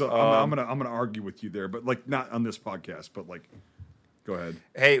 Okay, so I'm gonna argue with you there, but like not on this podcast, but like, go ahead.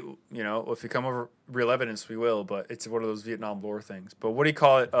 Hey, if you come over real evidence, we will. But it's one of those Vietnam lore things. But what do you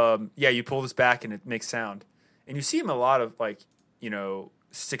call it? You pull this back and it makes sound, and you see him in a lot of 60s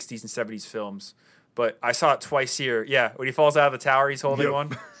and 70s films. But I saw it twice here. Yeah, when he falls out of the tower, he's holding Yep.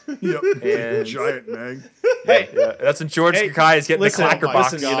 one. Yep, And- giant mag. Hey, Yeah, that's when George Takei is getting listen, the clacker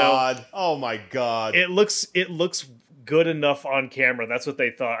box. listen, Oh my god! it looks good enough on camera. That's what they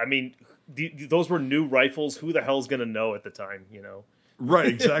thought. I mean, those were new rifles. Who the hell's gonna know at the time? Right,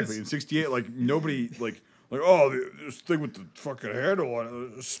 exactly. In '68, like nobody like this thing with the fucking handle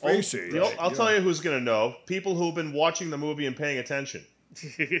on it, spacey. I'll tell you who's gonna know. People who've been watching the movie and paying attention.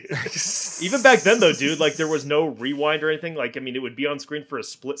 Even back then, though, dude, like there was no rewind or anything. Like, I mean, it would be on screen for a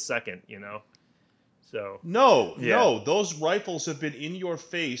split second, So No, those rifles have been in your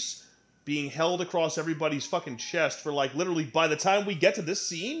face, being held across everybody's fucking chest for like literally by the time we get to this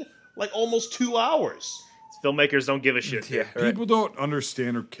scene, like almost 2 hours. filmmakers don't give a shit. Yeah, Dude. right. People don't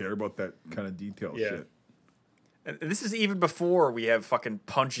understand or care about that kind of detail Yeah. shit. And this is even before we have fucking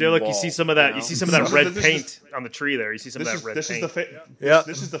punching. Yeah, look, you walls, see some of that. You see some of that This red is- paint on the tree there. You see some of This that red is paint.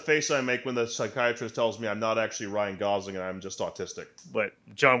 this is the face I make when the psychiatrist tells me I'm not actually Ryan Gosling and I'm just autistic. What,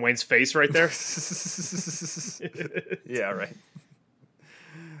 John Wayne's face right there? Yeah, right.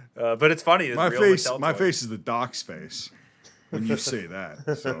 But it's funny. My real face, Mattel my toy. face is the doc's face when you say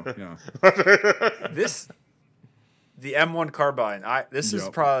that. So The M1 carbine. This is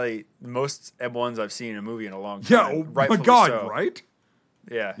Yep. probably the most M1s I've seen in a movie in a long yeah. time. Oh my Rightfully god! so. Right?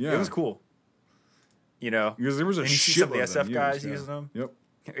 Yeah, Yeah. it was cool. Because there was a And you see shit some of the SF guys using them. Yep.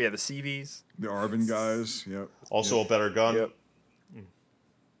 Yeah, the CVs. The Arvin guys. Yep. Also a better gun. Yep.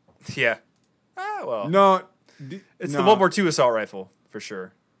 Yeah. Well, No. it's no, the World War II assault rifle for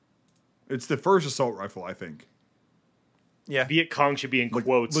sure. It's the first assault rifle, I think. Yeah. Viet Cong should be in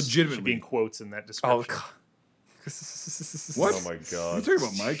quotes. legitimately. Should be in quotes in that Oh, description. God. What? Oh my What god. are you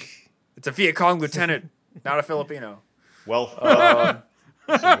talking about, Mike? It's a Viet Cong lieutenant, not a Filipino. Well,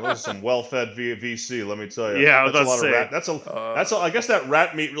 some well-fed VC, let me tell you. Yeah, I was that's a about lot to of say. rat. That's a. I guess that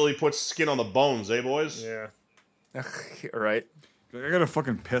rat meat really puts skin on the bones, eh, boys? Yeah. Right. I gotta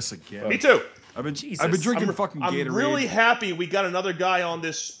fucking piss again. Me too. I've been Jesus. drinking fucking Gatorade. I'm really happy we got another guy on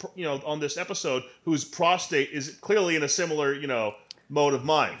this, on this episode whose prostate is clearly in a similar, mode of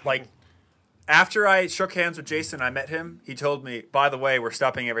mind. Like, after I shook hands with Jason, I met him. He told me, by the way, we're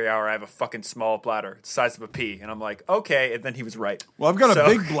stopping every hour. I have a fucking small bladder. It's the size of a pea. And I'm like, okay. And then he was right. Well, I've got So-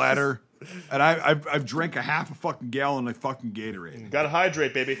 a big bladder, and I've drank a half a fucking gallon of fucking Gatorade. Got to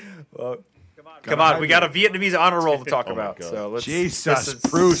hydrate, baby. Come on, we got a Vietnamese honor roll to talk Oh my about. God. So let's. Jesus,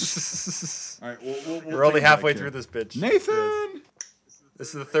 Bruce. All right, we'll We're only take it halfway back through here. this bitch. Nathan. This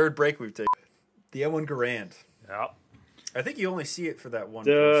is the third break we've taken. The M1 Garand. Yeah. I think you only see it for that one.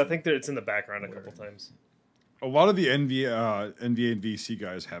 I portion. think that it's in the background a couple times. A lot of the NVA and VC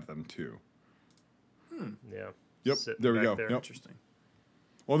guys have them too. Yeah. Yep, Sitting there we back go. there. Yep. Interesting.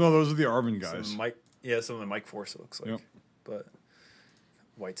 Well, no, those are the Arvin Some guys. Mike, some of the Mike Force it looks like, Yep. but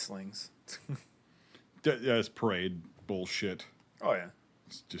white slings. Yeah, it's parade bullshit. Oh yeah,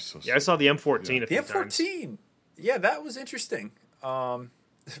 It's just so. Yeah, I saw the M14 a the few times. M14. Yeah, that was interesting.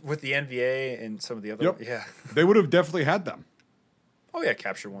 With the NVA and some of the other. Yep. Yeah. They would have definitely had them. Oh yeah,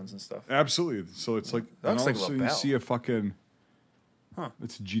 capture ones and stuff. Absolutely. So it's like, That and looks all like of a a sudden you lapel. see a fucking. Huh.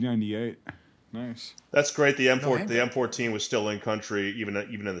 It's a G98. Nice. That's great. The No, M14 was still in country even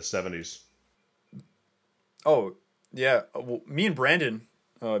in the 70s. Oh yeah. Well, me and Brandon,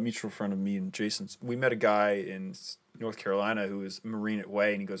 a mutual friend of me and Jason's, we met a guy in North Carolina who was a Marine at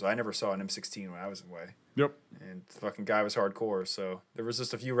Way, and he goes, "I never saw an M16 when I was in Way." Yep. And the fucking guy was hardcore, so there was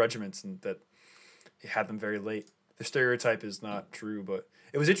just a few regiments that he had them very late. The stereotype is not true, but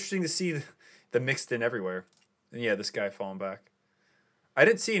it was interesting to see the mixed in everywhere. And yeah, this guy falling back. I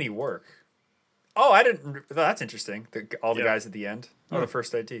didn't see any work. Oh, I didn't. That's interesting. All the Yeah. guys at the end. Oh, the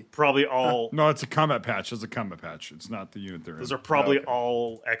first IT. Probably all. No, it's a combat patch. It's a combat patch. It's not the unit they're in. Those are probably Okay.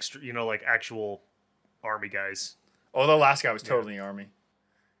 all extra. Like actual army guys. Oh, the last guy was totally Army.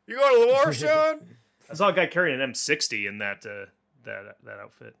 You going to the war, Sean? I saw a guy carrying an M60 in that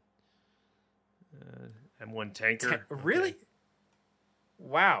outfit. M1 tanker. Really?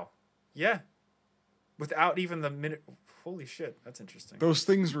 Wow. Yeah. Without even the minute. Holy shit, that's interesting. Those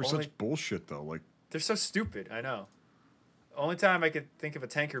things were Only- such bullshit, though. Like, They're so stupid. I know. Only time I could think of a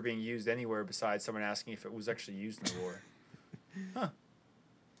tanker being used anywhere besides someone asking if it was actually used in the war.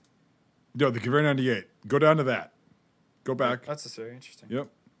 no, the Convair 98. Go down to that. Go back. That's just very interesting. Yep.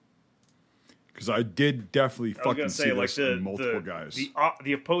 Because I did definitely I was fucking gonna see say like this in multiple guys.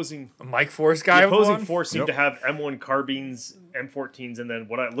 the opposing Mike Force guy. the with opposing one? force seemed Yep. to have M1 carbines, M14s, and then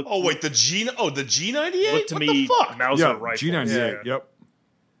what I looked. Oh wait, the G98. looked to What me the fuck? Mauser yeah, rifles. G98. Yeah. Yep.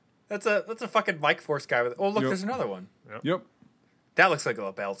 That's a fucking Mike Force guy with. Oh look, Yep. there's another one. Yep. That looks like a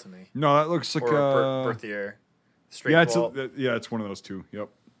lapel to me, No, that looks like or a Berthier. Straight yeah, vault. it's one of those two. Yep.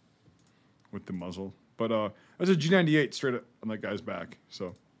 With the muzzle, but that's a G98 straight up on that guy's back.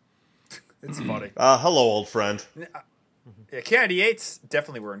 So It's funny. Hello, old friend. Yeah, K98s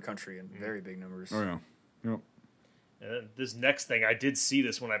definitely were in country in very big numbers. oh yeah. Yep. And then this next thing, I did see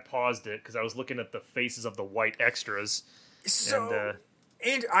this when I paused it because I was looking at the faces of the white extras. So,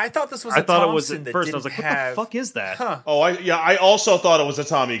 and I thought this was. I a thought it was Thompson at that first. I didn't was like, "What have, the fuck is that?" Huh? Oh, I also thought it was a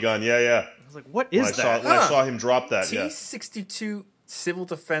Tommy gun. Yeah, yeah. I was like, "What When is I saw that?" when I saw him drop that, yeah. T62 Civil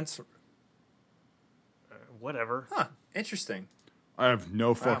Defense. Whatever. Huh? Interesting. I have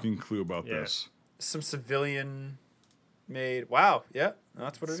no fucking clue about Yeah. this. Some civilian made. Wow. Yeah,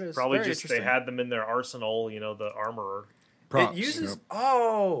 that's what it is. Probably Very just they interesting. had them in their arsenal. You know, the armorer. Props. It uses. Yep.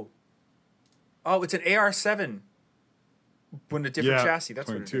 Oh, it's an AR-7. When a different Yeah, chassis. That's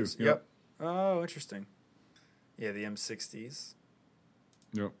what it 22, is. yep. Yep. Oh, interesting. Yeah, the M60s.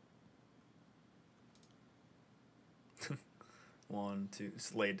 Yep. 1, 2.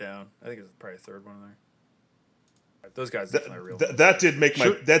 It's laid down. I think it's probably a third one in there. Those guys definitely are real. That did make my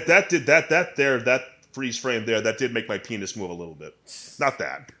that freeze frame there. That did make my penis move a little bit. Not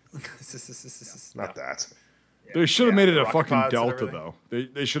that. Not that. They should have made it a rocket fucking pods and Delta everything. though.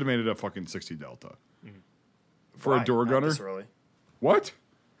 They should have made it a fucking 60 Delta. For Why? a door Not gunner. this early. What?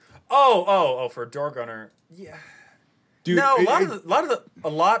 Oh, for a door gunner. Yeah. Dude, No, a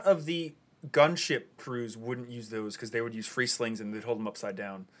lot of the gunship crews wouldn't use those because they would use free slings and they'd hold them upside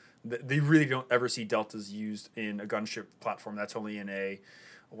down. They really don't ever see deltas used in a gunship platform. That's only in a,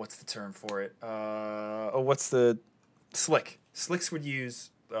 what's the term for it? What's the slick? Slicks would use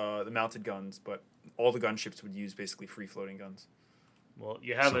the mounted guns, but all the gunships would use basically free floating guns. Well,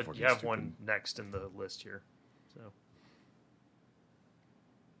 you have So it. fucking You have stupid. one next in the list here. So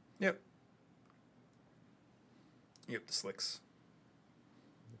Yep, the slicks.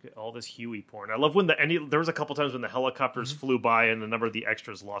 look at all this Huey porn. I love when there was a couple times when the helicopters flew by and a number of the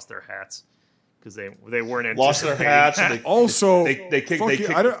extras lost their hats because they weren't Lost their anticipating hats. that. And Also, they kicked. fuck They you,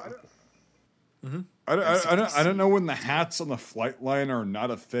 kicked. I don't know when the hats on the flight line are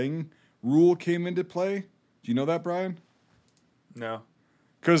not a thing rule came into play. Do you know that, Brian? No.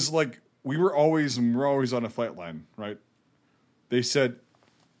 Because like we're always on a flight line, right? They said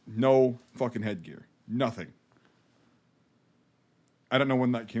no fucking headgear, nothing. I don't know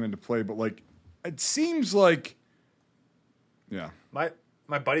when that came into play, but like it seems like, yeah, My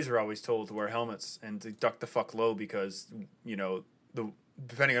buddies were always told to wear helmets and to duck the fuck low because,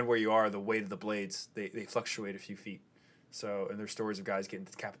 depending on where you are, the weight of the blades, they fluctuate a few feet. So, and there's stories of guys getting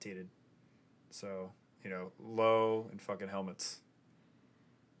decapitated. So, low and fucking helmets.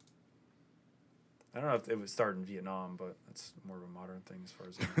 I don't know if it was started in Vietnam, but that's more of a modern thing as far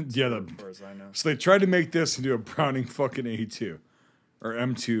as Yeah, as far as I know. so they tried to make this into a Browning fucking A2 or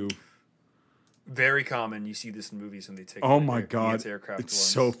M2. Very common. You see this in movies when they take. Oh the my god, anti-aircraft it's ones.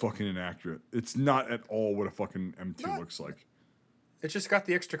 so fucking inaccurate. It's not at all what a fucking M2 looks like. It just got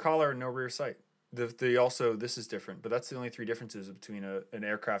the extra collar and no rear sight. This is different, but that's the only three differences between an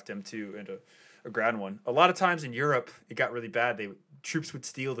aircraft M2 and a ground one. A lot of times in Europe, it got really bad. Troops would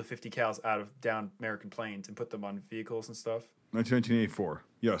steal the 50 cals out of down American planes and put them on vehicles and stuff. 1984,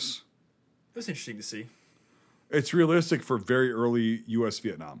 yes. It was interesting to see. It's realistic for very early U.S.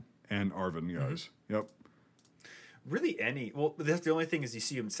 Vietnam and ARVN guys. Yep. Really, that's the only thing is you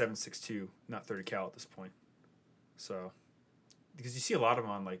see them 7.62, not 30 cal at this point. So, because you see a lot of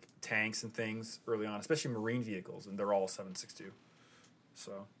them on like tanks and things early on, especially marine vehicles, and they're all 7.62.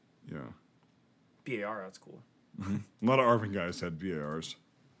 So, Yeah. BAR, that's cool. A lot of ARVN guys had VARs.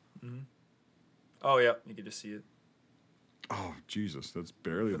 Oh yeah, you get to see it. Oh, Jesus. That's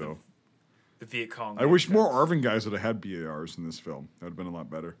barely, though. The Viet Cong. I wish more ARVN guys would have had BARs in this film. That would have been a lot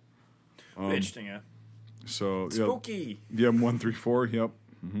better. Interesting, yeah. So, Spooky. yeah, M134, yep.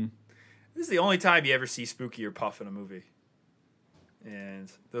 This is the only time you ever see Spooky or Puff in a movie.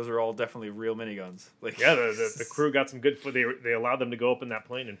 And those are all definitely real miniguns. Like, Yeah, the crew got some good for they allowed them to go up in that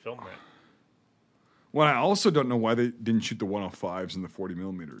plane and film that. Well, I also don't know why they didn't shoot the 105s and the 40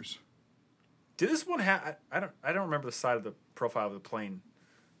 millimeters. Did this one have? I don't remember the side of the profile of the plane,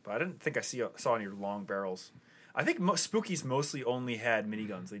 but I didn't think I saw any long barrels. I think Spookies mostly only had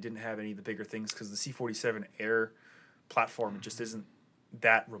miniguns. They didn't have any of the bigger things because the C-47 air platform just isn't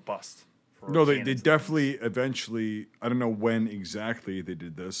that robust. For No, they cannons and definitely eventually, I don't know when exactly they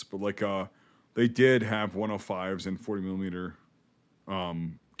did this, but like they did have 105s and 40 millimeter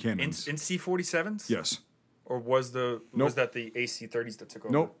cannons. In C-47s? Yes. Or was Nope. that the AC-30s that took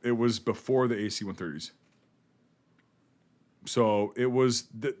over? Nope, it was before the AC-130s. So it was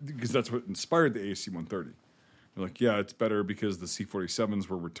because that's what inspired the AC-130. They're like, yeah, it's better because the C-47s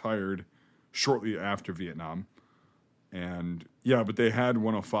were retired shortly after Vietnam. And yeah, but they had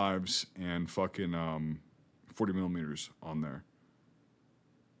 105s and fucking 40 millimeters on there.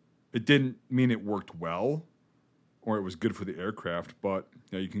 It didn't mean it worked well or it was good for the aircraft, but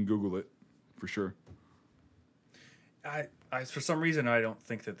yeah, you can Google it for sure. I for some reason I don't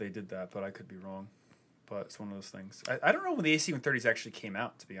think that they did that, but I could be wrong. But it's one of those things. I don't know when the AC-130s actually came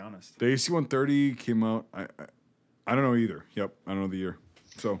out, to be honest. The AC-130 came out. I don't know either. Yep, I don't know the year.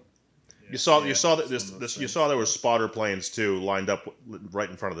 So you saw that you saw there were spotter planes too lined up right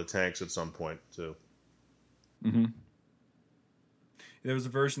in front of the tanks at some point too. Mm-hmm. There was a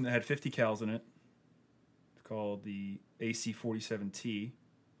version that had 50 cals in it. It's called the AC-47T.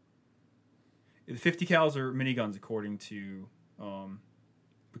 The 50 cals are miniguns, according to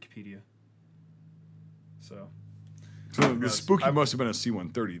Wikipedia. So the Spooky must have been a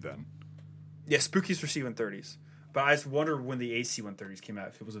C-130 then. Yeah, Spookies were C-130s. But I just wonder when the AC-130s came out,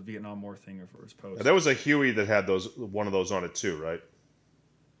 if it was a Vietnam War thing or if it was post. There was a Huey that had one of those on it too, right?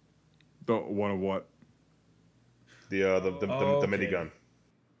 The one of what? The minigun.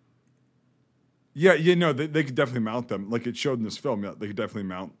 Yeah, no, they could definitely mount them. Like it showed in this film, yeah, they could definitely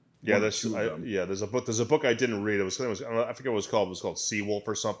mount. Yeah, there's a book. There's a book I didn't read. I forget what it was called. It was called Seawolf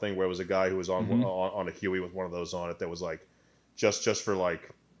or something, where it was a guy who was on a Huey with one of those on it that was like just for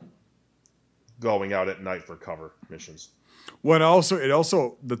like going out at night for cover missions. Well, and also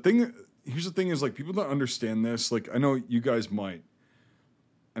here's the thing is like people don't understand this. Like I know you guys might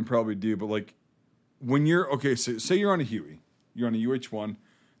and probably do, but like when you're so say you're on a Huey, you're on a UH-1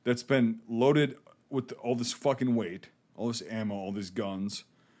 that's been loaded with all this fucking weight, all this ammo, all these guns.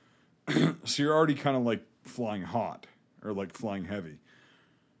 So you're already kind of like flying hot or like flying heavy.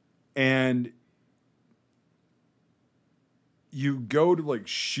 And you go to like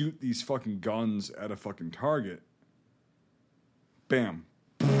shoot these fucking guns at a fucking target. Bam.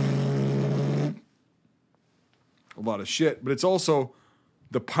 A lot of shit. But it's also,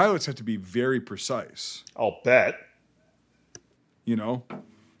 the pilots have to be very precise. I'll bet. You know?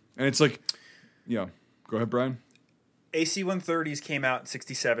 And it's like, yeah. Go ahead, Brian. AC-130s came out in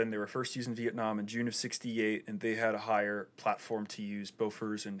 1967. They were first used in Vietnam in June of 1968, and they had a higher platform to use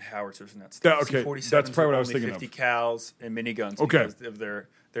Bofors and howitzers and that stuff. Okay, that's probably what I was thinking 50 cals and miniguns because of their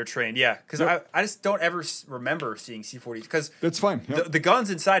trained. Yeah, because I just don't ever remember seeing C-40s. Because that's fine. Yep. The guns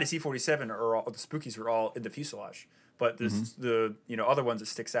inside a C-47 are all, the Spookies were all in the fuselage, but the other ones, it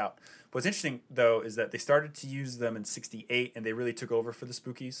sticks out. What's interesting though is that they started to use them in 1968, and they really took over for the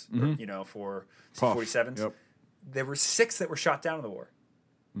Spookies, for C-47s. Yep. There were 6 that were shot down in the war.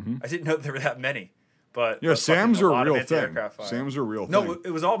 I didn't know there were that many. But SAMs are a real thing. SAMs are a real thing. No,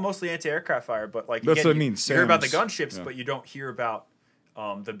 it was all mostly anti-aircraft fire. But like that's again, what I mean. You hear about the gunships, but you don't hear about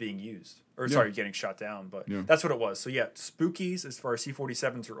them being used. Or getting shot down. But that's what it was. So yeah, Spookies as far as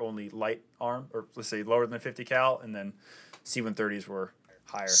C-47s are only light arm, or let's say lower than 50 cal, and then C-130s were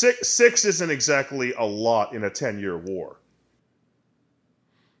higher. Six isn't exactly a lot in a 10-year war.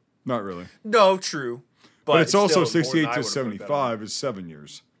 Not really. No, true. But it's also 68 to 75 is 7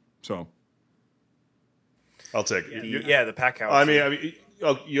 years. So I'll take it. The pack house. I mean,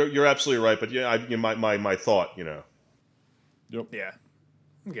 you're absolutely right. But my thought, Yep. Yeah,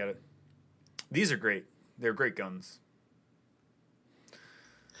 I get it. These are great. They're great guns.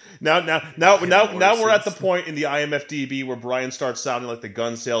 Now we're at the point in the IMFDB where Brian starts sounding like the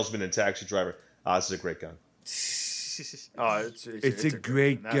gun salesman and taxi driver. This is a great gun. It's a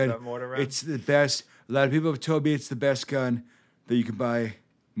great gun. It's the best. A lot of people have told me it's the best gun that you can buy,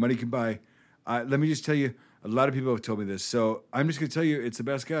 money can buy. Let me just tell you, a lot of people have told me this. So I'm just going to tell you it's the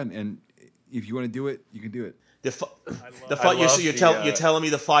best gun. And if you want to do it, you can do it. You're telling me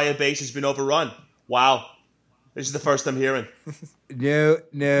the fire base has been overrun. Wow. This is the first I'm hearing.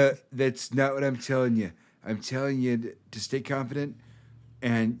 No, that's not what I'm telling you. I'm telling you to stay confident,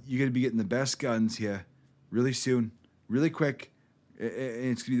 and you're going to be getting the best guns here really soon, really quick. And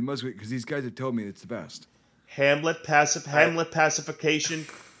it's going to be the most, because these guys have told me it's the best. Hamlet pacification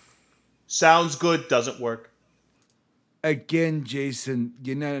sounds good, doesn't work. Again, Jason,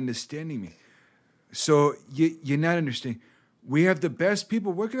 you're not understanding me. So you're not understanding. We have the best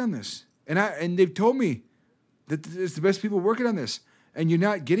people working on this, and they've told me that it's the best people working on this, and you're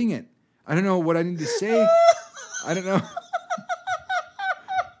not getting it. I don't know what I need to say. I don't know.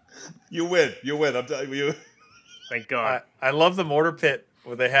 You win. I'm telling you. Thank God. I love the mortar pit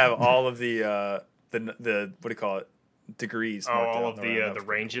Well, they have all of the what do you call it? Degrees. Oh, marked all down of around. the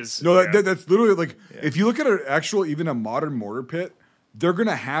ranges. No, Yeah. that's literally like if you look at even a modern mortar pit, they're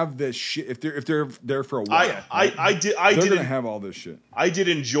gonna have this shit if they're there for a while. I they're did gonna have all this shit. I did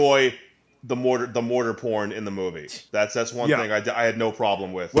enjoy the mortar porn in the movie. That's one thing I had no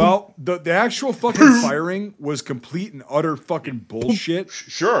problem with. Well, the actual fucking firing was complete and utter fucking bullshit.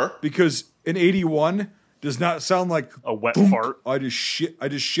 Sure, Because in 81 does not sound like A wet boom. fart. I just shit.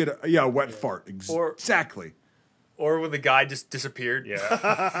 Yeah, a wet fart. Exactly. Or when the guy just disappeared. Yeah.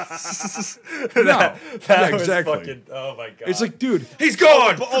 that was exactly. fucking, oh my god. It's like, dude, he's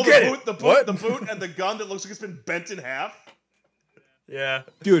gone. the boot, and the gun that looks like it's been bent in half. Yeah.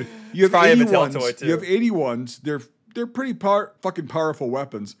 dude, you have Probably a Mattel 81s. toy, too. You have 81s. They're pretty fucking powerful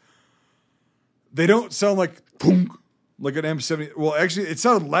weapons. They don't sound like boom, like an M70. Well, actually, it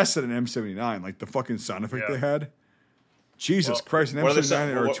sounded less than an M79, like the fucking sound effect Yeah. they had. Jesus Christ, an what are they M79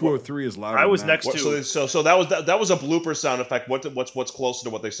 sound- or a what- 203 is louder. I was than that. next What, to. so that was a blooper sound effect. What's closer to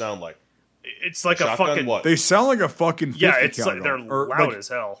what they sound like? It's like Shotgun, a fucking. what? They sound like a fucking 50 Yeah, it's like caliber, they're or loud like, as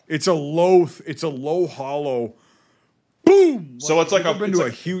hell. It's a low hollow. Boom! So it's like up a- into it's a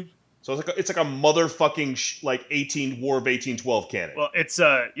like- huge. So it's like a motherfucking like War of 1812 cannon. Well, it's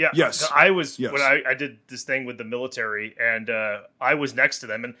yeah. Yes. I was Yes. when I did this thing with the military, and I was next to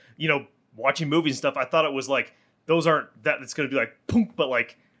them, and watching movies and stuff. I thought it was like those aren't that. It's going to be like punk, but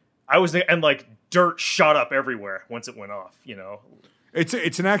like I was there, and like dirt shot up everywhere once it went off. It's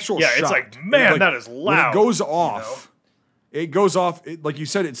an actual Yeah, shot. it's like, man, that is When loud, it goes off, it goes off. Like you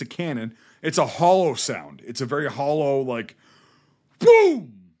said, it's a cannon. It's a hollow sound. It's a very hollow, like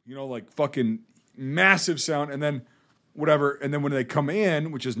boom. Like fucking massive sound, and then whatever. And then when they come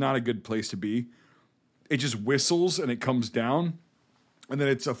in, which is not a good place to be, it just whistles and it comes down, and then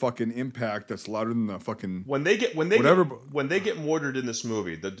it's a fucking impact that's louder than the fucking. When they get Whatever. when they get mortared in this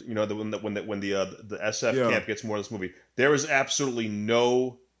movie, when the SF Yeah. camp gets mortared in this movie, there is absolutely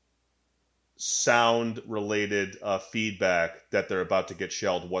no sound related feedback that they're about to get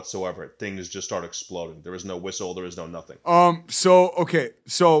shelled whatsoever. Things just start exploding. There is no whistle. There is no nothing. So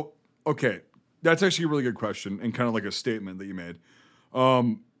okay, that's actually a really good question and kind of like a statement that you made.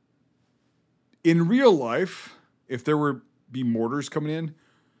 In real life, if there were be mortars coming in,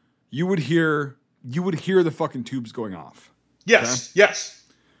 you would hear the fucking tubes going off. Yes, yes.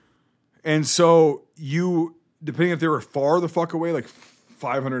 And so depending if they were far the fuck away, like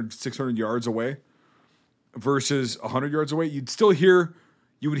 500, 600 yards away versus 100 yards away, you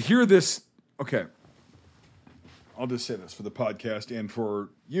would hear this. Okay. I'll just say this for the podcast and for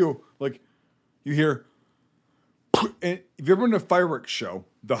you. Like, you hear, and if you've ever been to a fireworks show,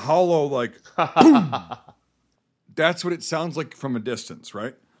 the hollow, like, boom, that's what it sounds like from a distance,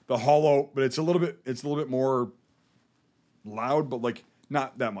 right? The hollow, but it's a little bit more loud, but like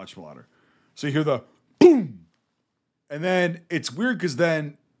not that much louder. So you hear the boom. And then it's weird because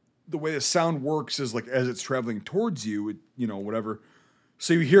then the way the sound works is like as it's traveling towards you, whatever.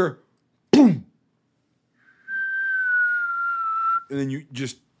 So you hear boom. And then you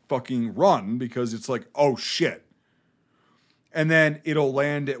just fucking run because it's like, oh shit. And then it'll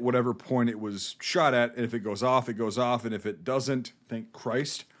land at whatever point it was shot at. And if it goes off, it goes off. And if it doesn't, thank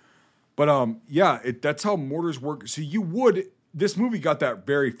Christ. But that's how mortars work. So this movie got that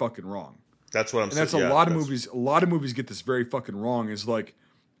very fucking wrong. That's what I'm saying. And that's a lot of movies. A lot of movies get this very fucking wrong. Is like,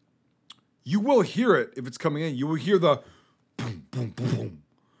 you will hear it if it's coming in. You will hear the boom, boom, boom, boom.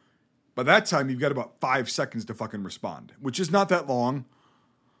 By that time, you've got about 5 seconds to fucking respond, which is not that long.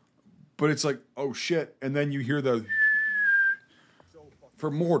 But it's like, oh shit, and then you hear the for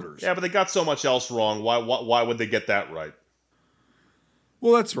mortars. Yeah, but they got so much else wrong. Why would they get that right?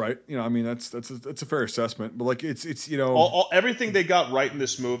 Well, that's right. I mean, that's a fair assessment. But like, it's everything they got right in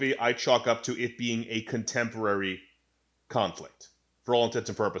this movie, I chalk up to it being a contemporary conflict, for all intents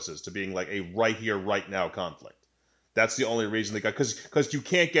and purposes, to being like a right here, right now conflict. That's the only reason they got because you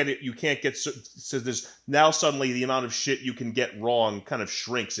can't get it. You can't get so there's now suddenly the amount of shit you can get wrong kind of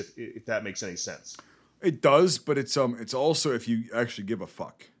shrinks if that makes any sense. It does, but it's also if you actually give a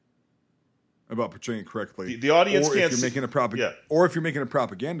fuck about portraying it correctly. The audience or can't if you're making or if you're making a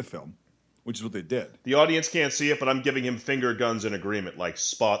propaganda film, which is what they did. The audience can't see it, but I'm giving him finger guns in agreement, like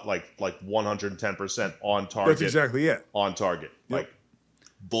 110% on target. That's exactly it. On target, like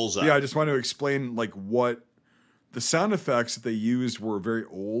bullseye. Yeah, I just want to explain like what the sound effects that they used were very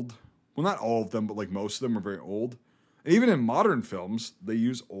old. Well, not all of them, but like most of them are very old. And even in modern films, they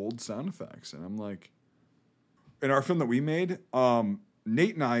use old sound effects. And I'm like, in our film that we made,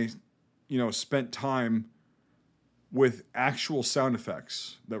 Nate and I, spent time with actual sound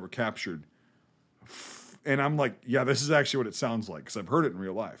effects that were captured and I'm like, yeah, this is actually what it sounds like because I've heard it in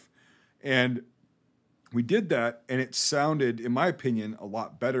real life. And we did that, and it sounded, in my opinion, a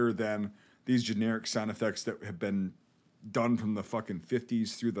lot better than these generic sound effects that have been done from the fucking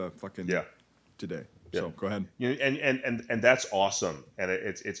 50s through the fucking today. So go ahead. And that's awesome. And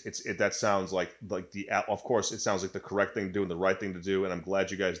that sounds like of course it sounds like the correct thing to do and the right thing to do. And I'm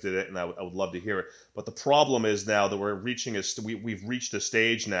glad you guys did it. And I would love to hear it. But the problem is now that we've reached a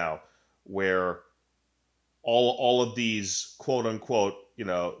stage now where all of these quote unquote,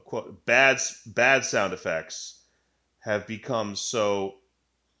 quote bad sound effects have become so,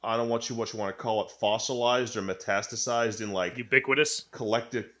 I don't want what you want to call it, fossilized or metastasized in like ubiquitous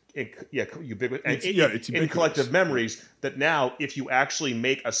collective, ubiquitous, it's in ubiquitous. collective memories. That now, if you actually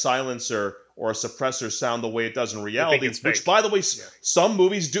make a silencer or a suppressor sound the way it does in reality, which by the way, some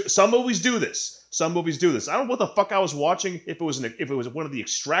movies do this. Some movies do this. I don't know what the fuck I was watching. If it was one of the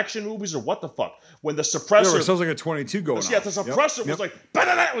Extraction movies or what the fuck. When the suppressor, it sounds like a 22 going. Yeah, the suppressor was like,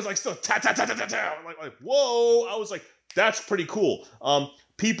 it was like still ta ta ta ta ta ta. Like whoa! I was like, that's pretty cool.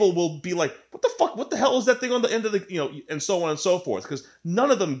 People will be like, what the fuck? What the hell is that thing on the end of the, and so on and so forth. Because none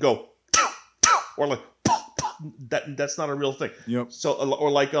of them go or like that's not a real thing. Yep. So not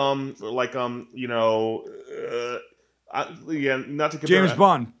to compare James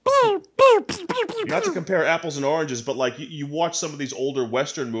Bond. Not to compare apples and oranges, but like you watch some of these older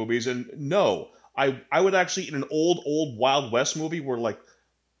Western movies, and no, I would actually, in an old Wild West movie where like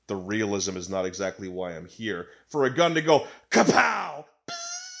the realism is not exactly why I'm here, for a gun to go kapow,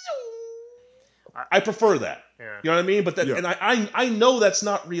 I prefer that. Yeah. You know what I mean? But and I know that's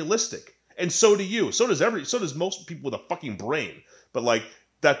not realistic, and so do you. So does most people with a fucking brain. But like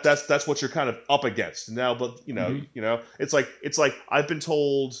that's what you're kind of up against now. But it's like I've been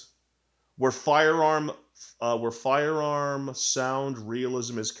told where firearm sound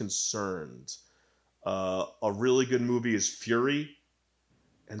realism is concerned, a really good movie is Fury.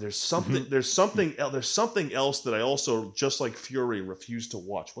 And there's something else that I also, just like Fury, refused to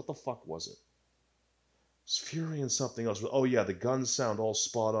watch. What the fuck was it? It's Fury and something else. Oh yeah, the guns sound all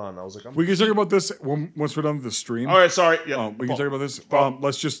spot on. I was like, we can talk about this once we're done with the stream. All right, sorry. Yeah, we can talk about this.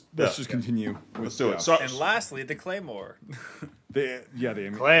 Let's just continue. Let's do it. So, and lastly, the Claymore. the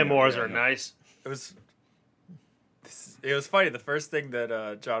Claymores are nice. It was funny. The first thing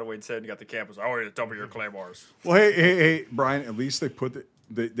that John Wayne said when he got to camp was, "I want you to double your Claymores." Well, hey, Brian. At least they put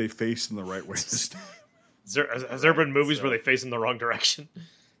they face in the right way. Has there been movies where they face in the wrong direction?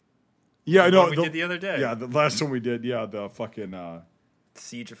 Yeah, I know. We did the other day. Yeah, the last one we did. Yeah, the fucking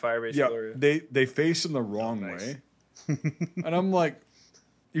Siege of Firebase. Yeah, Gloria. they face in the wrong way, and I'm like,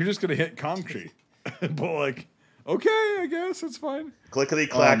 you're just gonna hit concrete, but like, okay, I guess it's fine. Clickety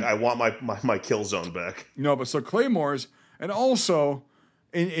clack. I want my kill zone back. No, but so Claymores, and also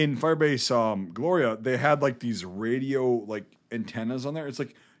in Firebase Gloria, they had like these radio like antennas on there. It's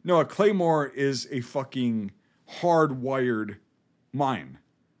like, no, a Claymore is a fucking hardwired mine.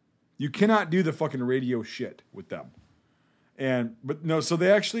 You cannot do the fucking radio shit with them. But no, so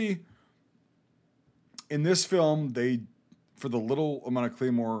they actually, in this film, for the little amount of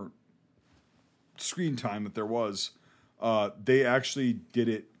Claymore screen time that there was, they actually did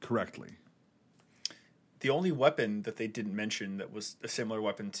it correctly. The only weapon that they didn't mention that was a similar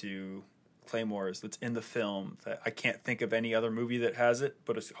weapon to Claymores that's in the film that I can't think of any other movie that has it,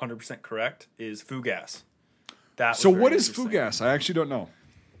 but it's 100% correct, is Fugas. So what is Fugas? I actually don't know.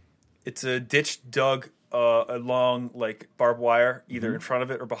 It's a ditch dug along like barbed wire, either in front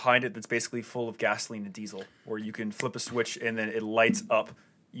of it or behind it, that's basically full of gasoline and diesel, where you can flip a switch and then it lights up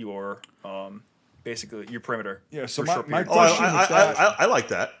your basically your perimeter. Yeah. So my question I like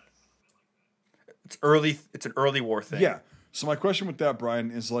that. It's early. It's an early war thing. Yeah. So my question with that, Brian,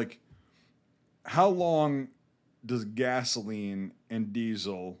 is like, how long does gasoline and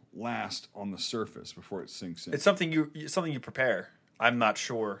diesel last on the surface before it sinks in? It's something you prepare. I'm not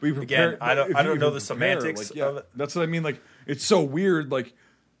sure. Again, I don't know the semantics of it. That's what I mean. Like, it's so weird. Like,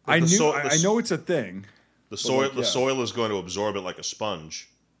 I know it's a thing. The soil is going to absorb it like a sponge.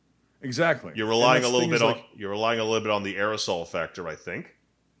 Exactly. You're relying a little bit on the aerosol factor, I think.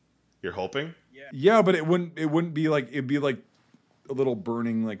 You're hoping. Yeah, but it wouldn't be like, it'd be like a little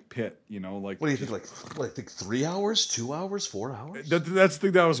burning like pit, like. What do you think? I think 3 hours, 2 hours, 4 hours. That's the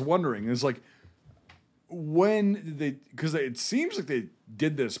thing that I was wondering is like, when did they? Because it seems like they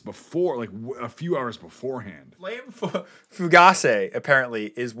did this before, like a few hours beforehand. Fugasse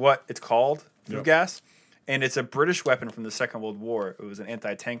apparently is what it's called. Fugas, and it's a British weapon from the Second World War. It was an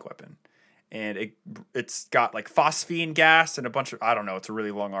anti-tank weapon, and it's got like phosphine gas and a bunch of, I don't know. It's a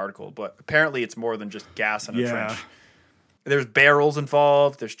really long article, but apparently it's more than just gas in a trench. There's barrels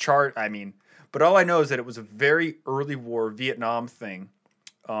involved. There's But all I know is that it was a very early war Vietnam thing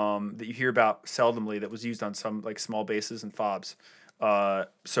that you hear about seldomly that was used on some like small bases and FOBs.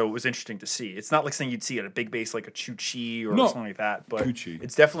 So it was interesting to see. It's not like something you'd see at a big base like a Chu Chi or something like that, but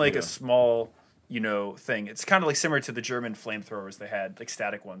it's definitely like a small, thing. It's kind of like similar to the German flamethrowers they had, like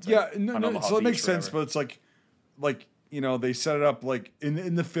static ones. Yeah, on so it makes sense, but it's like they set it up like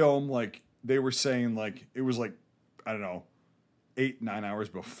in the film, like they were saying like it was like I don't know 8-9 hours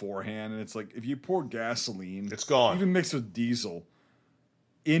beforehand, and it's like if you pour gasoline, It's gone. even mixed with diesel,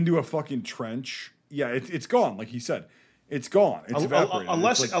 into a fucking trench. Yeah, it's gone. Like he said, it's gone. It's evaporated.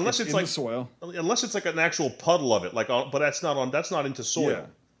 Unless it's in like the soil. Unless it's like an actual puddle of it, but that's not into soil. Yeah.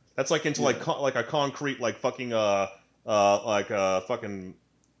 That's like into like a concrete like fucking well.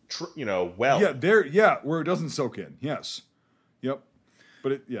 Yeah, where it doesn't soak in. Yes. Yep.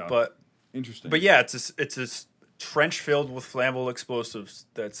 But interesting. But yeah, it's a trench filled with flammable explosives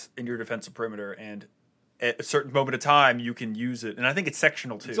that's in your defensive perimeter, and at a certain moment of time you can use it. And I think it's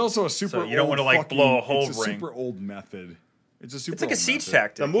sectional too. It's also a super. So you don't want to like blow a whole ring. It's a super old method. It's like a siege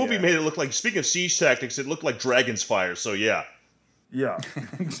tactic. The movie made it look like. Speaking of siege tactics, it looked like Dragon's Fire. So yeah. Yeah,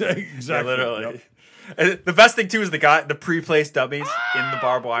 exactly. Yeah, literally. Yep. And the best thing too is the pre-placed dummies in the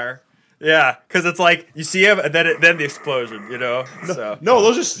barbed wire. Yeah, because it's like you see him and then the explosion. No,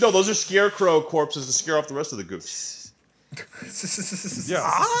 those are scarecrow corpses to scare off the rest of the goose.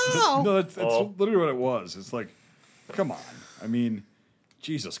 Yeah, no, that's literally what it was. It's like, come on. I mean,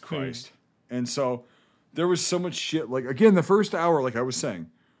 Jesus Christ. And so there was so much shit. Like again, the first hour, like I was saying,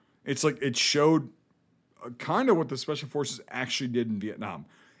 it's like it showed kind of what the special forces actually did in Vietnam.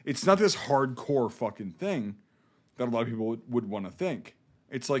 It's not this hardcore fucking thing that a lot of people would want to think.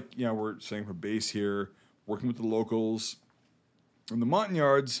 It's like, we're setting up a base here, working with the locals. In the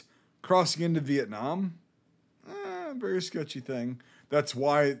Montagnards, crossing into Vietnam, very sketchy thing. That's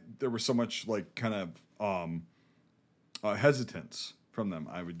why there was so much like kind of hesitance from them,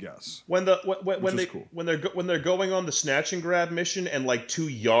 I would guess. When they're going on the snatch and grab mission and like 2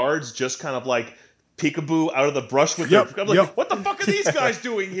 yards just kind of like peekaboo out of the brush with their... I'm like, what the fuck are these guys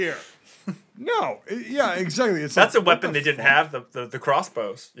doing here? No, yeah, exactly. That's a weapon they didn't have, the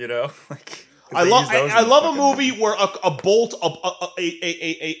crossbows, like... I love a movie where a bolt,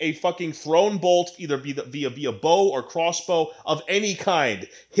 a fucking thrown bolt, either via bow or crossbow of any kind,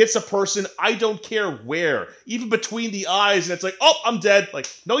 hits a person. I don't care where, even between the eyes, and it's like, oh, I'm dead. Like,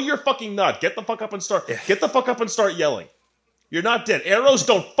 no, you're fucking not. Get the fuck up and start yelling. You're not dead. Arrows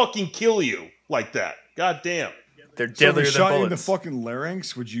don't fucking kill you like that. God damn. They're deadlier than shot bullets. You in the fucking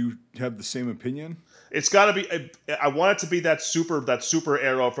larynx, would you have the same opinion? It's got to be. I want it to be that super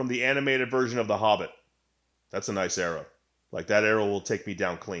arrow from the animated version of The Hobbit. That's a nice arrow. Like that arrow will take me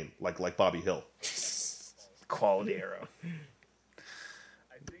down clean, like Bobby Hill. Quality arrow.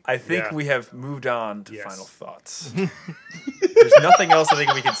 I think we have moved on to final thoughts. There's nothing else I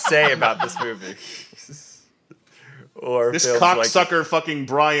think we can say about this movie. Or this cocksucker fucking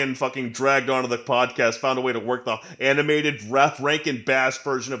Brian fucking dragged onto the podcast, found a way to work the animated Rankin Bass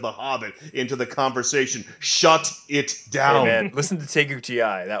version of The Hobbit into the conversation. Shut it down. Hey man, listen to Taeguk GI.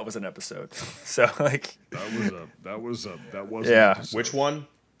 That was an episode. So like that was an episode. Which one?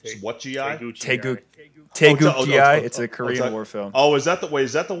 What GI? Taeguk GI. It's a Korean war film. Oh, is that the one?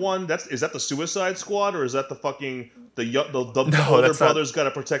 Is that the Suicide Squad, or is that the fucking the older brother's got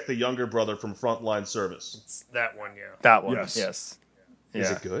to protect the younger brother from frontline service? It's that one, yeah. That one, yes. Yeah.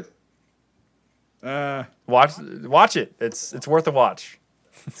 Is it good? Watch it. It's worth a watch.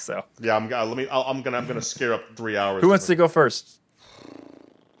 So yeah, I'm gonna scare up 3 hours. Who wants to go first?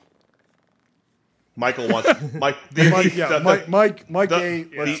 Michael wants Mike. Mike A.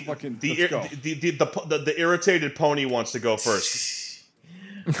 Let's go. The irritated pony wants to go first.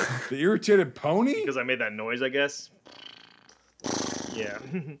 The irritated pony? Because I made that noise, I guess. Yeah.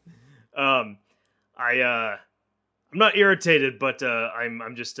 I'm not irritated, but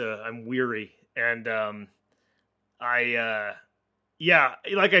I'm just I'm weary, and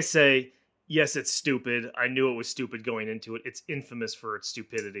like I say, yes, it's stupid. I knew it was stupid going into it. It's infamous for its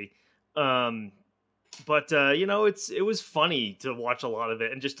stupidity. But it was funny to watch a lot of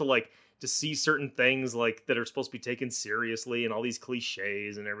it, and just to see certain things like that are supposed to be taken seriously, and all these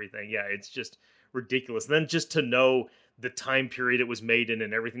cliches and everything. Yeah, it's just ridiculous. And then just to know the time period it was made in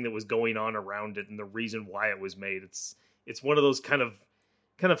and everything that was going on around it and the reason why it was made. It's one of those kind of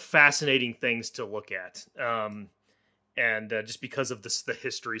fascinating things to look at. And just because of the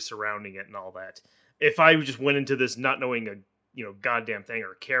history surrounding it and all that. If I just went into this not knowing a goddamn thing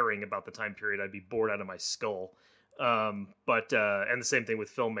or caring about the time period, I'd be bored out of my skull. But and the same thing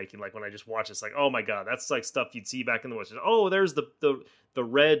with filmmaking. Like when I just watch, it's like, oh my god, that's like stuff you'd see back in the West. Oh, there's the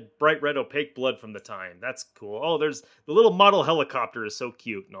red, bright red, opaque blood from the time. That's cool. Oh, there's the little model helicopter is so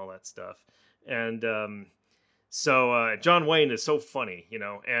cute and all that stuff. And so John Wayne is so funny,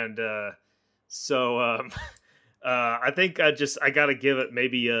 and I think I gotta give it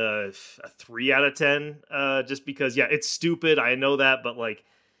maybe a 3 out of 10, just because it's stupid. I know that, but like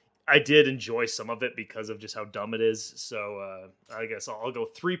I did enjoy some of it because of just how dumb it is. So I guess I'll go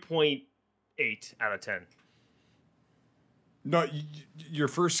 3.8 out of 10. No, your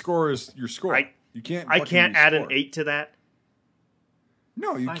first score is your score. You can't. I can't add an 8 to that.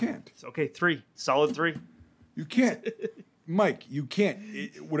 No, you Fine. can't. It's okay, 3, solid 3. You can't, Mike. You can't.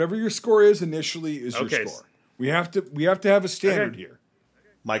 Whatever your score is initially is your Okay. score. We have to have a standard here.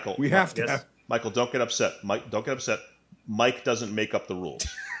 Michael, We have to have. Michael, don't get upset. Mike, don't get upset. Mike doesn't make up the rules.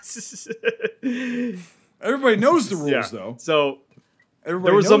 Everybody knows the rules, though. So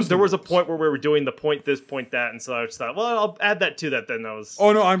Everybody there was a point where we were doing the point this, point that, and so I just thought, well, I'll add that to that. Then I was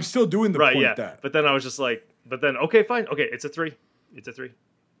Oh no, I'm still doing the right, point yeah. that. But then I was just like, okay, fine, okay, it's a 3. It's a 3.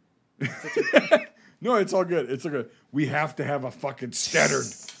 No, it's all good. It's all good. We have to have a fucking standard.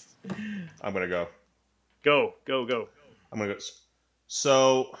 I'm gonna go. Go. I'm gonna go.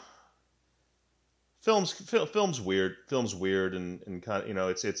 So, film's weird. Film's weird, and kind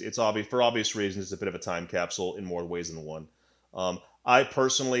of it's obvious for obvious reasons. It's a bit of a time capsule in more ways than one. I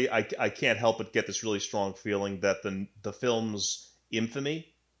personally, I can't help but get this really strong feeling that the film's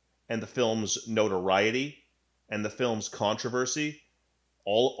infamy, and the film's notoriety, and the film's controversy,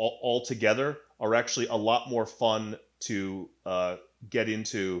 all together are actually a lot more fun to get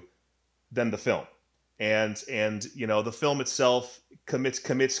into than the film. And the film itself commits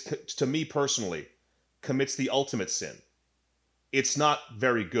to me personally, commits the ultimate sin. It's not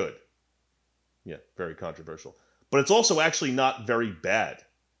very good. Yeah, very controversial. But it's also actually not very bad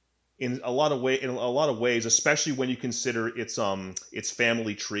in a lot of ways, especially when you consider its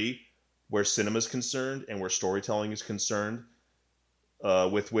family tree, where cinema is concerned and where storytelling is concerned,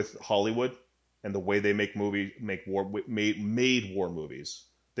 with Hollywood and the way they make made war movies.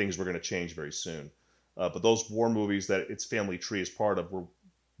 Things were going to change very soon. But those war movies that its family tree is part of were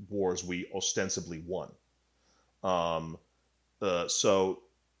wars we ostensibly won. So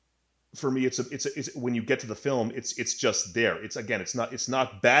for me, it's when you get to the film, it's just there. It's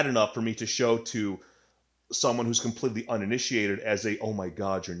not bad enough for me to show to someone who's completely uninitiated as oh my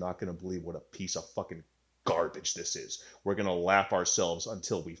god, you're not going to believe what a piece of fucking garbage this is. We're going to laugh ourselves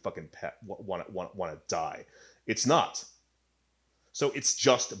until we fucking want to die. It's not. So it's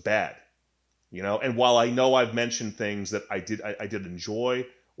just bad. And while I know I've mentioned things that I did enjoy,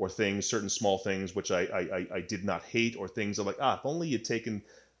 or certain small things which I did not hate, or things I'm like, if only you'd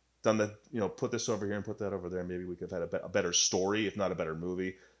done the, put this over here and put that over there, maybe we could have had a better story, if not a better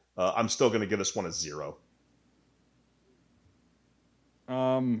movie. I'm still going to give this one a 0.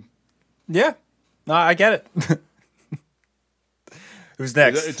 Yeah, no, I get it. Who's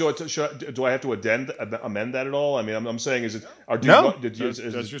next? Do I have to amend that at all? I mean, I'm saying,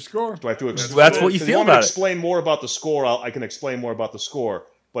 That's your score. Do I have to? That's what you feel about it. Explain more about the score. I can explain more about the score,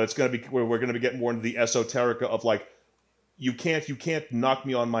 but it's going to be we're going to be getting more into the esoterica of like, you can't knock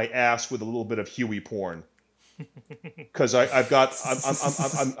me on my ass with a little bit of Huey porn, because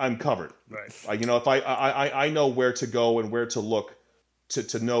I'm covered. Right. If I know where to go and where to look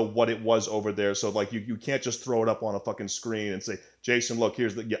to know what it was over there. So like you can't just throw it up on a fucking screen and say, Jason, look,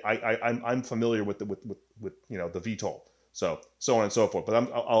 here's I'm familiar with the VTOL. So on and so forth. But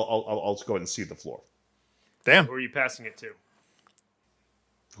I'll just go ahead and cede the floor. Damn. Who are you passing it to?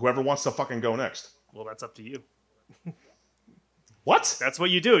 Whoever wants to fucking go next. Well, that's up to you. What? That's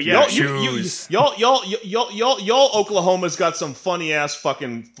what you do. Yeah. Y'all Oklahoma's got some funny ass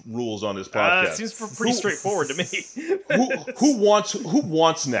fucking rules on this podcast. It seems pretty straightforward to me. Who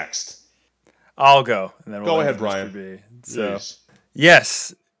wants next? I'll go. And then Go we'll ahead, end Brian. Mr. B. So, Yes.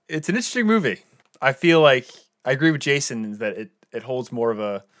 yes, it's an interesting movie. I feel like I agree with Jason that it holds more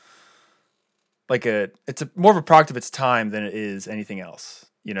of it's more of a product of its time than it is anything else,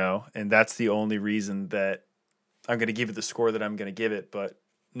 and that's the only reason that I'm going to give it the score that I'm going to give it. But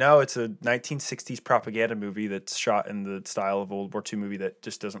no, it's a 1960s propaganda movie that's shot in the style of a World War II movie that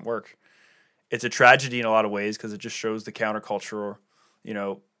just doesn't work. It's a tragedy in a lot of ways because it just shows the counterculture,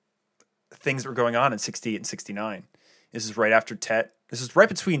 things that were going on in 68 and 69. This is right after Tet. This is right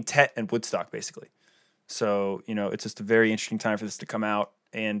between Tet and Woodstock, basically. So, it's just a very interesting time for this to come out.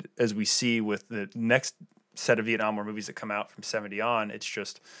 And as we see with the next set of Vietnam War movies that come out from 70 on, it's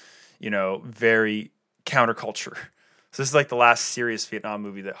just, very counterculture. So this is like the last serious Vietnam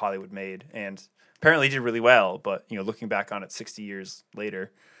movie that Hollywood made. And apparently did really well, but looking back on it 60 years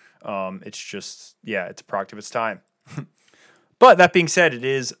later, it's just it's a product of its time. But that being said, it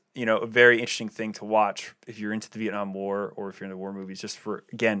is a very interesting thing to watch if you're into the Vietnam War or if you're into war movies. Just for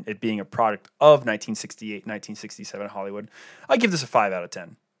again it being a product of 1968, 1967 Hollywood, I give this a 5 out of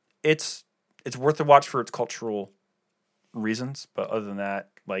 10. It's worth a watch for its cultural reasons, but other than that,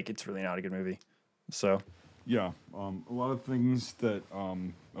 it's really not a good movie. So Yeah, a lot of things that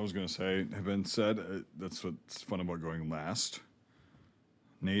I was going to say have been said. That's what's fun about going last.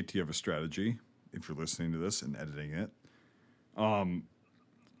 Nate, do you have a strategy if you're listening to this and editing it?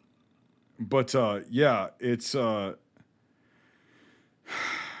 But it's a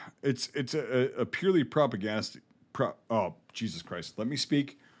purely propagandistic. Oh, Jesus Christ! Let me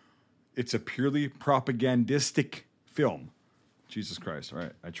speak. It's a purely propagandistic film. Jesus Christ! All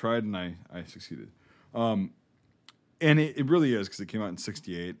right, I tried and I succeeded. And it really is, because it came out in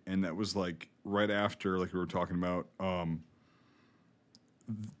 68, and that was right after, we were talking about,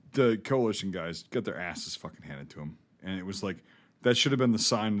 the coalition guys got their asses fucking handed to them. And it was that should have been the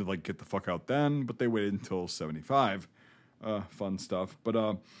sign to get the fuck out then, but they waited until 75. Fun stuff. But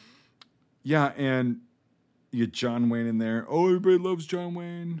and you get John Wayne in there. Oh, everybody loves John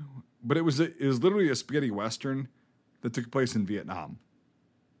Wayne. But it was literally a spaghetti western that took place in Vietnam.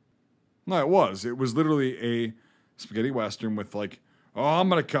 No, it was. It was literally a spaghetti western with oh, I'm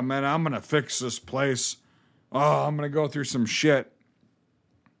going to come in. I'm going to fix this place. Oh, I'm going to go through some shit.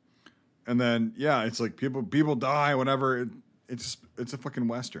 And then, it's people die, whatever. It's a fucking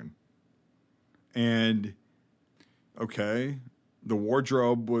western. And, okay, the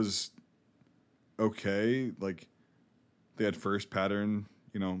wardrobe was okay. They had first pattern,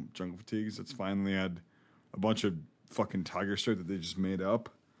 jungle fatigues. That's fine. They had a bunch of fucking tiger stripe that they just made up.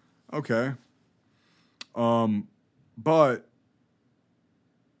 Okay. But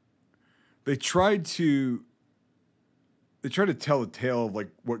they tried to tell a tale of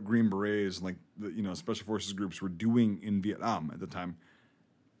what Green Berets and the special forces groups were doing in Vietnam at the time,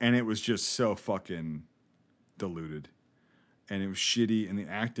 and it was just so fucking diluted, and it was shitty, and the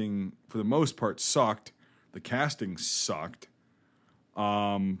acting for the most part sucked. The casting sucked.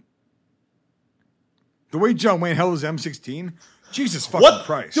 The way John Wayne held his M16, Jesus fucking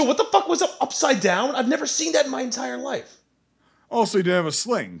Christ! Dude, what the fuck was upside down? I've never seen that in my entire life. Also, he didn't have a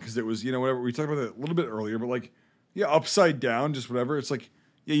sling because it was whatever we talked about that a little bit earlier, but upside down, just whatever. It's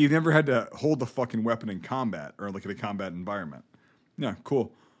you've never had to hold the fucking weapon in combat or in a combat environment. Yeah,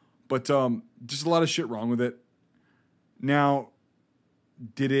 cool. But just a lot of shit wrong with it. Now,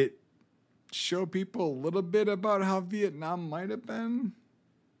 did it show people a little bit about how Vietnam might have been?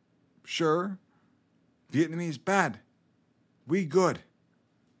 Sure. Vietnamese bad. We good.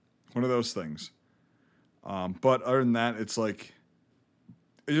 One of those things. But other than that, it's it's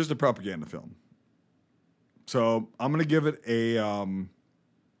just a propaganda film. So I'm going to give it a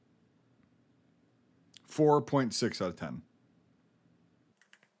 4.6 out of 10.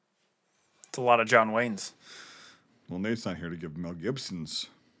 it's a lot of John Wayne's. Well, Nate's not here to give Mel Gibson's,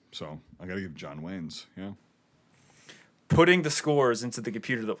 so I got to give John Wayne's, yeah. Putting the scores into the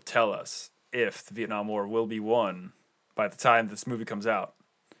computer that will tell us if the Vietnam War will be won by the time this movie comes out,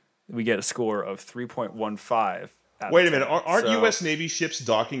 we get a score of 3.15. Wait a minute. Aren't U.S. Navy ships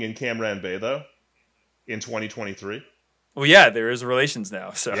docking in Cam Ranh Bay, though, in 2023? Well, yeah, there is relations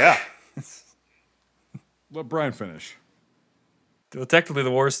now. So Yeah. Let Brian finish. Well, technically,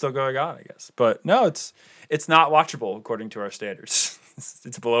 the war is still going on, I guess. But no, it's not watchable according to our standards.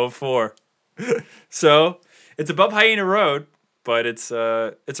 It's below 4. So it's above Hyena Road, but it's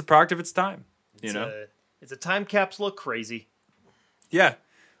a product of its time. It's a time capsule of crazy. Yeah.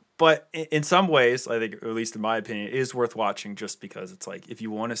 But in some ways, I think, or at least in my opinion, it is worth watching just because it's if you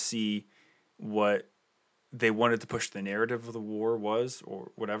want to see what they wanted to push the narrative of the war was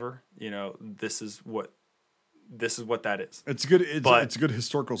or whatever, this is what that is. It's good. It's a good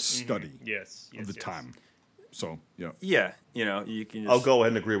historical study Yes, of the time. So, yeah. Yeah. You can just, I'll go ahead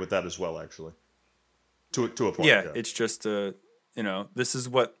and agree with that as well, actually. To a point. Yeah, it's just, this is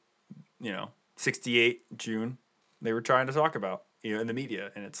what, 68 June they were trying to talk about, in the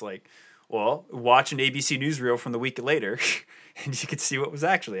media. And it's well, watch an ABC newsreel from the week later and you can see what was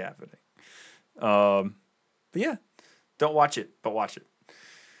actually happening. But yeah, don't watch it, but watch it.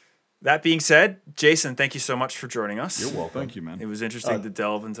 That being said, Jason, thank you so much for joining us. You're welcome. Thank you, man. It was interesting to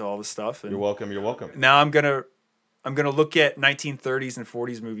delve into all this stuff. And You're welcome. You're welcome. now I'm gonna look at 1930s and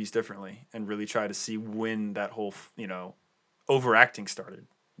 40s movies differently and really try to see when that whole overacting started,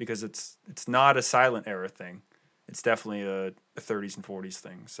 because it's not a silent era thing. It's definitely a 30s and 40s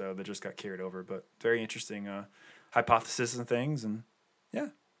thing. So they just got carried over, but very interesting hypothesis and things. And yeah.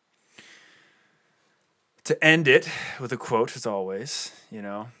 To end it with a quote, as always,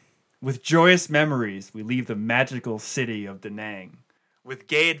 with joyous memories, we leave the magical city of Da Nang. With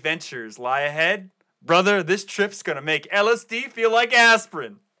gay adventures lie ahead, brother, this trip's gonna make LSD feel like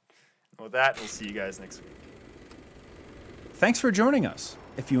aspirin. And with that, we'll see you guys next week. Thanks for joining us.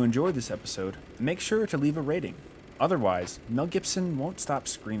 If you enjoyed this episode, make sure to leave a rating. Otherwise, Mel Gibson won't stop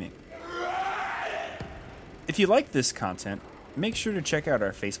screaming. If you like this content, make sure to check out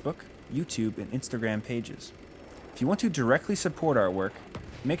our Facebook, YouTube, and Instagram pages. If you want to directly support our work,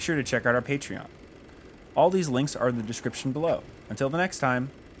 make sure to check out our Patreon. All these links are in the description below. Until the next time,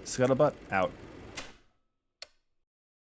 Scuttlebutt out.